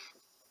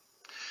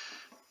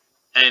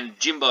 And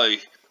Jimbo,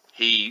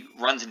 he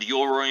runs into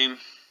your room,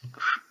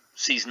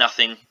 sees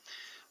nothing,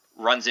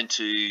 runs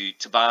into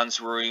Taban's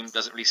room,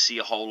 doesn't really see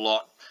a whole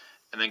lot,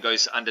 and then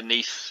goes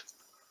underneath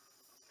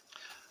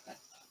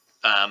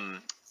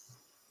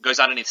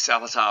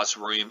Salazar's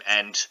room,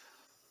 and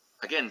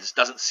again, just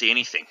doesn't see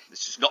anything.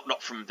 It's just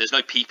there's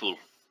no people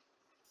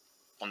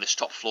on this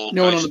top floor.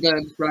 No one on the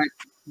bed, right?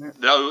 Yeah.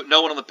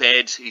 No one on the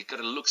bed. He kind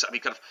of looks up. He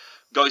kind of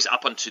goes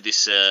up onto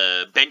this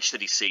bench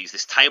that he sees,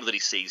 this table that he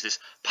sees. There's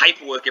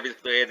paperwork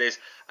everywhere. There's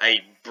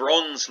a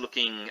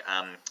bronze-looking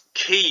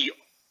key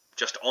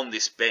just on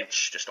this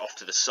bench, just off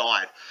to the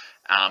side.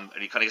 And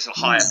he kind of gets a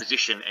higher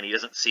position, and he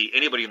doesn't see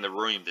anybody in the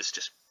room. There's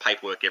just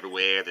paperwork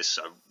everywhere. There's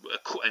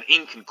an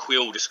ink and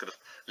quill just kind of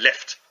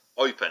left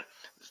open.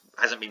 It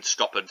hasn't been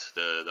stoppered.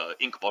 The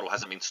ink bottle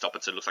hasn't been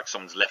stoppered, so it looks like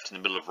someone's left in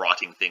the middle of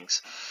writing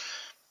things.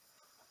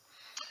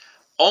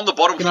 On the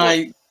bottom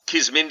floor,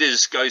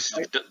 Kazmanduz goes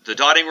to the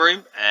dining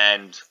room,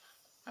 and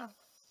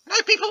no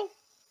people.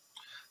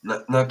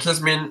 No,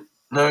 Kazmin,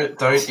 no,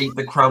 don't eat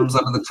the crumbs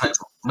under the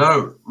table.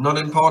 No, not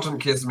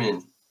important,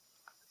 Kismin.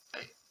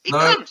 Eat No.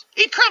 crumbs.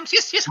 Eat crumbs.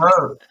 Yes, yes.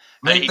 No,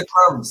 And leave the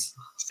crumbs.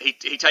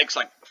 he takes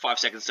like 5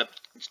 seconds to.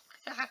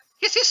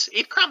 Yes, yes.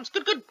 Eat crumbs.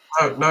 Good, good.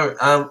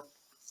 No.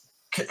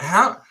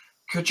 How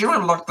could you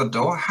unlock the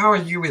door? How are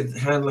you with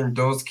handling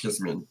doors,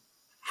 Kismin?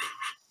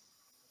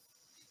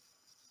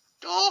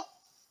 Door.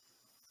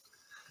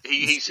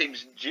 He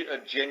seems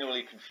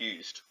genuinely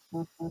confused.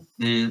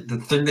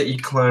 The thing that you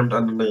climbed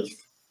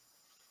underneath.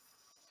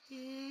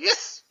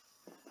 Yes.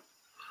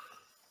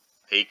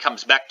 He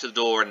comes back to the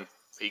door and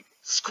he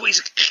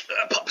squeezes,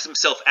 pops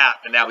himself out,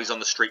 and now he's on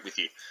the street with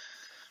you.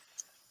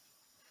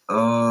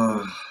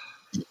 Oh,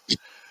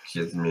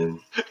 Kismin.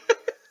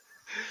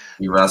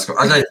 You rascal.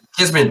 Okay,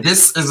 Kismin,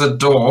 this is a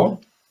door.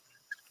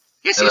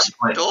 Yes, And yes.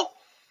 Door.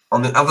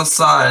 on the other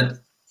side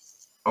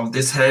of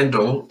this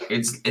handle,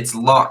 it's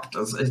locked.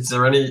 Is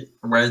there any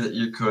way that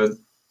you could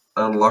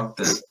unlock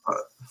this?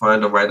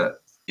 Find a way to.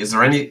 Is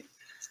there any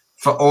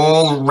for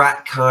all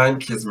rat kind,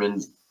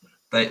 Kismin?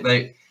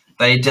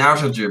 They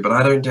doubted you, but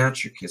I don't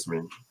doubt you,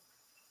 Kismin.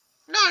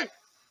 No.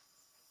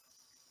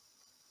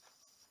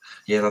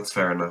 Yeah, that's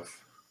fair enough.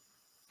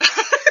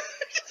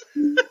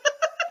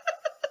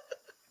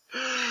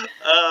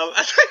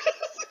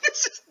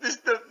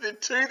 The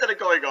two that are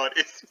going on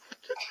is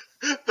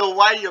the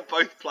way you're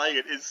both playing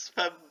it is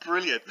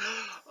brilliant.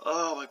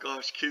 Oh my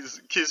gosh,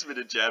 Kismet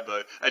and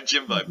Jambo and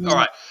Jimbo. All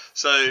right,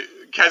 so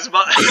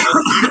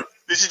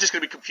this is just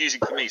going to be confusing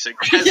for me. So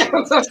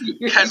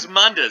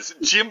Kazmanduz,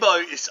 Jimbo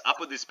is up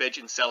on this bench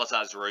in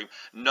Salazar's room.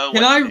 No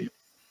one.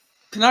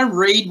 Can I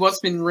read what's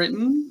been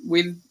written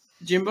with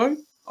Jimbo,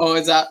 or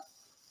is that?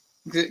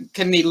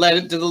 Can he let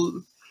it?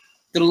 Do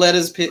the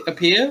letters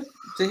appear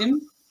to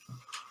him?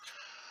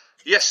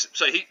 Yes.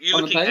 So you're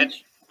looking at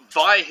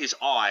via his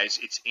eyes.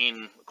 It's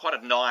in quite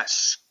a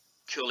nice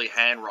curly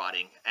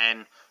handwriting,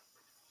 and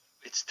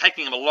it's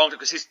taking him a long time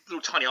because his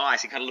little tiny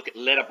eyes. He kind of look at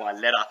letter by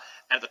letter,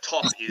 and at the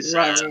top is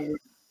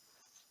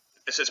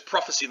it says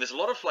prophecy, and there's a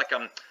lot of like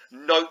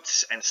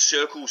notes and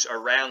circles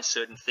around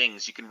certain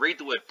things. You can read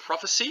the word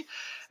prophecy.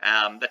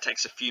 That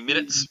takes a few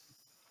minutes,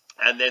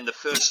 and then the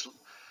first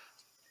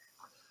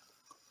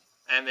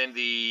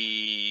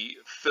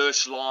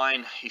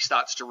line he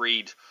starts to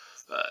read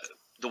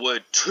the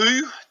word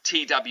two,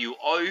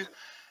 TWO.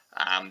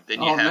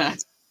 Then you have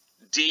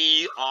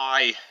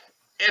DIFFERENT.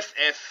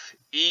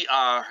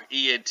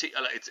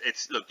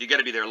 It's look, you're going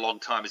to be there a long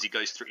time as he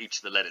goes through each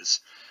of the letters.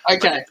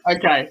 Okay.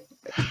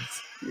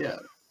 Yeah.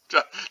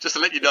 Just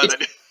to let you know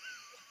that.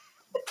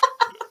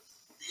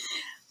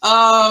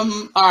 All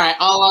right.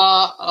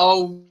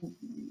 I'll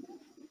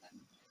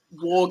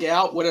walk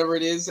out, whatever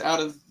it is, out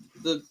of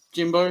the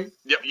Jimbo.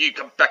 Yep. You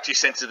come back to your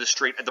sense of the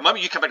street. At the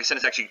moment you come back to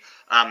sense, actually,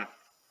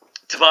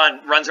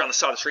 Taban runs around the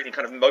side of the street and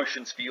kind of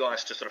motions for you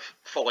guys to sort of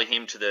follow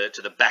him to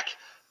the back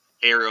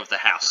area of the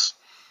house.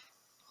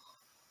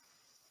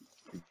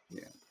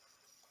 Yeah.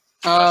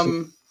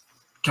 Come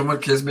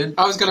on, Kismin.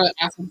 I was gonna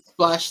acid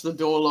splash the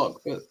door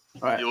lock, but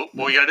all right.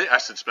 What are you gonna do?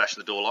 Acid splash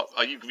the door lock.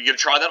 Are you gonna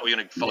try that, or are you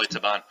gonna follow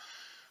Taban?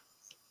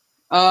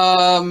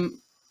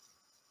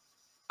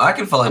 I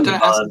can follow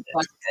Taban,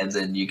 and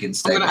then you can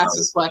stay. I'm gonna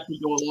acid splash the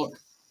door lock.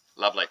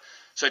 Lovely.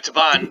 So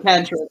Taban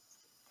guides you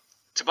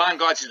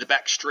to the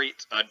back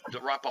street,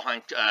 right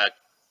behind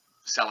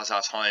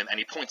Salazar's home, and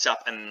he points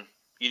up, and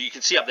you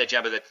can see up there,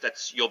 Jambo,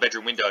 that's your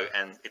bedroom window,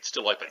 and it's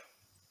still open,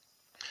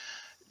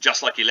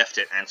 just like you left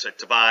it. And so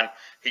Taban,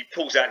 he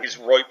pulls out his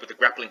rope with the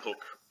grappling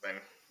hook and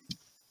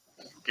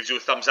gives you a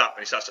thumbs up,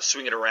 and he starts to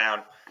swing it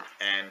around,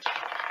 and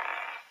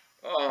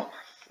oh my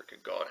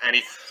freaking god! And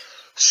he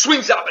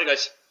swings up, and he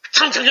goes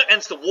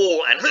against the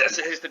wall, and he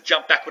has to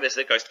jump backward as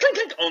it goes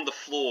on the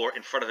floor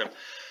in front of him.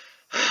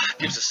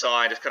 Gives a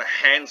sigh, just kind of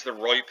hands the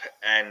rope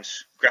and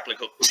grappling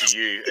hook to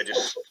you, and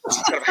just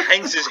kind of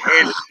hangs his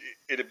head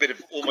in a bit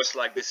of almost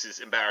like this is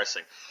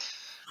embarrassing.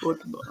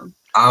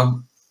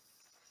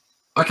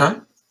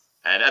 Okay.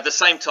 And at the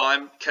same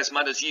time,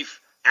 Kazmanduz,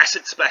 you've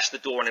acid splashed the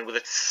door, and with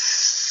it,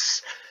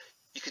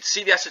 you can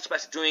see the acid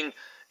splash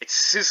it's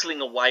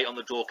sizzling away on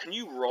the door. Can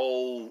you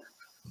roll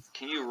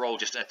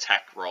just an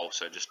attack roll?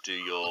 So just do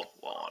your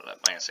hang on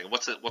a second.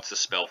 What's the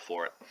spell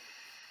for it?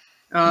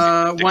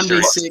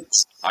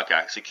 1d6.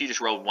 Okay, so can you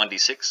just roll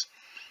 1d6?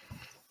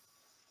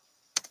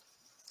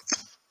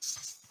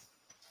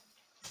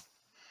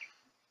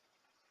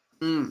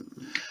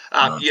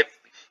 Yep.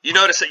 You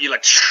notice that you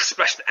like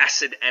splash the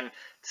acid, and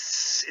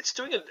it's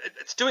doing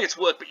its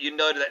work, but you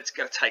know that it's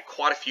going to take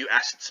quite a few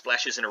acid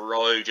splashes in a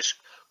row, just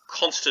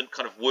constant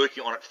kind of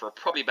working on it for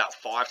probably about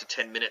 5 to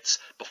 10 minutes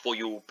before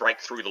you'll break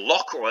through the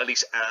lock, or at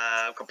least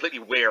completely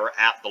wear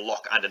out the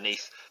lock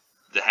underneath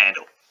the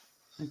handle.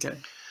 Okay.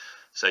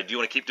 So do you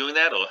want to keep doing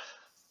that, or?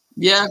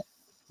 Yeah.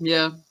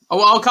 Oh,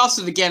 well, I'll cast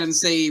it again and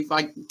see if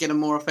I get a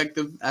more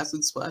effective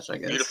acid splash, I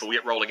guess. Beautiful.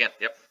 Yep, roll again.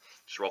 Yep.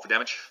 Just roll for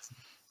damage.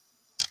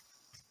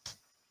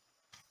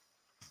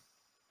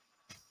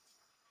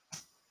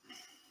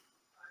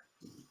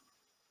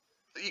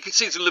 you can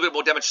see it's a little bit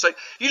more damage. So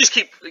you just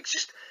keep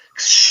just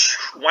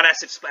one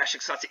acid splash,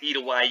 it starts to eat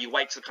away. You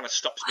wait till it kind of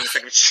stops being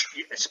effective,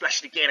 you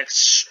splash it again,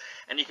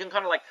 and you can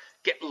kind of like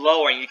get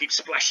lower, and you keep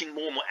splashing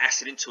more and more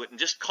acid into it, and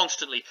just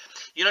constantly.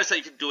 You notice that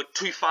you can do it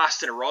too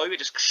fast in a row, it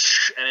just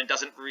and it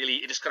doesn't really.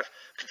 It just kind of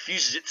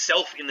confuses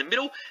itself in the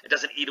middle. It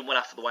doesn't eat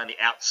enough of the way on the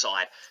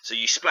outside. So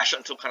you splash it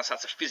until it kind of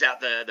starts to fizz out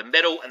the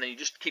metal, and then you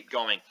just keep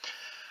going.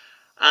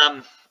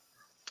 And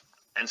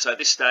so at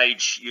this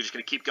stage, you're just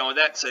going to keep going with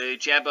that. So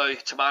Jambo,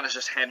 Taban has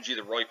just handed you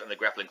the rope and the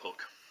grappling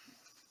hook.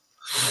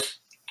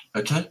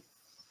 Okay.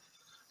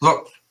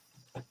 Look,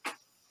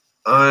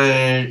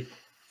 I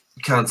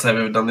can't say I've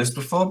ever done this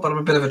before, but I'm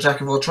a bit of a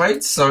jack of all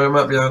trades, so I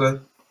might be able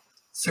to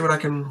see what I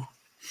can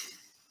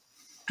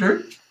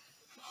do.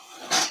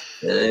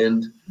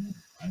 And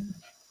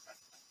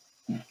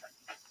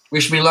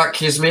wish me luck,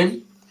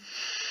 Kazmin.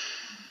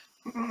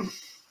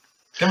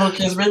 Come on,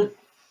 Kazmin.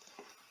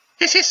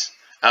 Yes.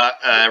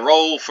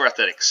 Roll for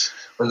athletics.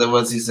 And then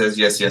once he says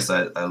yes,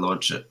 I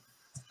launch it.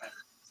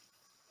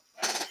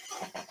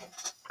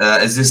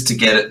 Is this to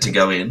get it to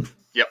go in?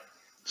 Yep.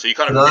 So you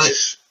kind of...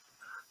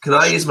 Can Can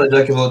I use my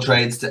Jack of all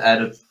trades to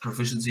add a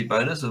proficiency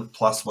bonus of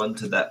 +1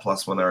 to that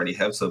 +1 I already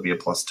have, so it'll be a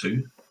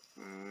 +2?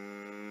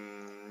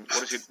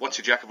 What's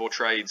your Jack of all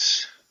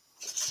trades?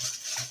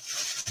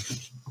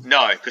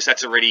 No, because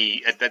that's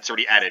already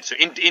added. So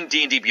in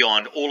D&D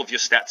Beyond, all of your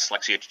stats,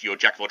 like so your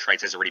Jack of all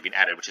trades, has already been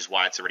added, which is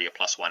why it's already a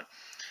 +1.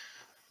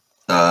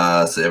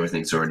 So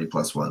everything's already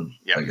 +1.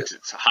 Yeah, okay.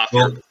 It's half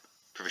your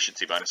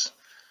proficiency bonus.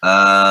 Do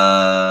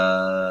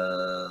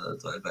I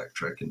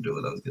backtrack and do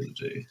what I was going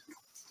to do?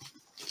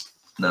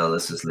 No,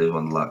 let's just live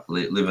on luck.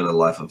 Live in a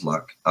life of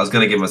luck. I was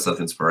going to give myself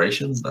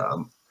inspiration, but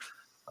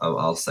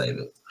I'll save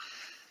it.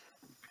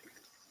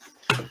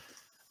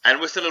 And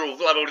with the little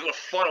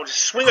final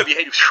just swing of your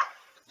head,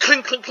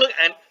 clink, clink, clink,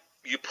 and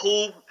you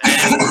pull,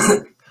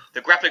 and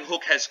the grappling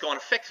hook has gone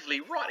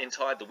effectively right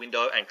inside the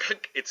window, and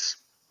clink, it's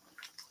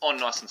on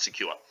nice and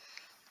secure.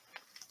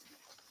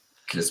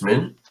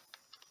 Kazmin,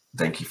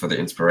 thank you for the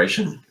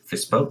inspiration.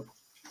 Fist bump.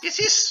 Yes.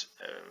 Just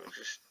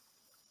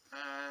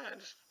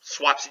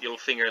swipes at your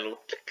finger, a little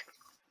click.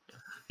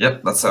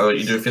 Yep, that's how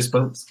you do fist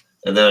bumps.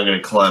 And then I'm going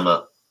to climb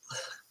up.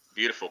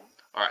 Beautiful.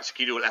 All right, so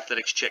can you do an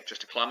athletics check just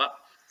to climb up?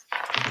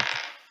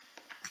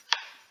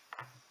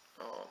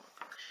 Oh my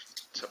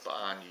gosh,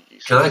 Taban, you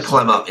Can I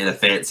climb up in a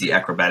fancy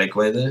acrobatic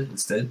way there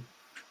instead?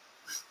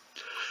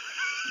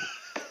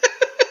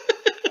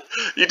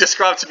 You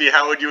described to me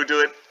how would you do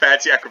it,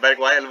 fancy acrobatic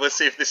way, and we'll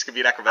see if this can be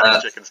an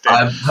acrobatic check instead.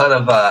 I'm kind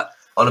of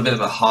on a bit of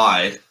a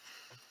high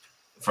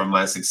from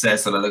my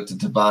success, and I looked at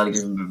Taban and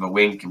gave him a bit of a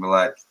wink and be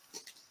like,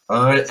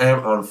 I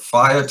am on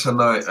fire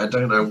tonight. I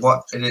don't know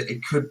what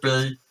it could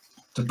be.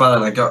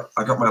 Taban, I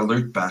got my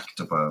loot back,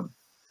 Taban.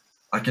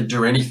 I can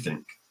do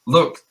anything.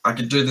 Look, I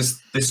can do this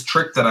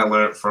trick that I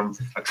learned from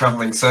a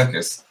traveling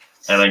circus,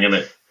 and I'm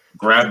gonna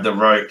grab the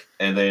rope,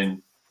 and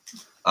then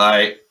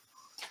I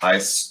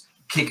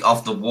kick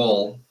off the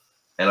wall,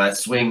 and I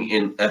swing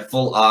in a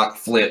full arc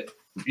flip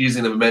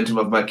using the momentum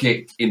of my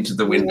kick into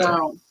the window.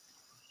 Wow.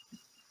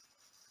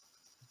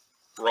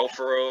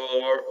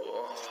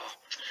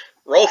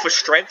 Roll for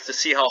strength to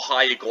see how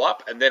high you go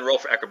up, and then roll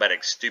for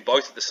acrobatics. Do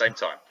both at the same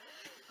time.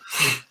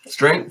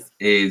 Strength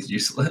is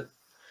useless.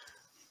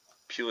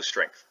 Pure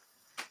strength.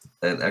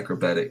 And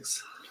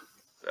acrobatics.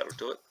 That'll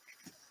do it.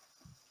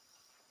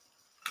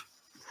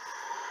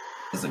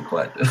 Doesn't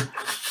quite do it.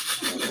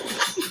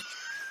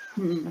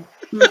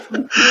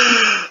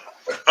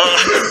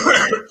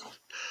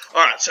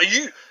 All right, so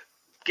you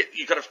get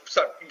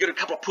a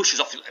couple of pushes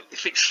off your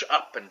feet,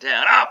 up and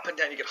down.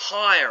 You get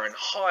higher and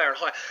higher and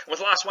higher. And with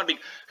the last one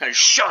big kind of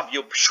shove,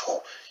 you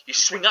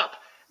swing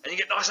up, and you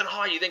get nice and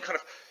high. You then kind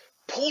of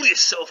pull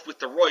yourself with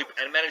the rope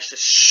and manage to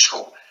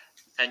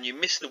and you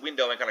miss the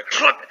window and kind of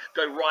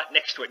go right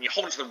next to it, and you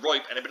hold onto the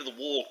rope and a bit of the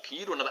wall. Can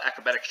you do another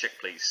acrobatics check,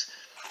 please?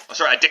 Oh,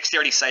 sorry, a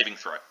dexterity saving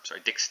throw.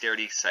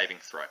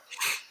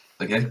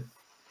 Okay.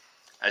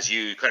 As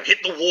you kind of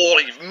hit the wall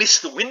and you've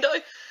missed the window.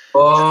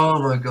 Oh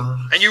my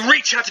god. And you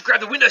reach out to grab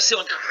the windowsill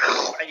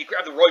and you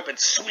grab the rope and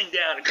swing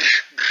down and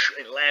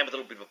land with a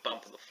little bit of a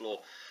bump on the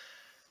floor.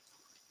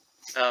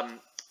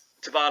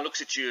 Taban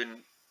looks at you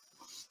and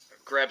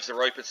grabs the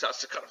rope and starts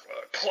to kind of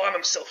climb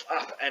himself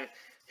up, and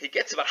he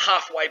gets about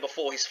halfway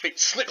before his feet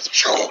slips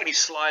and he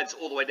slides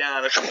all the way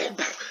down, and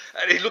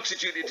he looks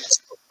at you and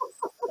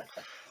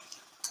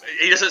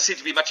he doesn't seem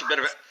to be much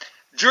better.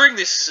 During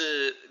these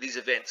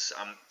events,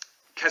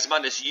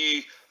 Kazmanduz,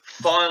 you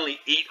finally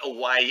eat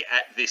away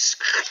at this,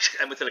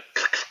 and with a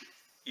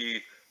you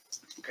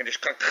can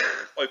just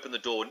open the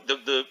door.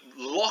 The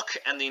lock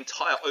and the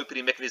entire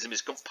opening mechanism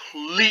is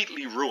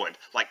completely ruined.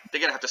 Like,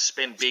 they're going to have to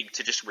spend big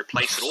to just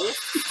replace it all.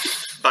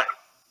 But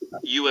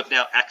you have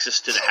now access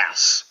to the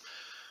house.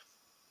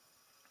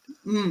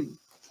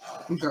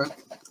 Okay.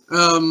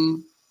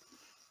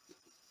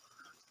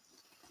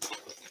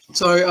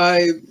 So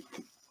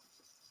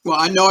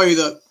I know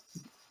that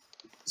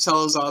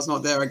Salazar's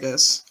not there, I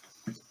guess.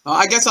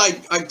 I guess I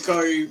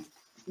go,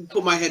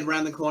 put my head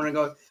around the corner and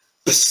go,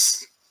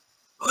 psst,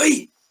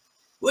 oi,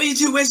 What are you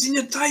two wasting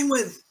your time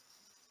with?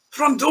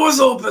 Front door's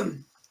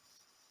open.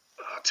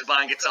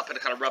 Taban gets up and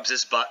kind of rubs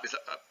his butt. He's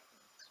like,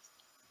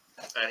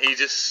 and he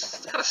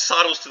just kind of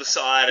sidles to the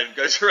side and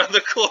goes around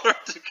the corner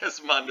to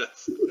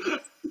Kazmanduz.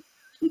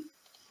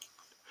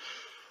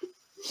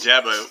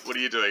 Jambo, what are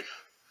you doing?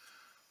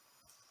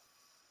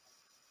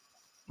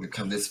 We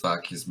come this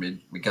far,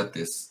 Kizmin. We got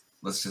this.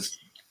 Let's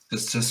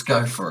just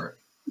go for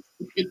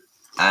it.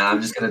 And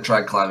I'm just gonna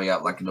try climbing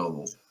up like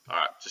normal.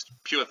 Alright, just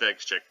pure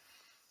athletics check.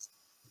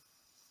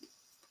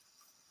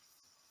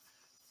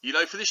 You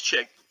know, for this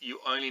check, you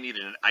only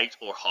needed an 8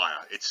 or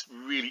higher. It's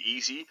really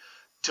easy.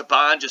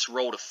 Taban just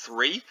rolled a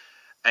 3,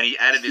 and he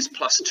added his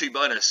 +2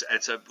 bonus, and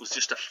it was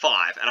just a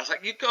 5. And I was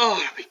like, you're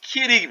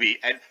kidding me.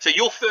 And so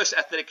your first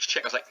athletics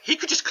check, I was like, he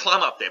could just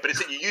climb up there, but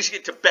instead you're using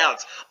it to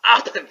bounce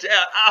up and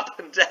down,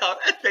 and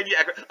then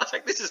I was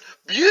like, this is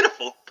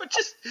beautiful, but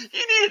just, you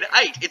need an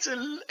 8.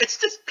 It's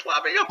just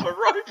climbing up a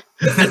rope.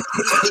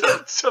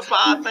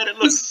 Taban made it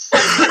look so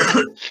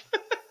good.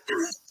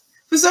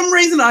 For some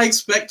reason, I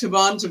expect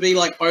Taban to be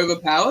like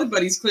overpowered,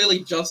 but he's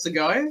clearly just a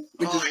guy,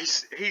 which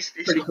is he's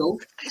pretty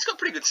cool. He's got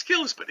pretty good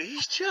skills, but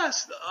he's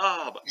just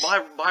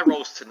my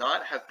rolls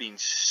tonight have been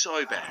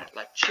so bad,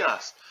 like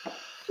just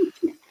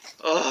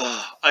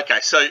okay.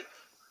 So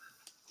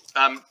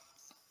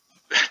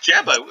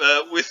Jambo,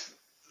 with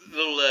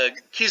little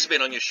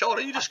Kizmin on your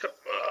shoulder, you just got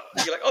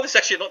you're like, oh, this is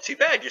actually not too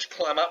bad. You just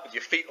climb up with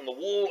your feet on the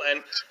wall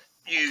and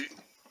you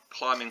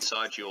climb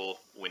inside your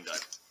window.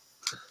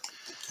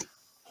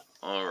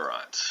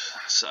 Alright,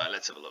 so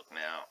let's have a look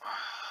now.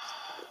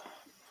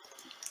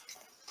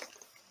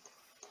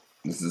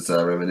 This is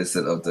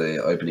reminiscent of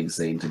the opening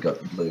scene to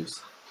Got the Blues.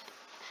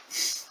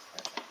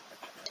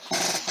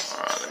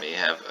 Alright, let me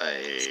have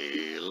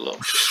a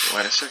look.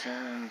 Wait a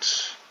second.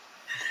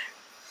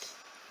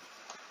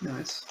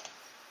 Nice.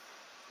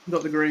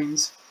 Got the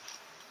greens.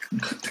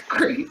 Got the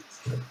greens.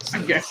 I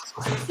guess.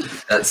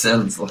 That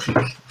sounds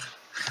like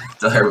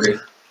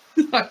diarrhea.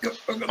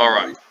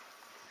 Alright.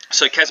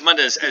 So,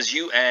 Kazmanduz, as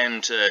you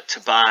and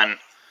Taban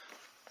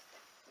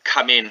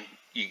come in,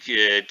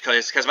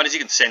 Kazmanduz, you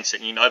can sense it,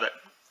 and you know that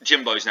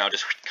Jimbo's now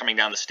just coming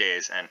down the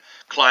stairs and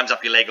climbs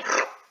up your leg and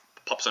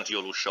pops onto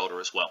your little shoulder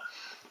as well.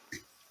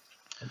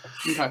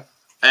 Okay.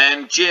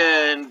 And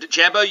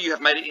Jambo, you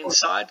have made it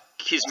inside.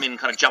 Kizmin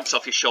kind of jumps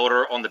off your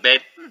shoulder on the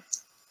bed.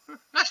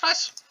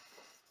 Nice.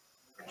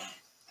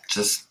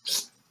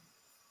 Just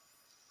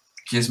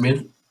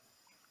Kizmin,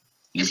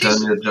 you've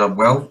done your job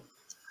well.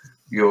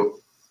 You'll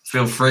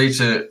feel free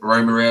to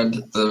roam around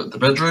the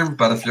bedroom,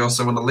 but if you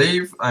also want to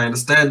leave, I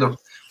understand a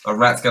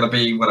rat's going to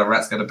be what a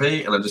rat's going to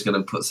be, and I'm just going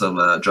to put some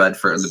dried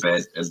fruit in the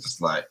bed and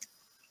just like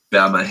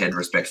bow my head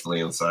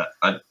respectfully and say,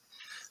 I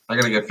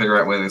got to go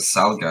figure out where this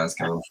salad guy's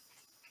going.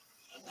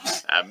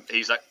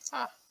 He's like,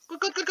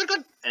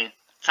 good. And he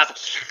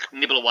starts to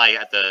nibble away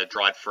at the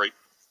dried fruit.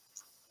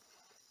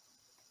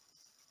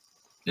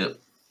 Yep.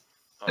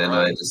 All and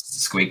right. I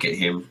just squeak at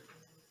him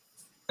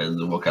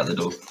and walk out the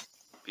door.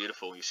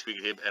 Beautiful. You squeak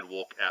at him and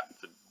walk out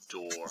the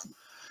door.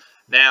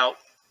 Now,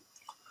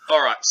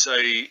 all right, so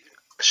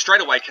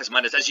straight away,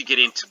 Kazmanduz, as you get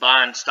in,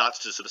 Taban starts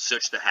to sort of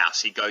search the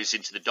house. He goes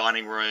into the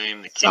dining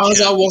room, the kitchen.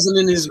 As I wasn't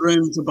in his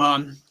room,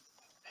 Taban.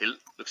 He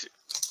looks at...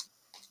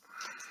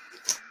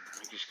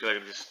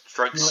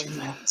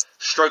 Just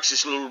strokes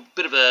this little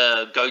bit of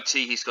a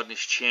goatee he's got in his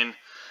chin,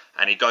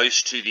 and he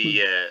goes to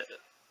the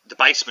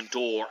basement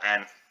door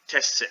and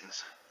tests it,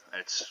 and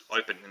it's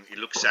open, and he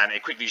looks at it,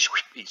 and quickly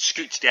he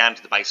scoots down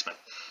to the basement.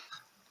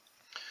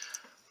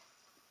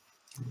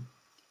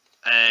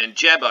 And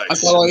Jambo, I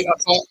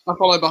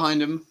follow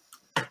behind him.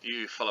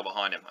 you follow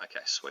behind him. Okay,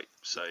 sweet.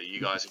 So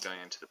you guys are going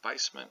into the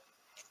basement.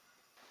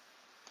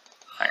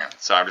 Hang on.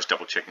 So I'm just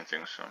double checking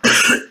things.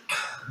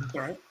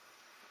 All right.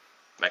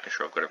 Making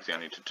sure I've got everything I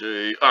need to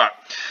do. All right.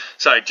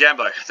 So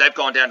Jambo, they've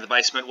gone down to the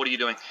basement. What are you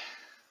doing?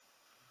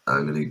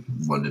 I'm going to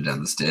wander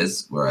down the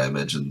stairs where I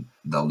imagine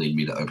they'll need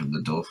me to open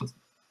the door for them.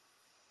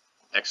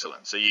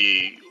 Excellent. So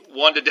you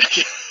wander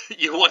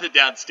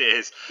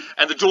downstairs,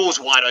 and the door's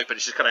wide open.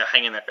 It's just kind of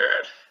hanging there.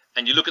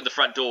 And you look at the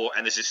front door,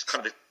 and there's this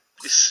kind of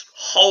this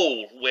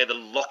hole where the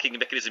locking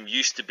mechanism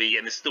used to be,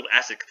 and there's still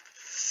acid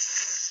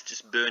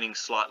just burning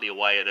slightly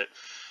away at it.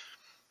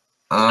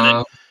 And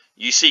then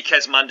you see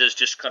Kazmanduz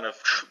just kind of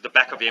the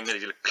back of him, and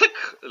he's click,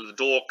 the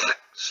door click,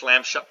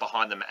 slams shut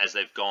behind them as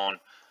they've gone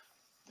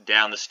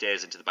down the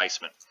stairs into the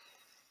basement.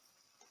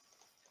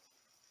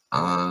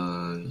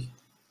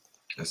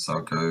 Guess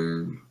I'll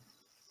go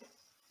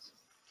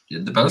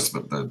in the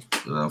basement then,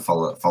 and I'll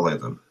follow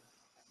them.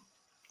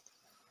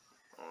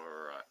 All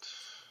right.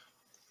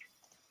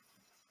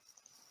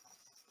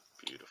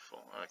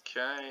 Beautiful.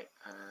 Okay,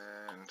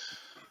 and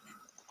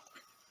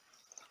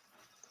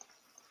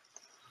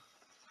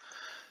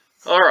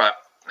all right.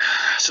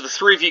 So the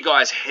three of you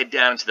guys head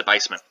down into the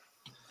basement,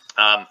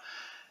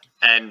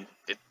 and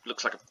it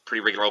looks like a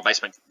pretty regular old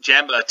basement.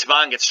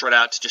 Taban gets straight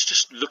out to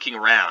just looking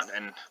around,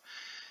 and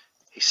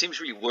he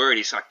seems really worried.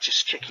 He's like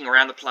just checking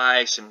around the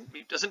place, and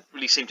he doesn't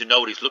really seem to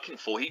know what he's looking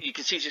for. You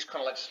can see he's just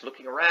kind of like just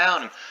looking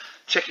around and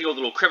checking all the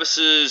little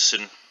crevices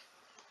and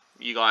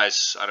You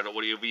guys, I don't know,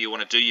 what do you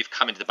want to do? You've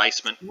come into the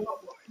basement.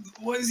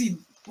 What is he?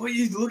 What are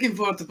you looking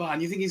for at the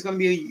barn? You think he's going to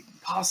be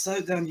passed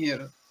out down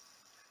here?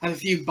 Have a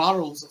few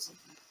barrels or something?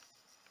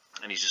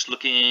 And he's just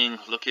looking.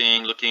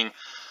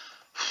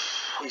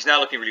 He's now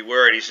looking really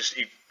worried.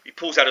 He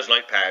pulls out his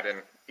notepad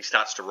and he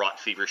starts to write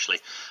feverishly.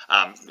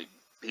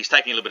 He's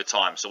taking a little bit of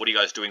time. So what are you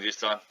guys doing this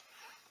time?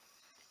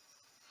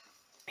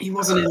 He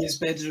wasn't in his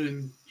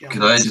bedroom. Jumbo.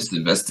 Can I just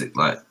investigate,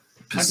 like,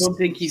 I don't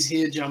think he's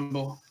here,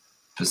 Jumbo.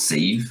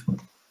 perceive?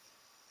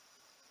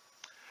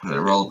 Can I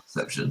roll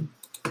perception?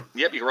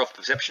 Yep, you can roll for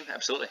perception,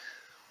 absolutely.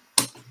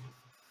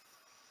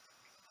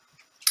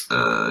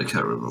 I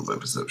can't remember what my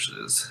perception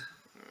is.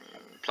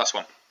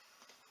 +1.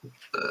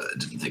 I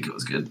didn't think it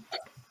was good.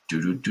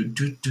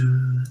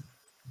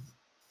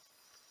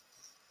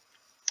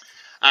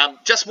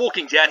 Just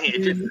walking down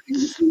here,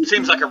 it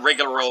seems like a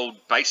regular old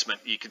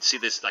basement. You can see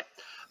there's like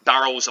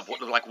barrels of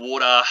what look like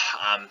water,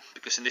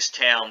 because in this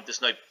town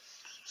there's no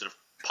sort of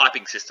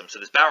piping system. So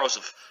there's barrels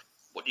of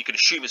what you can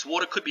assume is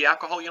water, could be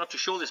alcohol, you're not too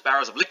sure. There's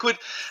barrels of liquid.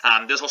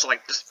 There's also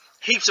like just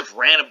heaps of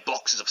random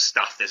boxes of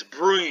stuff. There's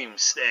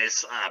brooms,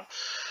 there's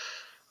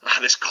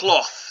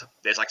cloth,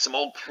 there's like some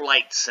old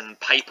plates and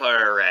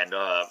paper and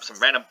some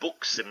random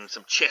books and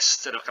some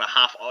chests that are kind of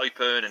half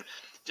open and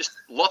just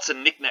lots of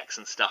knickknacks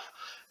and stuff.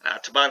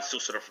 Taban's still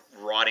sort of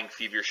writing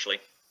feverishly.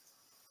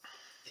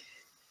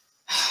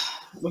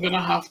 We're going to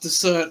have to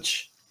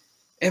search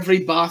every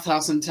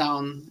bathhouse in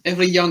town,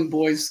 every young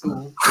boys'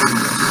 school.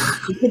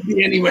 It could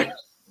be anywhere.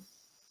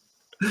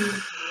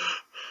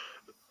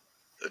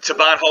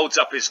 Taban holds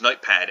up his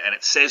notepad and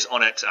it says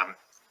on it,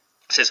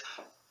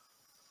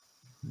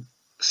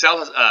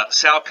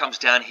 Sal comes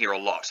down here a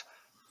lot,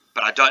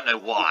 but I don't know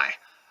why.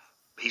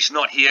 He's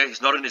not here,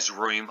 he's not in his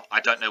room,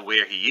 I don't know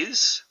where he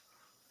is,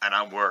 and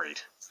I'm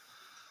worried.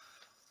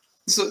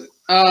 So,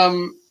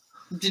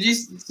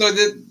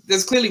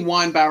 there's clearly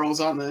wine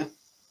barrels, aren't there?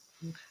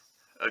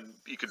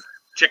 You could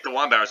check the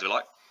wine barrels if you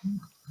like.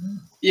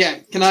 Yeah,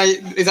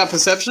 is that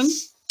perception?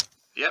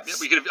 Yep.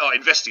 We could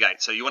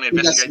investigate. So you want to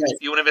investigate?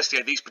 You want to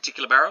investigate these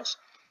particular barrels?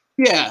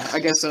 Yeah, I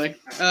guess so. I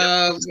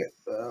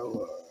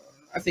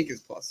think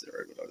it's +0,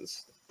 but I'll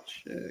just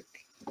check.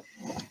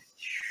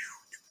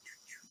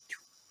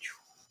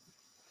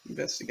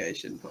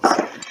 Investigation.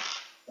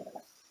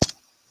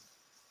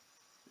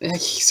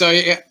 So,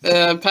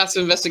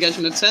 passive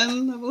investigation of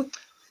 10, I believe?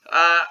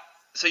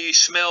 So you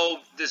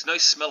smell, there's no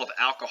smell of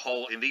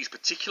alcohol in these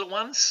particular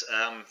ones.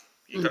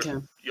 You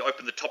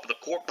open the top of the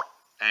cork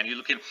and you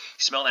look in, you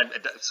smell, and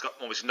it's got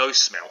almost no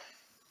smell.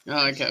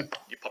 Oh, okay.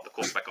 You pop the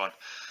cork back on.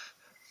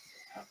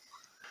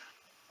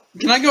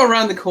 Can I go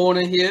around the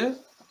corner here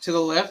to the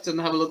left and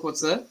have a look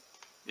what's there?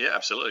 Yeah,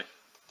 absolutely.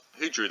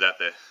 Who drew that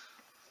there?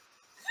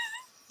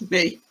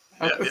 Me.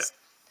 I Yeah. was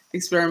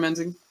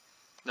experimenting.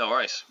 No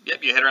worries.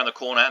 Yep, you head around the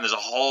corner and there's a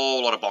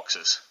whole lot of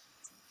boxes.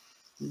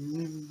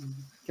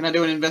 Can I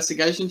do an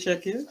investigation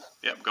check here?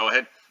 Yep, go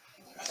ahead.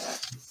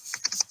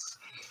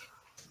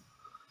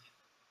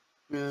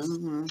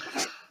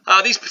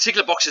 These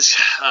particular boxes,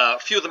 a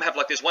few of them have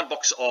like, there's one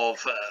box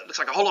of, looks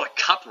like a whole lot of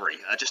cutlery,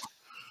 just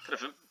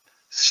kind of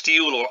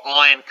steel or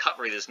iron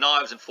cutlery. There's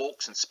knives and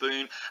forks and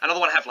spoon. Another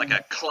one have like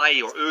a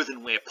clay or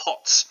earthenware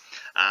pots.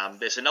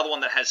 There's another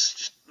one that has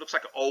just looks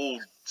like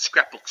old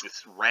scrapbooks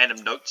with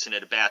random notes in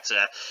it about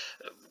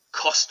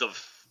cost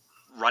of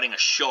running a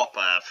shop.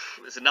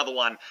 There's another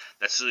one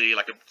that's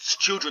like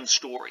children's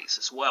stories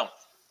as well.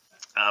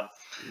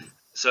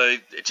 So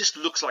it just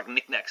looks like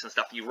knickknacks and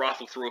stuff. You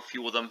rifle through a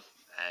few of them,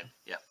 and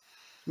yeah.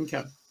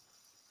 Okay.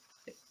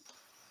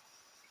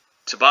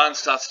 Taban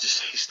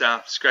he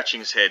starts scratching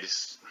his head.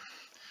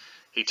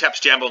 He taps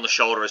Jambo on the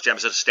shoulder as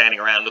Jambo's standing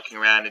around, looking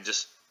around, and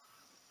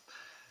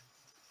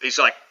he's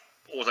like,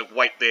 always like,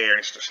 wait there. And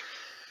it's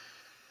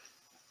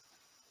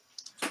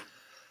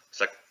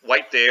like,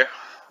 wait there.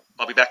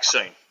 I'll be back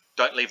soon.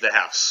 Don't leave the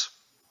house.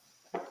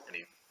 And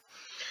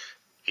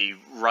he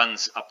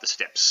runs up the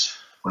steps.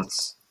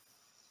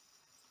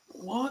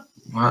 What?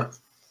 What?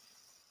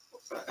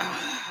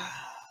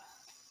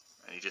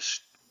 And he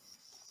just...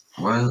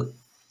 What?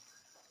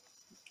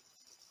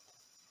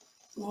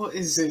 What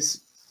is this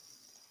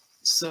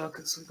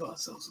circus we got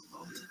ourselves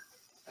involved in?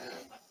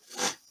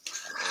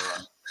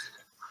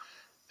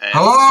 And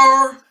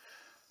Hello?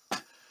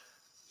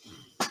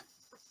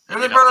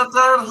 Anybody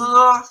down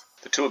here?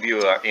 the two of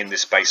you are in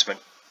this basement.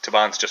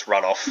 Taban's just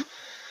run off.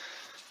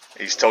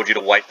 He's told you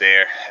to wait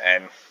there,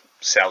 and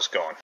Sal's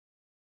gone.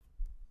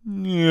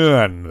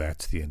 And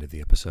that's the end of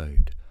the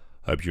episode.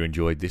 Hope you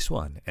enjoyed this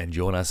one, and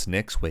join us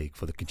next week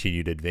for the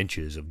continued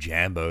adventures of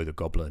Jambo the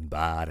Goblin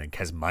Bard and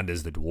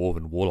Kazmanduz the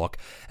Dwarven Warlock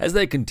as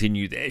they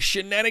continue their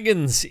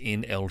shenanigans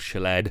in El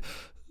Shalad.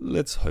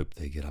 Let's hope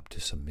they get up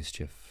to some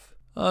mischief.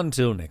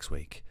 Until next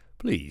week,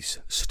 please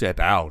step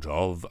out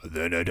of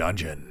the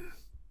dungeon.